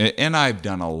rather, and I've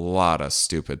done a lot of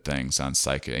stupid things on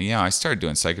psychedelics. I started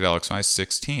doing psychedelics when I was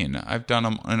 16. I've done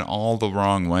them in all the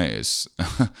wrong ways.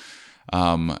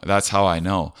 That's how I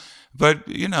know. But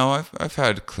I've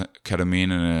had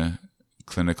ketamine in a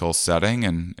clinical setting,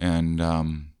 and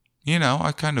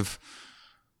I kind of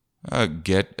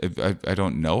get. I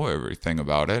don't know everything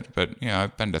about it, but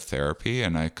I've been to therapy,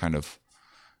 and I kind of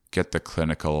get the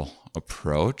clinical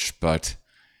approach. But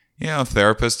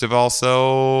therapists have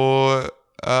also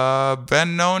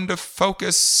been known to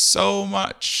focus so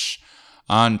much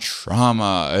on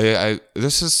trauma.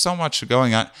 This is so much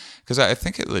going on, because I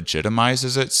think it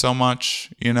legitimizes it so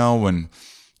much,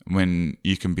 when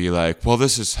you can be like, well,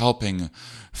 this is helping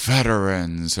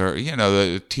veterans, or,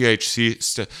 the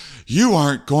THC, you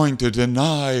aren't going to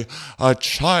deny a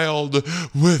child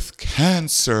with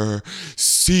cancer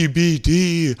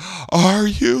CBD, are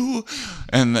you?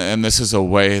 And this is a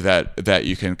way that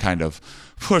you can kind of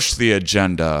push the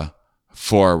agenda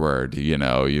forward. You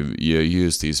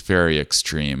use these very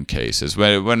extreme cases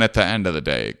when at the end of the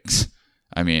day,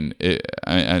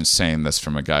 I'm saying this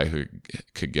from a guy who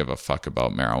could give a fuck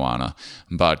about marijuana,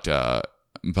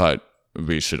 but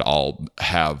we should all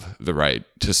have the right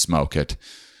to smoke it,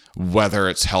 whether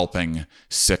it's helping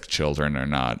sick children or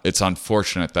not. It's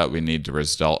unfortunate that we need to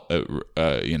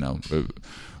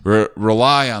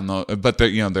rely on those, but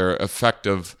they're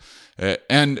effective,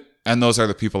 and those are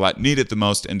the people that need it the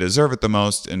most and deserve it the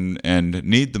most and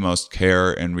need the most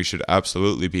care, and we should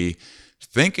absolutely be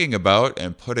thinking about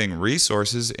and putting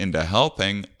resources into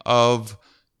helping, of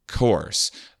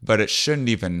course. But it shouldn't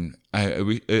even,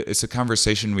 it's a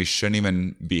conversation we shouldn't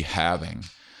even be having.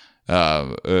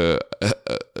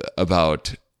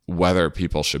 about whether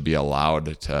people should be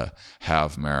allowed to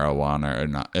have marijuana or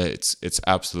not. It's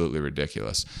absolutely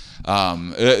ridiculous.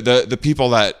 The people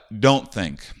that don't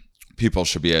think people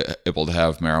should be able to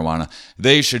have marijuana,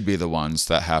 they should be the ones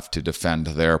that have to defend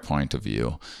their point of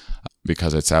view,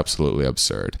 because it's absolutely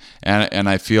absurd. And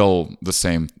I feel the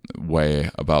same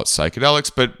way about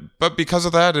psychedelics, but because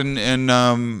of that,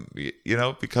 and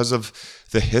because of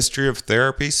the history of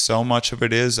therapy, so much of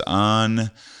it is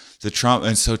on the Trump,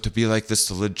 and so to be like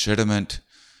this legitimate,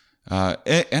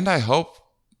 and I hope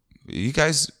you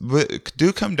guys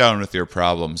do come down with your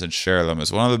problems and share them.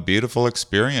 It's one of the beautiful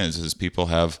experiences people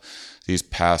have, these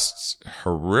past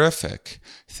horrific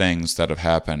things that have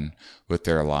happened with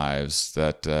their lives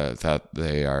that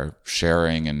they are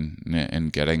sharing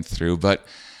and getting through. But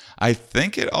I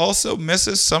think it also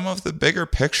misses some of the bigger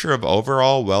picture of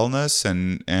overall wellness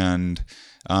and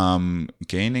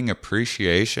gaining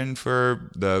appreciation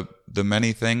for the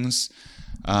many things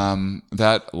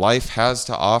that life has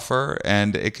to offer,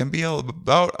 and it can be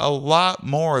about a lot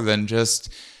more than just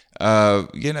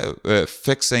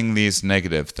fixing these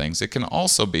negative things. It can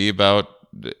also be about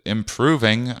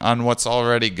improving on what's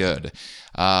already good.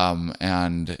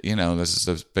 This is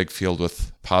a big field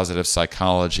with positive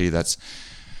psychology that's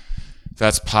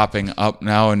popping up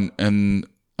now, and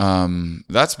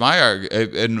that's my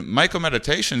argument. And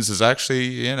mycomeditations is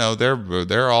actually,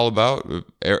 they're all about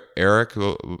Eric,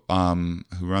 who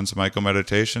runs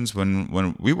Mycomeditations.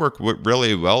 When we work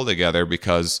really well together,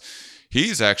 because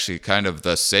he's actually kind of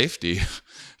the safety.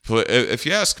 If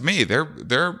you ask me,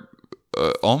 they're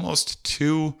almost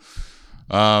too.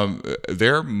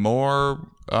 They're more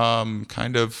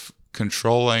kind of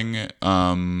controlling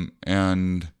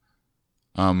and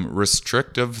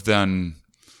restrictive than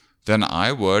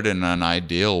I would in an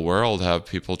ideal world have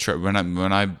people try.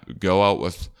 When I go out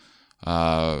with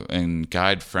and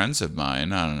guide friends of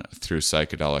mine through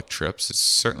psychedelic trips, it's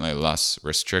certainly less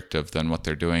restrictive than what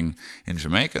they're doing in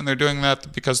Jamaica, and they're doing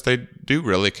that because they do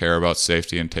really care about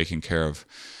safety and taking care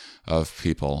of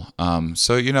people.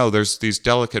 So there's these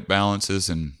delicate balances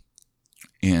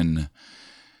in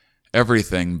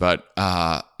everything, but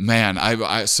man,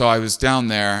 I was down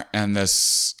there, and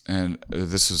this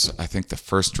was, I think, the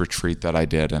first retreat that I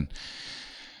did, and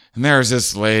there's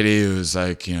this lady who's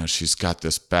like, she's got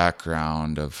this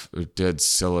background who did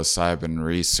psilocybin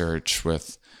research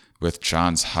with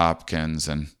Johns Hopkins,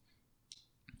 and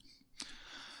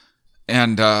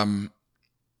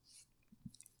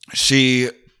she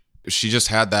just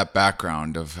had that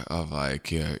background of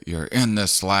like, you're in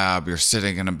this lab, you're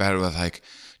sitting in a bed with like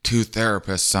 2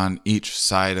 therapists on each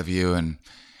side of you, and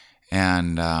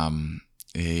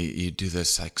you do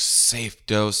this like safe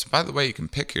dose. By the way, you can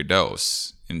pick your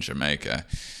dose in Jamaica.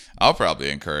 I'll probably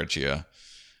encourage you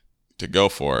to go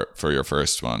for it for your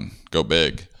first one. Go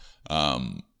big,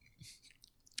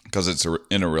 because it's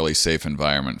in a really safe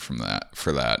environment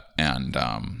for that,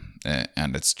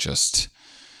 and it's just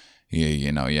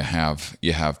you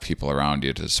have people around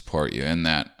you to support you in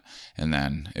that. And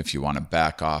then if you want to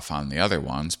back off on the other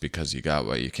ones because you got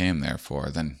what you came there for,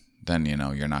 then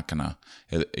you're not gonna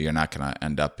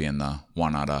end up being the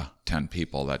 1 out of 10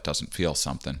 people that doesn't feel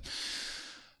something.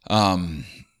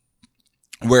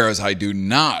 Whereas I do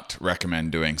not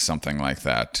recommend doing something like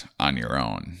that on your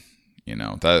own.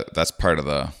 That's part of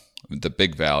the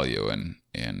big value in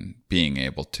being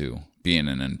able to be in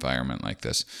an environment like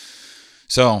this.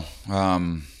 So,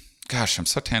 gosh, I'm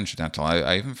so tangential.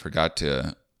 I even forgot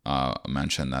to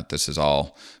mention that this is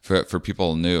all for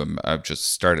people new. I've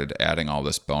just started adding all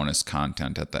this bonus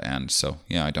content at the end, so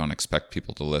I don't expect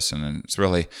people to listen, and it's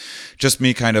really just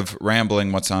me kind of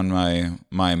rambling what's on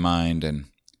my mind and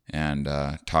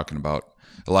talking about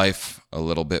life a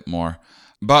little bit more.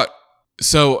 But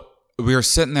so we were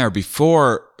sitting there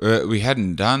before we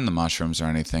hadn't done the mushrooms or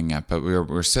anything yet, but we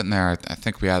were sitting there. I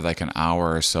think we had like an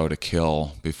hour or so to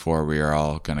kill before we were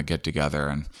all going to get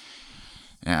together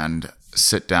and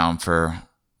sit down for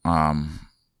one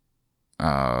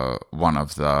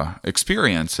of the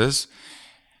experiences.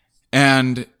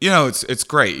 And it's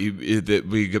great.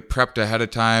 We get prepped ahead of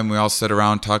time. We all sit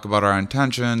around, talk about our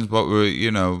intentions,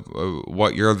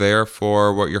 what you're there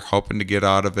for, what you're hoping to get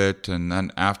out of it, and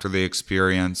then after the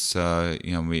experience,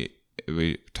 we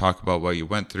talk about what you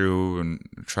went through and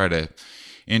try to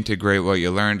integrate what you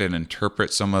learned and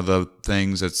interpret some of the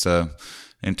things. It's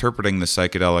interpreting the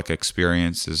psychedelic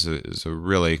experience is a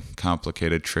really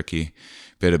complicated, tricky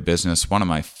bit of business. One of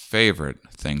my favorite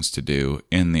things to do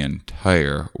in the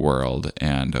entire world,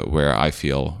 and where I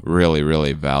feel really,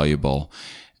 really valuable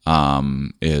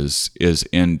is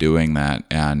in doing that.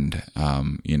 And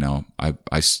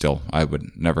I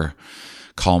would never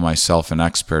call myself an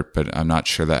expert, but I'm not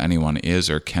sure that anyone is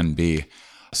or can be.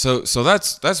 So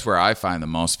that's where I find the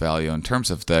most value in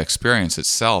terms of the experience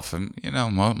itself. And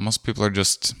most people are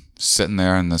just sitting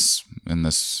there in this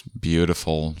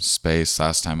beautiful space.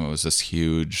 Last time it was this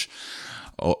huge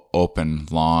open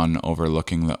lawn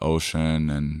overlooking the ocean,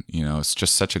 and it's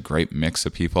just such a great mix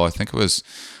of people. I think it was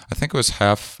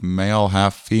half male,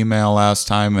 half female last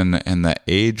time, and the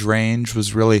age range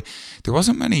was really, there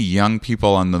wasn't many young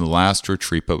people on the last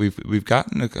retreat, but we've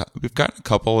gotten a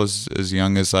couple as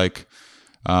young as like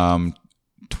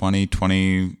 20,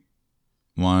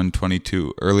 21,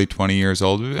 22, early 20 years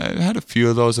old. We had a few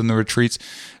of those in the retreats.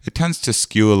 It tends to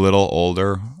skew a little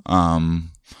older,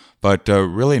 but a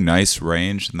really nice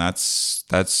range, and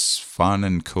that's fun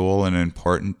and cool and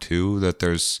important too. That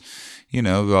there's,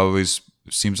 always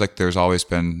seems like there's always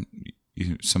been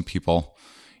some people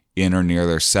in or near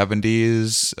their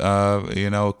 70s,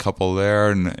 a couple there,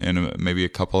 and maybe a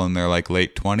couple in their like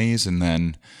late 20s, and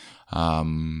then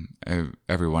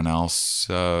everyone else,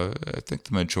 I think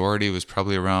the majority was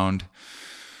probably around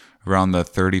the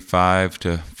 35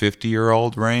 to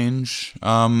 50-year-old range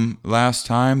last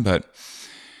time. But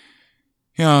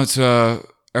it's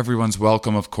everyone's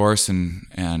welcome, of course,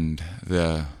 and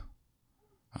the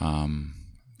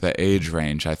age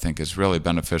range, I think, is really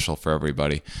beneficial for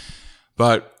everybody.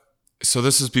 But so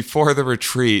this is before the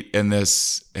retreat, and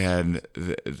this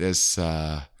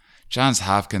Johns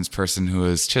Hopkins person who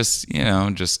is just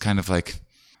kind of like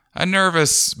a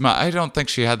nervous. I don't think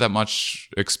she had that much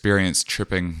experience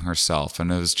tripping herself,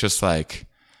 and it was just like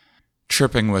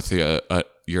tripping with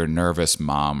your nervous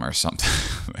mom or something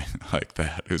like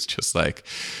that. Who's just like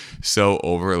so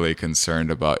overly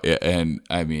concerned about it. And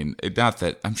I mean, not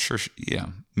that I'm sure she,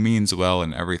 means well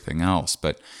and everything else,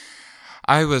 but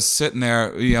I was sitting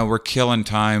there, we're killing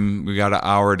time. We got an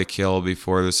hour to kill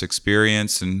before this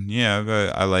experience. And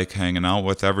I like hanging out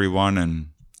with everyone, and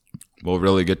we'll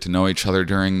really get to know each other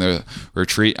during the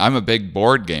retreat. I'm a big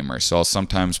board gamer, so I'll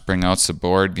sometimes bring out some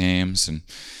board games. And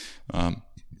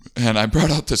I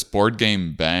brought out this board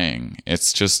game Bang.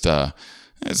 It's just, I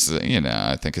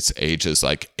think it's ages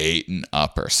like 8 and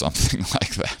up or something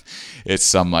like that. It's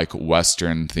some like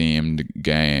Western themed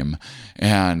game.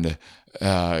 And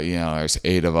there's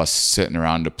 8 of us sitting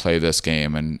around to play this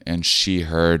game, and she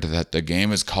heard that the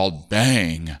game is called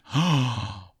Bang.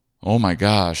 Oh my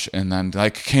gosh. And then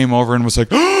like came over and was like,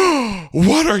 oh,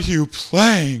 what are you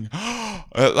playing?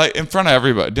 Like in front of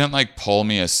everybody, didn't like pull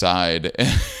me aside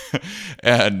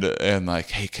and like,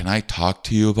 hey, can I talk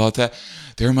to you about that?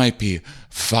 There might be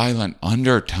violent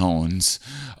undertones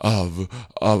of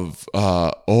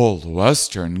old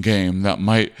Western game that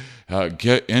might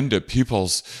get into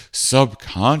people's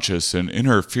subconscious and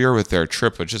interfere with their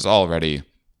trip, which is already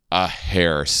a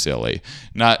hair silly.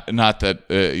 Not that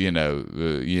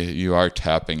you are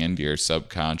tapping into your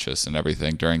subconscious and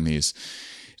everything during these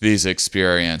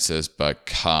experiences, but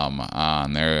come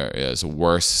on, there is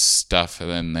worse stuff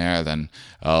in there than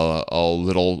a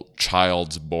little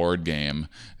child's board game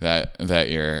that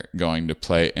you're going to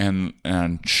play.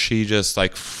 And she just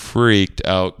like freaked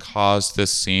out, caused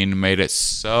this scene, made it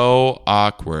so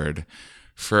awkward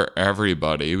for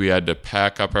everybody. We had to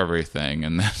pack up everything,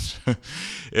 and then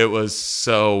it was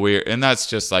so weird. And that's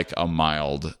just like a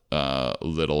mild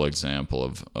little example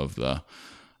of the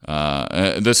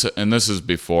this is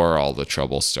before all the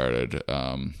trouble started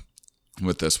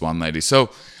with this one lady.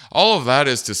 So all of that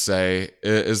is to say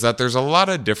is that there's a lot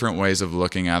of different ways of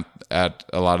looking at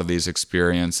a lot of these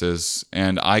experiences,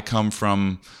 and I come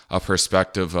from a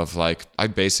perspective of like, I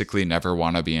basically never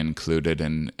want to be included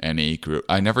in any group.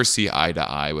 I never see eye to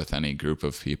eye with any group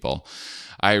of people.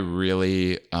 I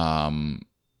really when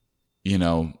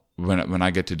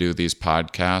I get to do these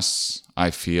podcasts,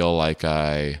 I feel like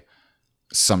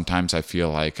sometimes I feel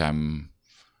like I'm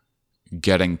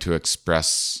getting to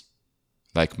express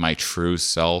like my true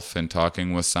self in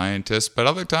talking with scientists, but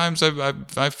other times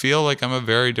I feel like I'm a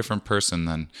very different person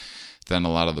than a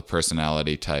lot of the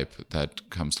personality type that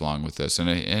comes along with this. And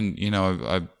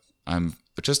I'm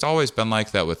just always been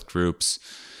like that with groups,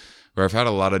 where I've had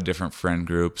a lot of different friend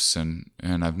groups, and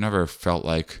I've never felt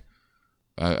like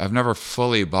I've never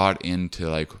fully bought into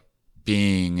like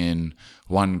being in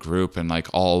one group and like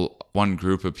one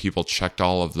group of people checked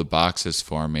all of the boxes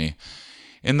for me,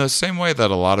 in the same way that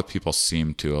a lot of people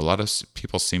seem to. A lot of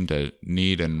people seem to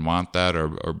need and want that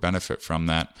or benefit from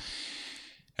that.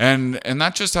 And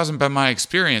that just hasn't been my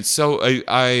experience. So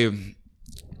I've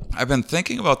been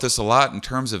thinking about this a lot in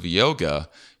terms of yoga,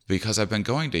 because I've been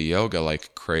going to yoga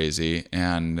like crazy.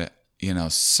 And,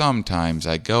 sometimes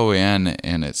I go in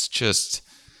and it's just,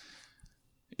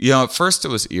 at first it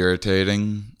was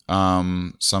irritating.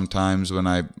 Sometimes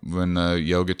when the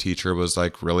yoga teacher was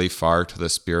like really far to the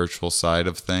spiritual side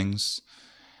of things.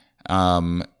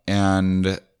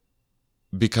 And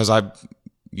because I'm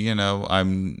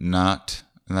not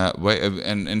that way.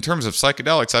 And in terms of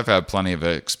psychedelics, I've had plenty of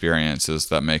experiences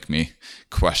that make me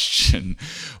question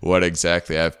what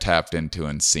exactly I've tapped into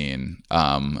and seen.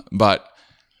 But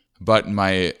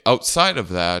my outside of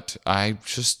that, I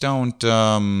just don't,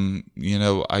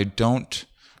 I don't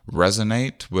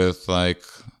resonate with like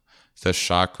the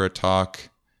chakra talk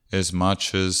as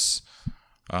much as,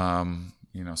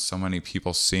 so many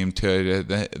people seem to,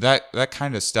 that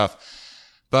kind of stuff.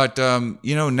 But,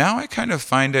 now I kind of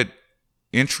find it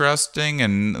interesting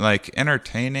and like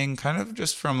entertaining, kind of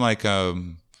just from like, I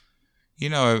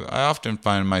often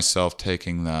find myself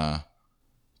taking on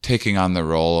the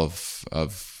role of,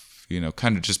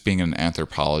 kind of just being an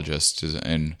anthropologist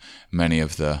in many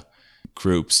of the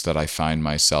groups that I find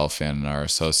myself in or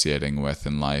associating with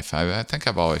in life. I think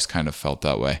I've always kind of felt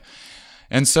that way.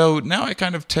 And so now I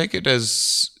kind of take it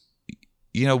as,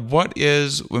 what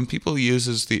is, when people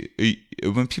use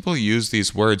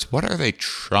these words, what are they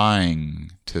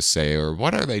trying to say, or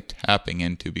what are they tapping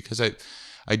into? Because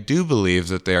I do believe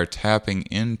that they are tapping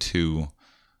into,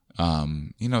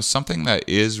 something that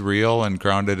is real and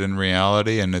grounded in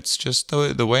reality. And it's just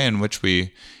the way in which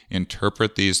we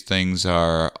interpret these things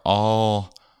are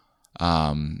all,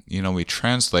 we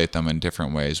translate them in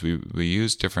different ways. We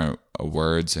use different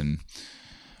words and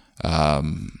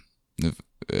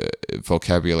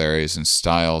vocabularies and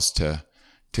styles to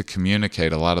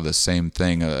communicate a lot of the same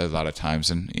thing a lot of times.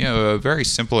 And, a very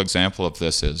simple example of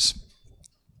this is,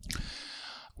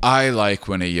 I like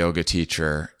when a yoga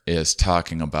teacher is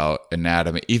talking about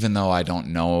anatomy, even though I don't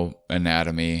know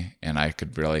anatomy and I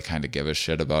could really kind of give a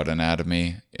shit about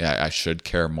anatomy. I should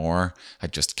care more. I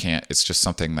just can't. It's just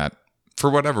something that,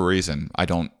 for whatever reason, I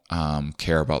don't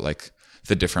care about, like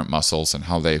the different muscles and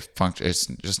how they function. It's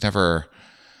just never.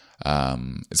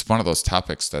 It's one of those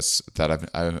topics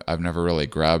that I've never really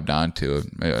grabbed onto.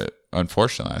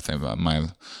 Unfortunately, I think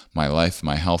my life,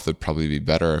 my health would probably be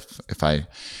better if I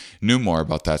knew more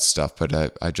about that stuff.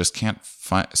 But I just can't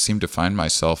seem to find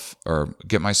myself or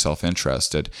get myself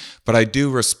interested. But I do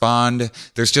respond.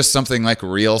 There's just something like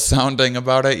real sounding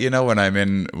about it, when I'm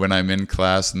in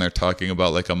class and they're talking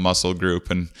about like a muscle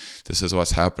group and this is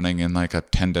what's happening in like a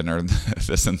tendon or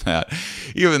this and that,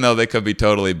 even though they could be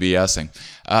totally BSing.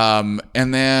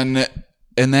 And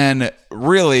then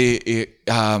really,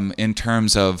 in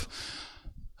terms of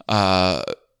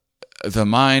the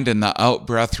mind and the out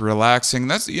breath relaxing,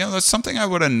 that's something I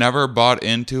would have never bought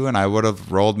into, and I would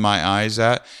have rolled my eyes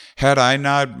at had I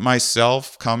not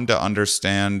myself come to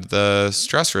understand the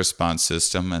stress response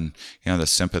system and the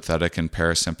sympathetic and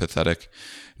parasympathetic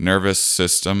nervous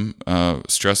system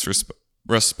stress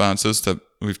responses that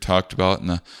we've talked about in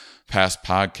the past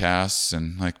podcasts.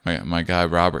 And like my guy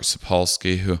Robert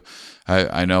Sapolsky, who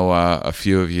I know a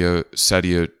few of you said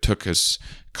you took his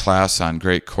class on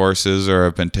Great Courses or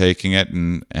have been taking it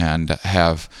and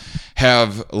have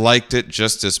liked it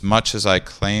just as much as I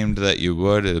claimed that you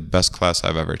would. The best class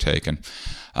I've ever taken.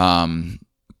 But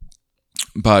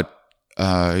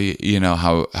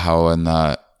how in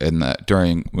the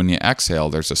during when you exhale,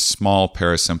 there's a small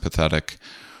parasympathetic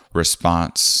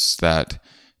response that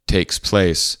takes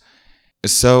place.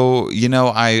 So,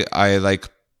 I like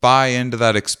buy into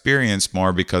that experience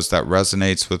more because that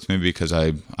resonates with me, because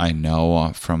I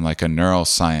know from like a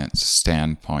neuroscience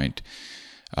standpoint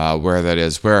where that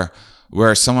is, where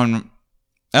someone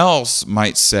else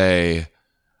might say,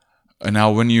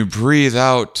 now when you breathe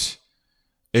out,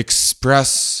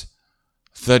 express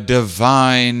the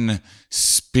divine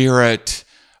spirit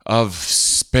of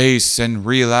space and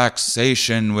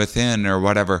relaxation within, or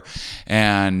whatever,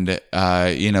 and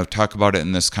talk about it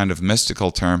in this kind of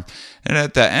mystical term. And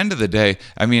at the end of the day,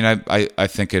 I mean, I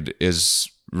think it is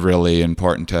really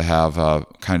important to have a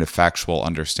kind of factual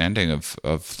understanding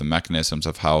of the mechanisms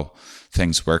of how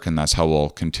things work, and that's how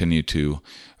we'll continue to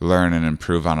learn and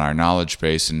improve on our knowledge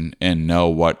base and know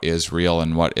what is real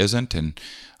and what isn't, and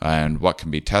what can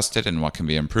be tested and what can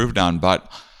be improved on.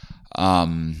 But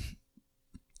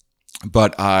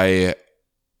I,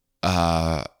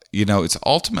 it's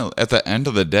ultimately, at the end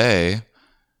of the day,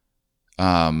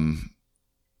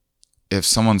 if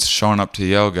someone's showing up to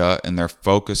yoga and they're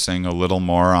focusing a little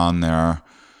more on their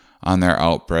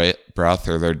out breath,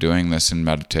 or they're doing this in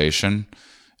meditation,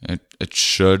 it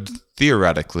should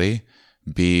theoretically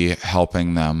be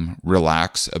helping them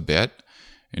relax a bit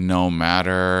no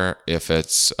matter if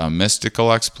it's a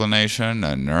mystical explanation,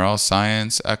 a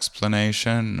neuroscience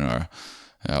explanation,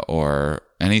 or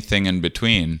anything in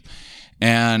between.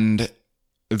 And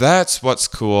that's what's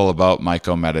cool about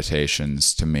Myco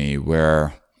meditations to me,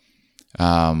 where,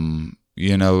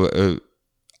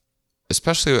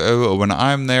 especially when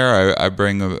I'm there, I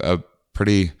bring a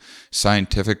pretty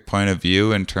scientific point of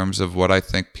view in terms of what I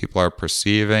think people are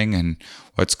perceiving and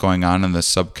what's going on in the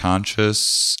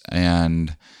subconscious.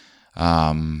 And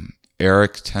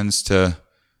Eric tends to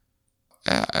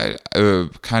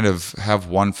kind of have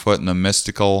one foot in the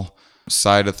mystical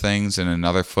side of things and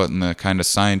another foot in the kind of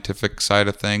scientific side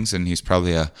of things, and he's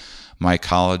probably a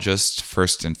mycologist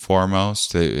first and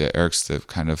foremost. Eric's the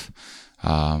kind of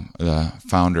the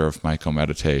founder of Myco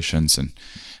meditations, and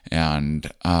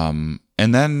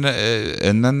then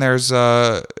there's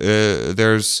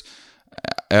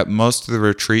at most of the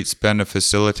retreats been a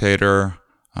facilitator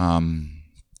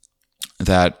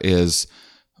that is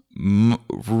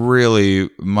really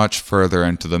much further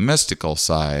into the mystical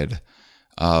side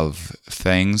of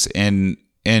things, and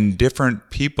different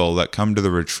people that come to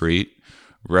the retreat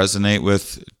resonate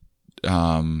with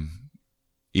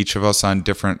each of us on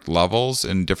different levels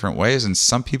in different ways. And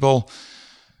some people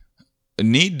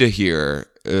need to hear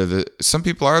some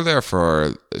people are there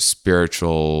for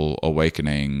spiritual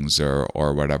awakenings or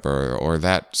whatever, or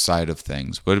that side of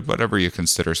things, whatever you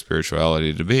consider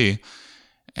spirituality to be.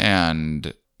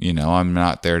 And I'm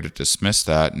not there to dismiss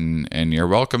that, and you're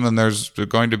welcome. And there's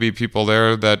going to be people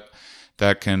there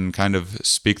that can kind of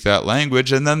speak that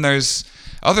language. And then there's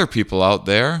other people out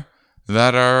there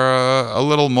that are a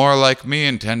little more like me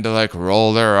and tend to like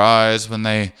roll their eyes when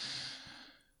they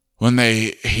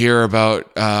hear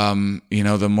about,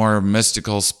 the more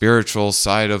mystical, spiritual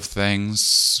side of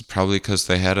things, probably because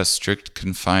they had a strict,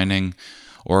 confining,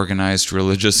 organized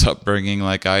religious upbringing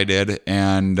like I did,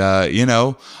 and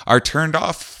are turned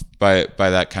off by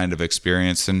that kind of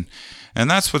experience. And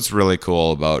that's what's really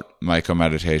cool about Myco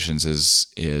meditations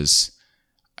is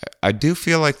I do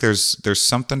feel like there's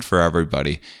something for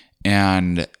everybody.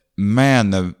 And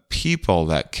man, the people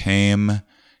that came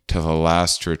to the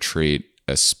last retreat,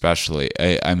 especially,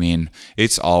 I mean,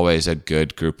 it's always a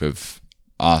good group of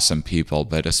awesome people,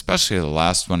 but especially the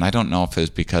last one, I don't know if it's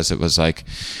because it was like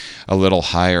a little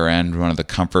higher end, one of the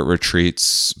comfort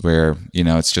retreats where,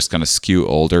 it's just going to skew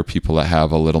older people that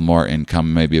have a little more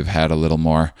income, maybe have had a little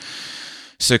more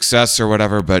success or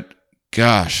whatever. But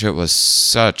gosh, it was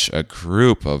such a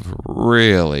group of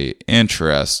really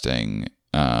interesting,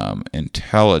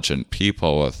 intelligent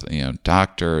people with,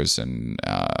 doctors and,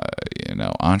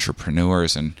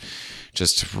 entrepreneurs and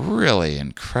just really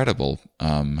incredible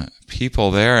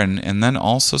people there. And then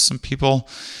also some people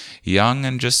young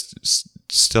and just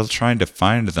still trying to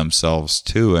find themselves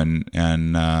too. And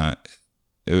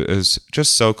it was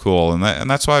just so cool. And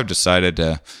that's why I've decided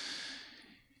to,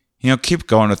 keep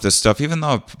going with this stuff, even though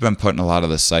I've been putting a lot of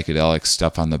the psychedelic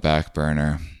stuff on the back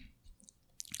burner.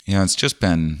 It's just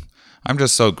been, I'm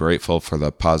just so grateful for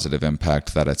the positive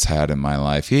impact that it's had in my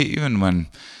life, even when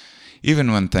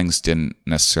things didn't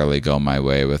necessarily go my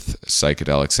way with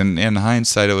psychedelics. And in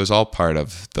hindsight, it was all part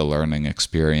of the learning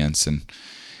experience. And,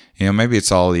 maybe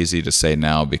it's all easy to say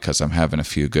now because I'm having a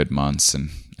few good months,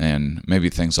 and maybe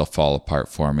things will fall apart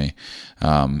for me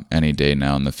any day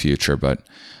now in the future. But,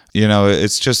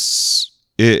 it's just,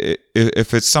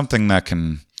 if it's something that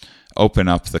can open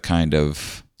up the kind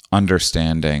of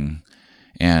understanding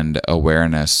and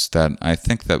awareness that I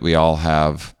think that we all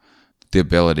have the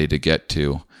ability to get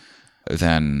to,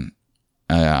 then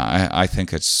I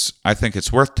think it's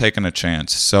worth taking a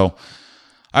chance. So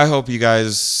I hope you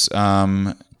guys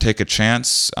take a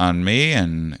chance on me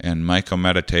and Myco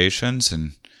meditations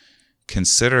and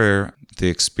consider the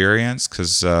experience,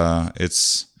 because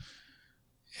it's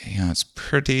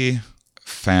pretty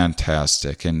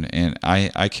fantastic, and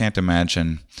I can't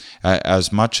imagine,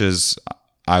 as much as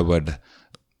I would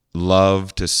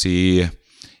love to see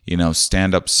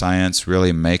stand-up science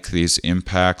really make these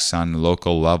impacts on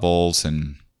local levels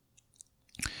and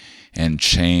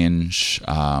change,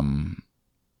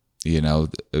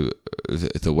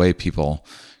 the way people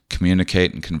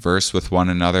communicate and converse with one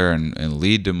another and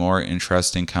lead to more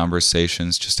interesting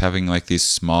conversations. Just having like these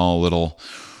small little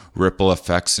ripple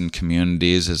effects in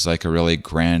communities is like a really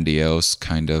grandiose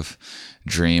kind of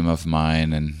dream of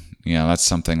mine. And, that's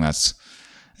something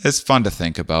it's fun to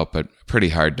think about, but pretty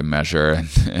hard to measure.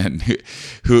 And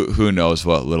who knows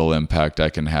what little impact I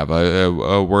can have.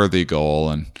 A worthy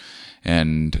goal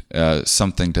and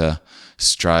something to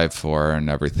strive for and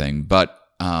everything. But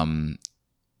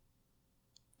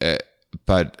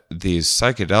these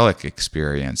psychedelic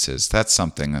experiences, that's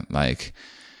something that, like,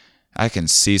 I can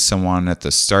see someone at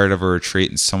the start of a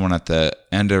retreat and someone at the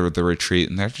end of the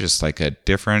retreat, and they're just like a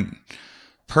different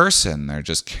person. They're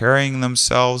just carrying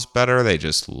themselves better. They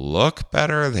just look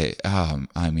better.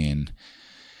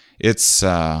 It's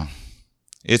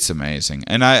amazing.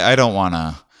 And I don't want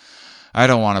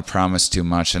to promise too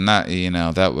much, and that,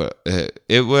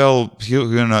 it will,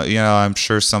 I'm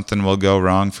sure something will go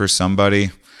wrong for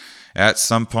somebody at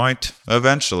some point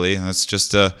eventually. It's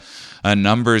just a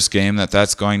numbers game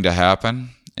that's going to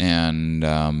happen. And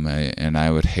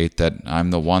I would hate that I'm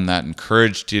the one that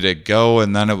encouraged you to go,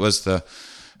 and then it was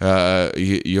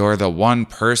you're the one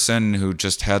person who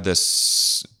just had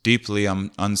this deeply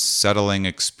unsettling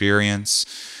experience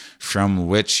from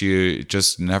which you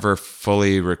just never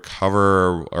fully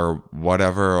recover or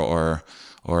whatever,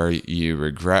 or you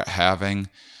regret having.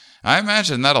 I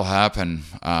imagine that'll happen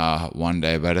one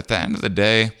day, but at the end of the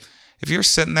day, if you're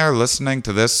sitting there listening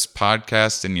to this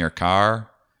podcast in your car,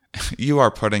 you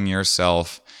are putting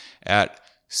yourself at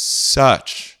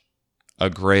such a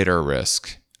greater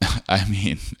risk. I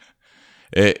mean,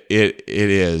 it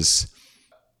is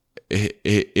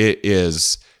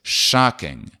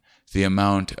shocking the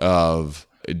amount of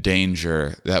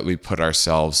danger that we put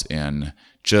ourselves in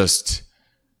just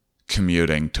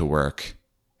commuting to work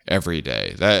every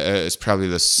day. That is probably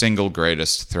the single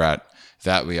greatest threat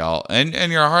that we all,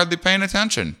 and you're hardly paying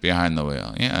attention behind the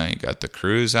wheel. Yeah, you got the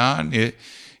cruise on.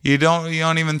 You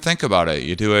don't even think about it.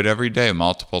 You do it every day,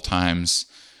 multiple times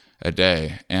a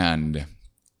day. And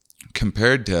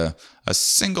compared to a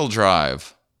single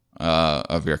drive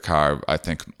of your car, I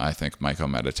think Myco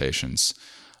Meditations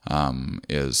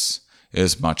is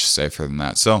much safer than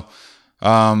that. So,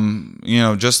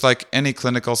 just like any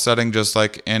clinical setting, just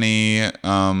like any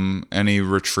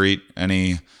retreat,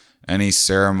 any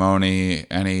ceremony,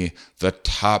 the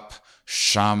top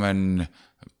shaman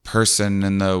person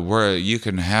in the world, you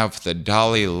can have the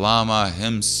Dalai Lama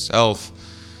himself,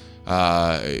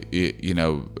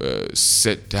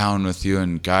 sit down with you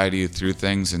and guide you through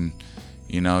things, and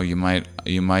you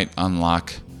might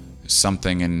unlock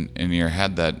something in your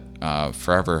head that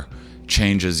forever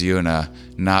changes you in a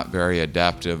not very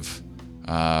adaptive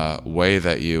way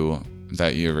that you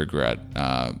regret.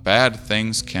 Bad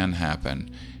things can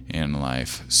happen in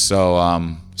life,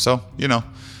 so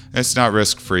it's not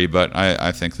risk-free, but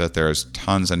I think that there's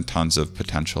tons and tons of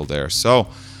potential there. So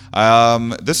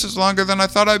this is longer than I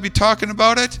thought I'd be talking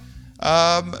about it.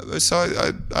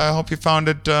 So I hope you found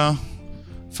it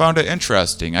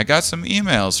interesting. I got some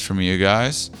emails from you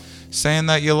guys saying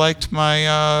that you liked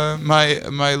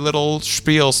my little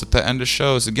spiels at the end of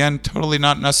shows. Again, totally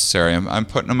not necessary. I'm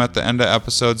putting them at the end of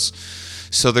episodes,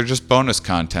 so they're just bonus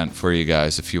content for you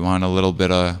guys if you want a little bit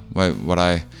of what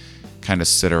I kind of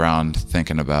sit around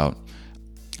thinking about.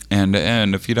 And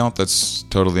if you don't, that's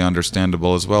totally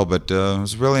understandable as well. But it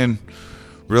was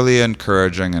really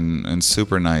encouraging and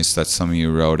super nice that some of you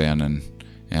wrote in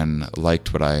and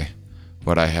liked what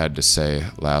I had to say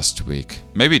last week.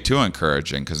 Maybe too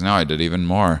encouraging, because now I did even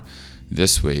more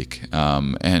this week.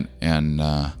 I'm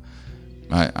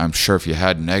sure if you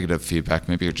had negative feedback,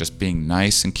 maybe you're just being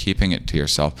nice and keeping it to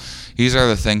yourself. These are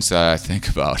the things that I think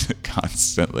about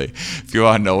constantly. If you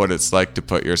want to know what it's like to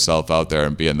put yourself out there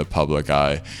and be in the public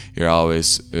eye, you're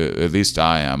always, at least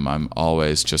I am, I'm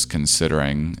always just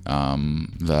considering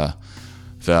the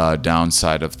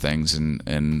downside of things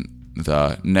and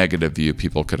the negative view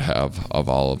people could have of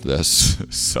all of this.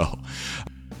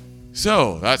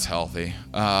 So that's healthy.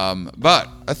 But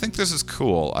I think this is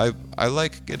cool. I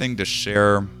like getting to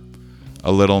share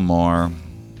a little more,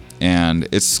 and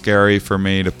it's scary for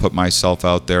me to put myself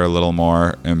out there a little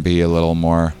more and be a little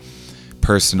more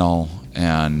personal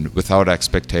and without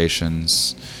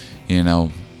expectations.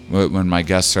 When my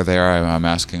guests are there, I'm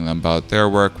asking them about their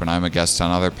work. When I'm a guest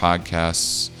on other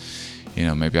podcasts,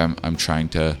 maybe I'm trying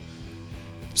to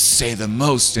say the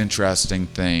most interesting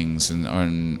things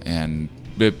and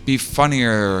be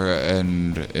funnier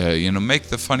and make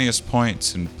the funniest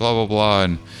points and blah blah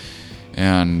blah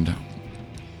and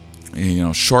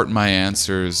shorten my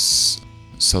answers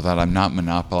so that I'm not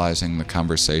monopolizing the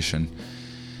conversation.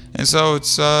 And so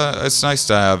it's nice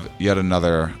to have yet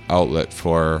another outlet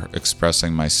for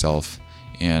expressing myself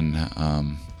in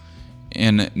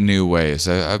new ways.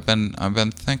 I've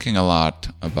been thinking a lot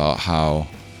about how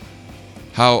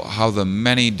the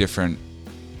many different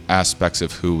aspects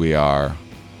of who we are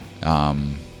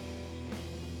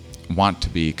want to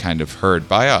be kind of heard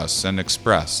by us and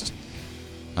expressed,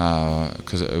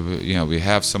 because we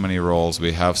have so many roles,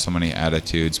 we have so many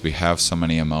attitudes, we have so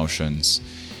many emotions,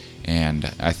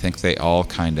 and I think they all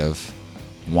kind of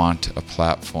want a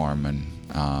platform. And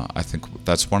I think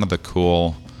that's one of the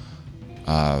cool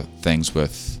things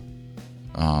with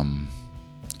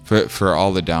for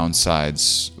all the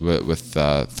downsides with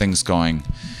things going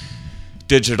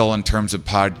digital in terms of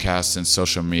podcasts and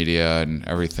social media and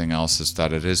everything else, is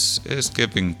that it is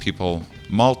giving people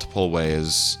multiple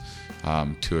ways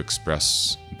to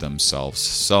express themselves.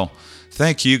 So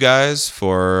thank you guys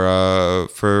for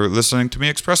listening to me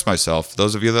express myself.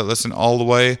 Those of you that listen all the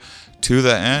way to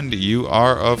the end, you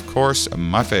are, of course,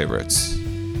 my favorites.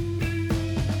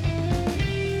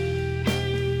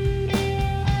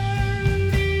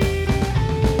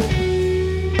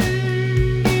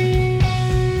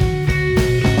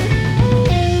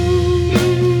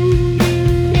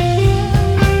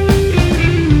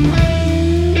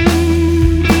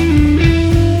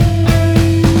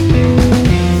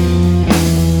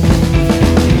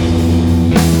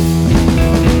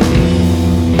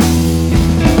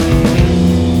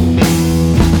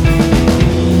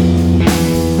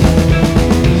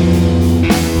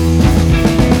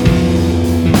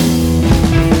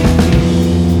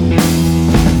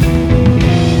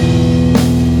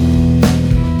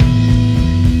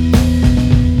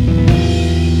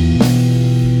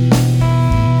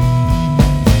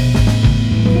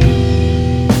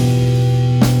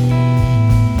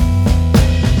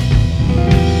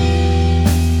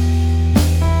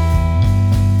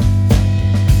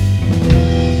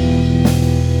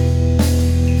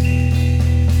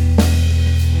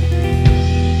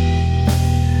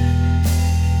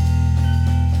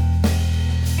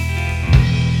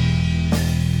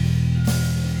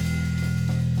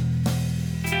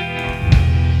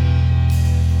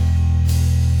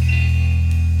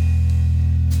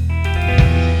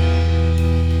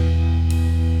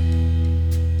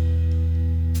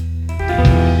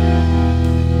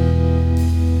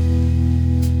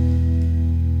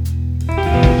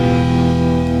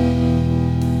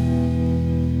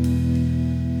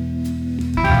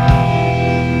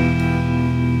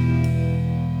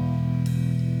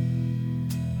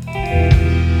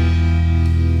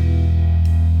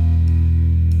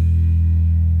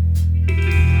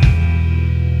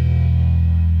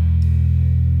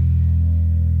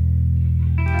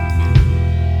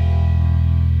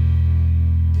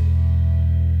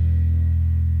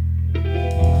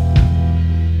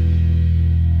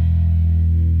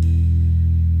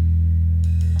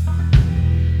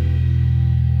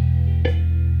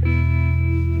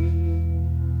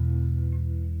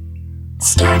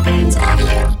 Starburns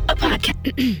Audio,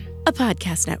 a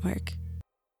podcast network.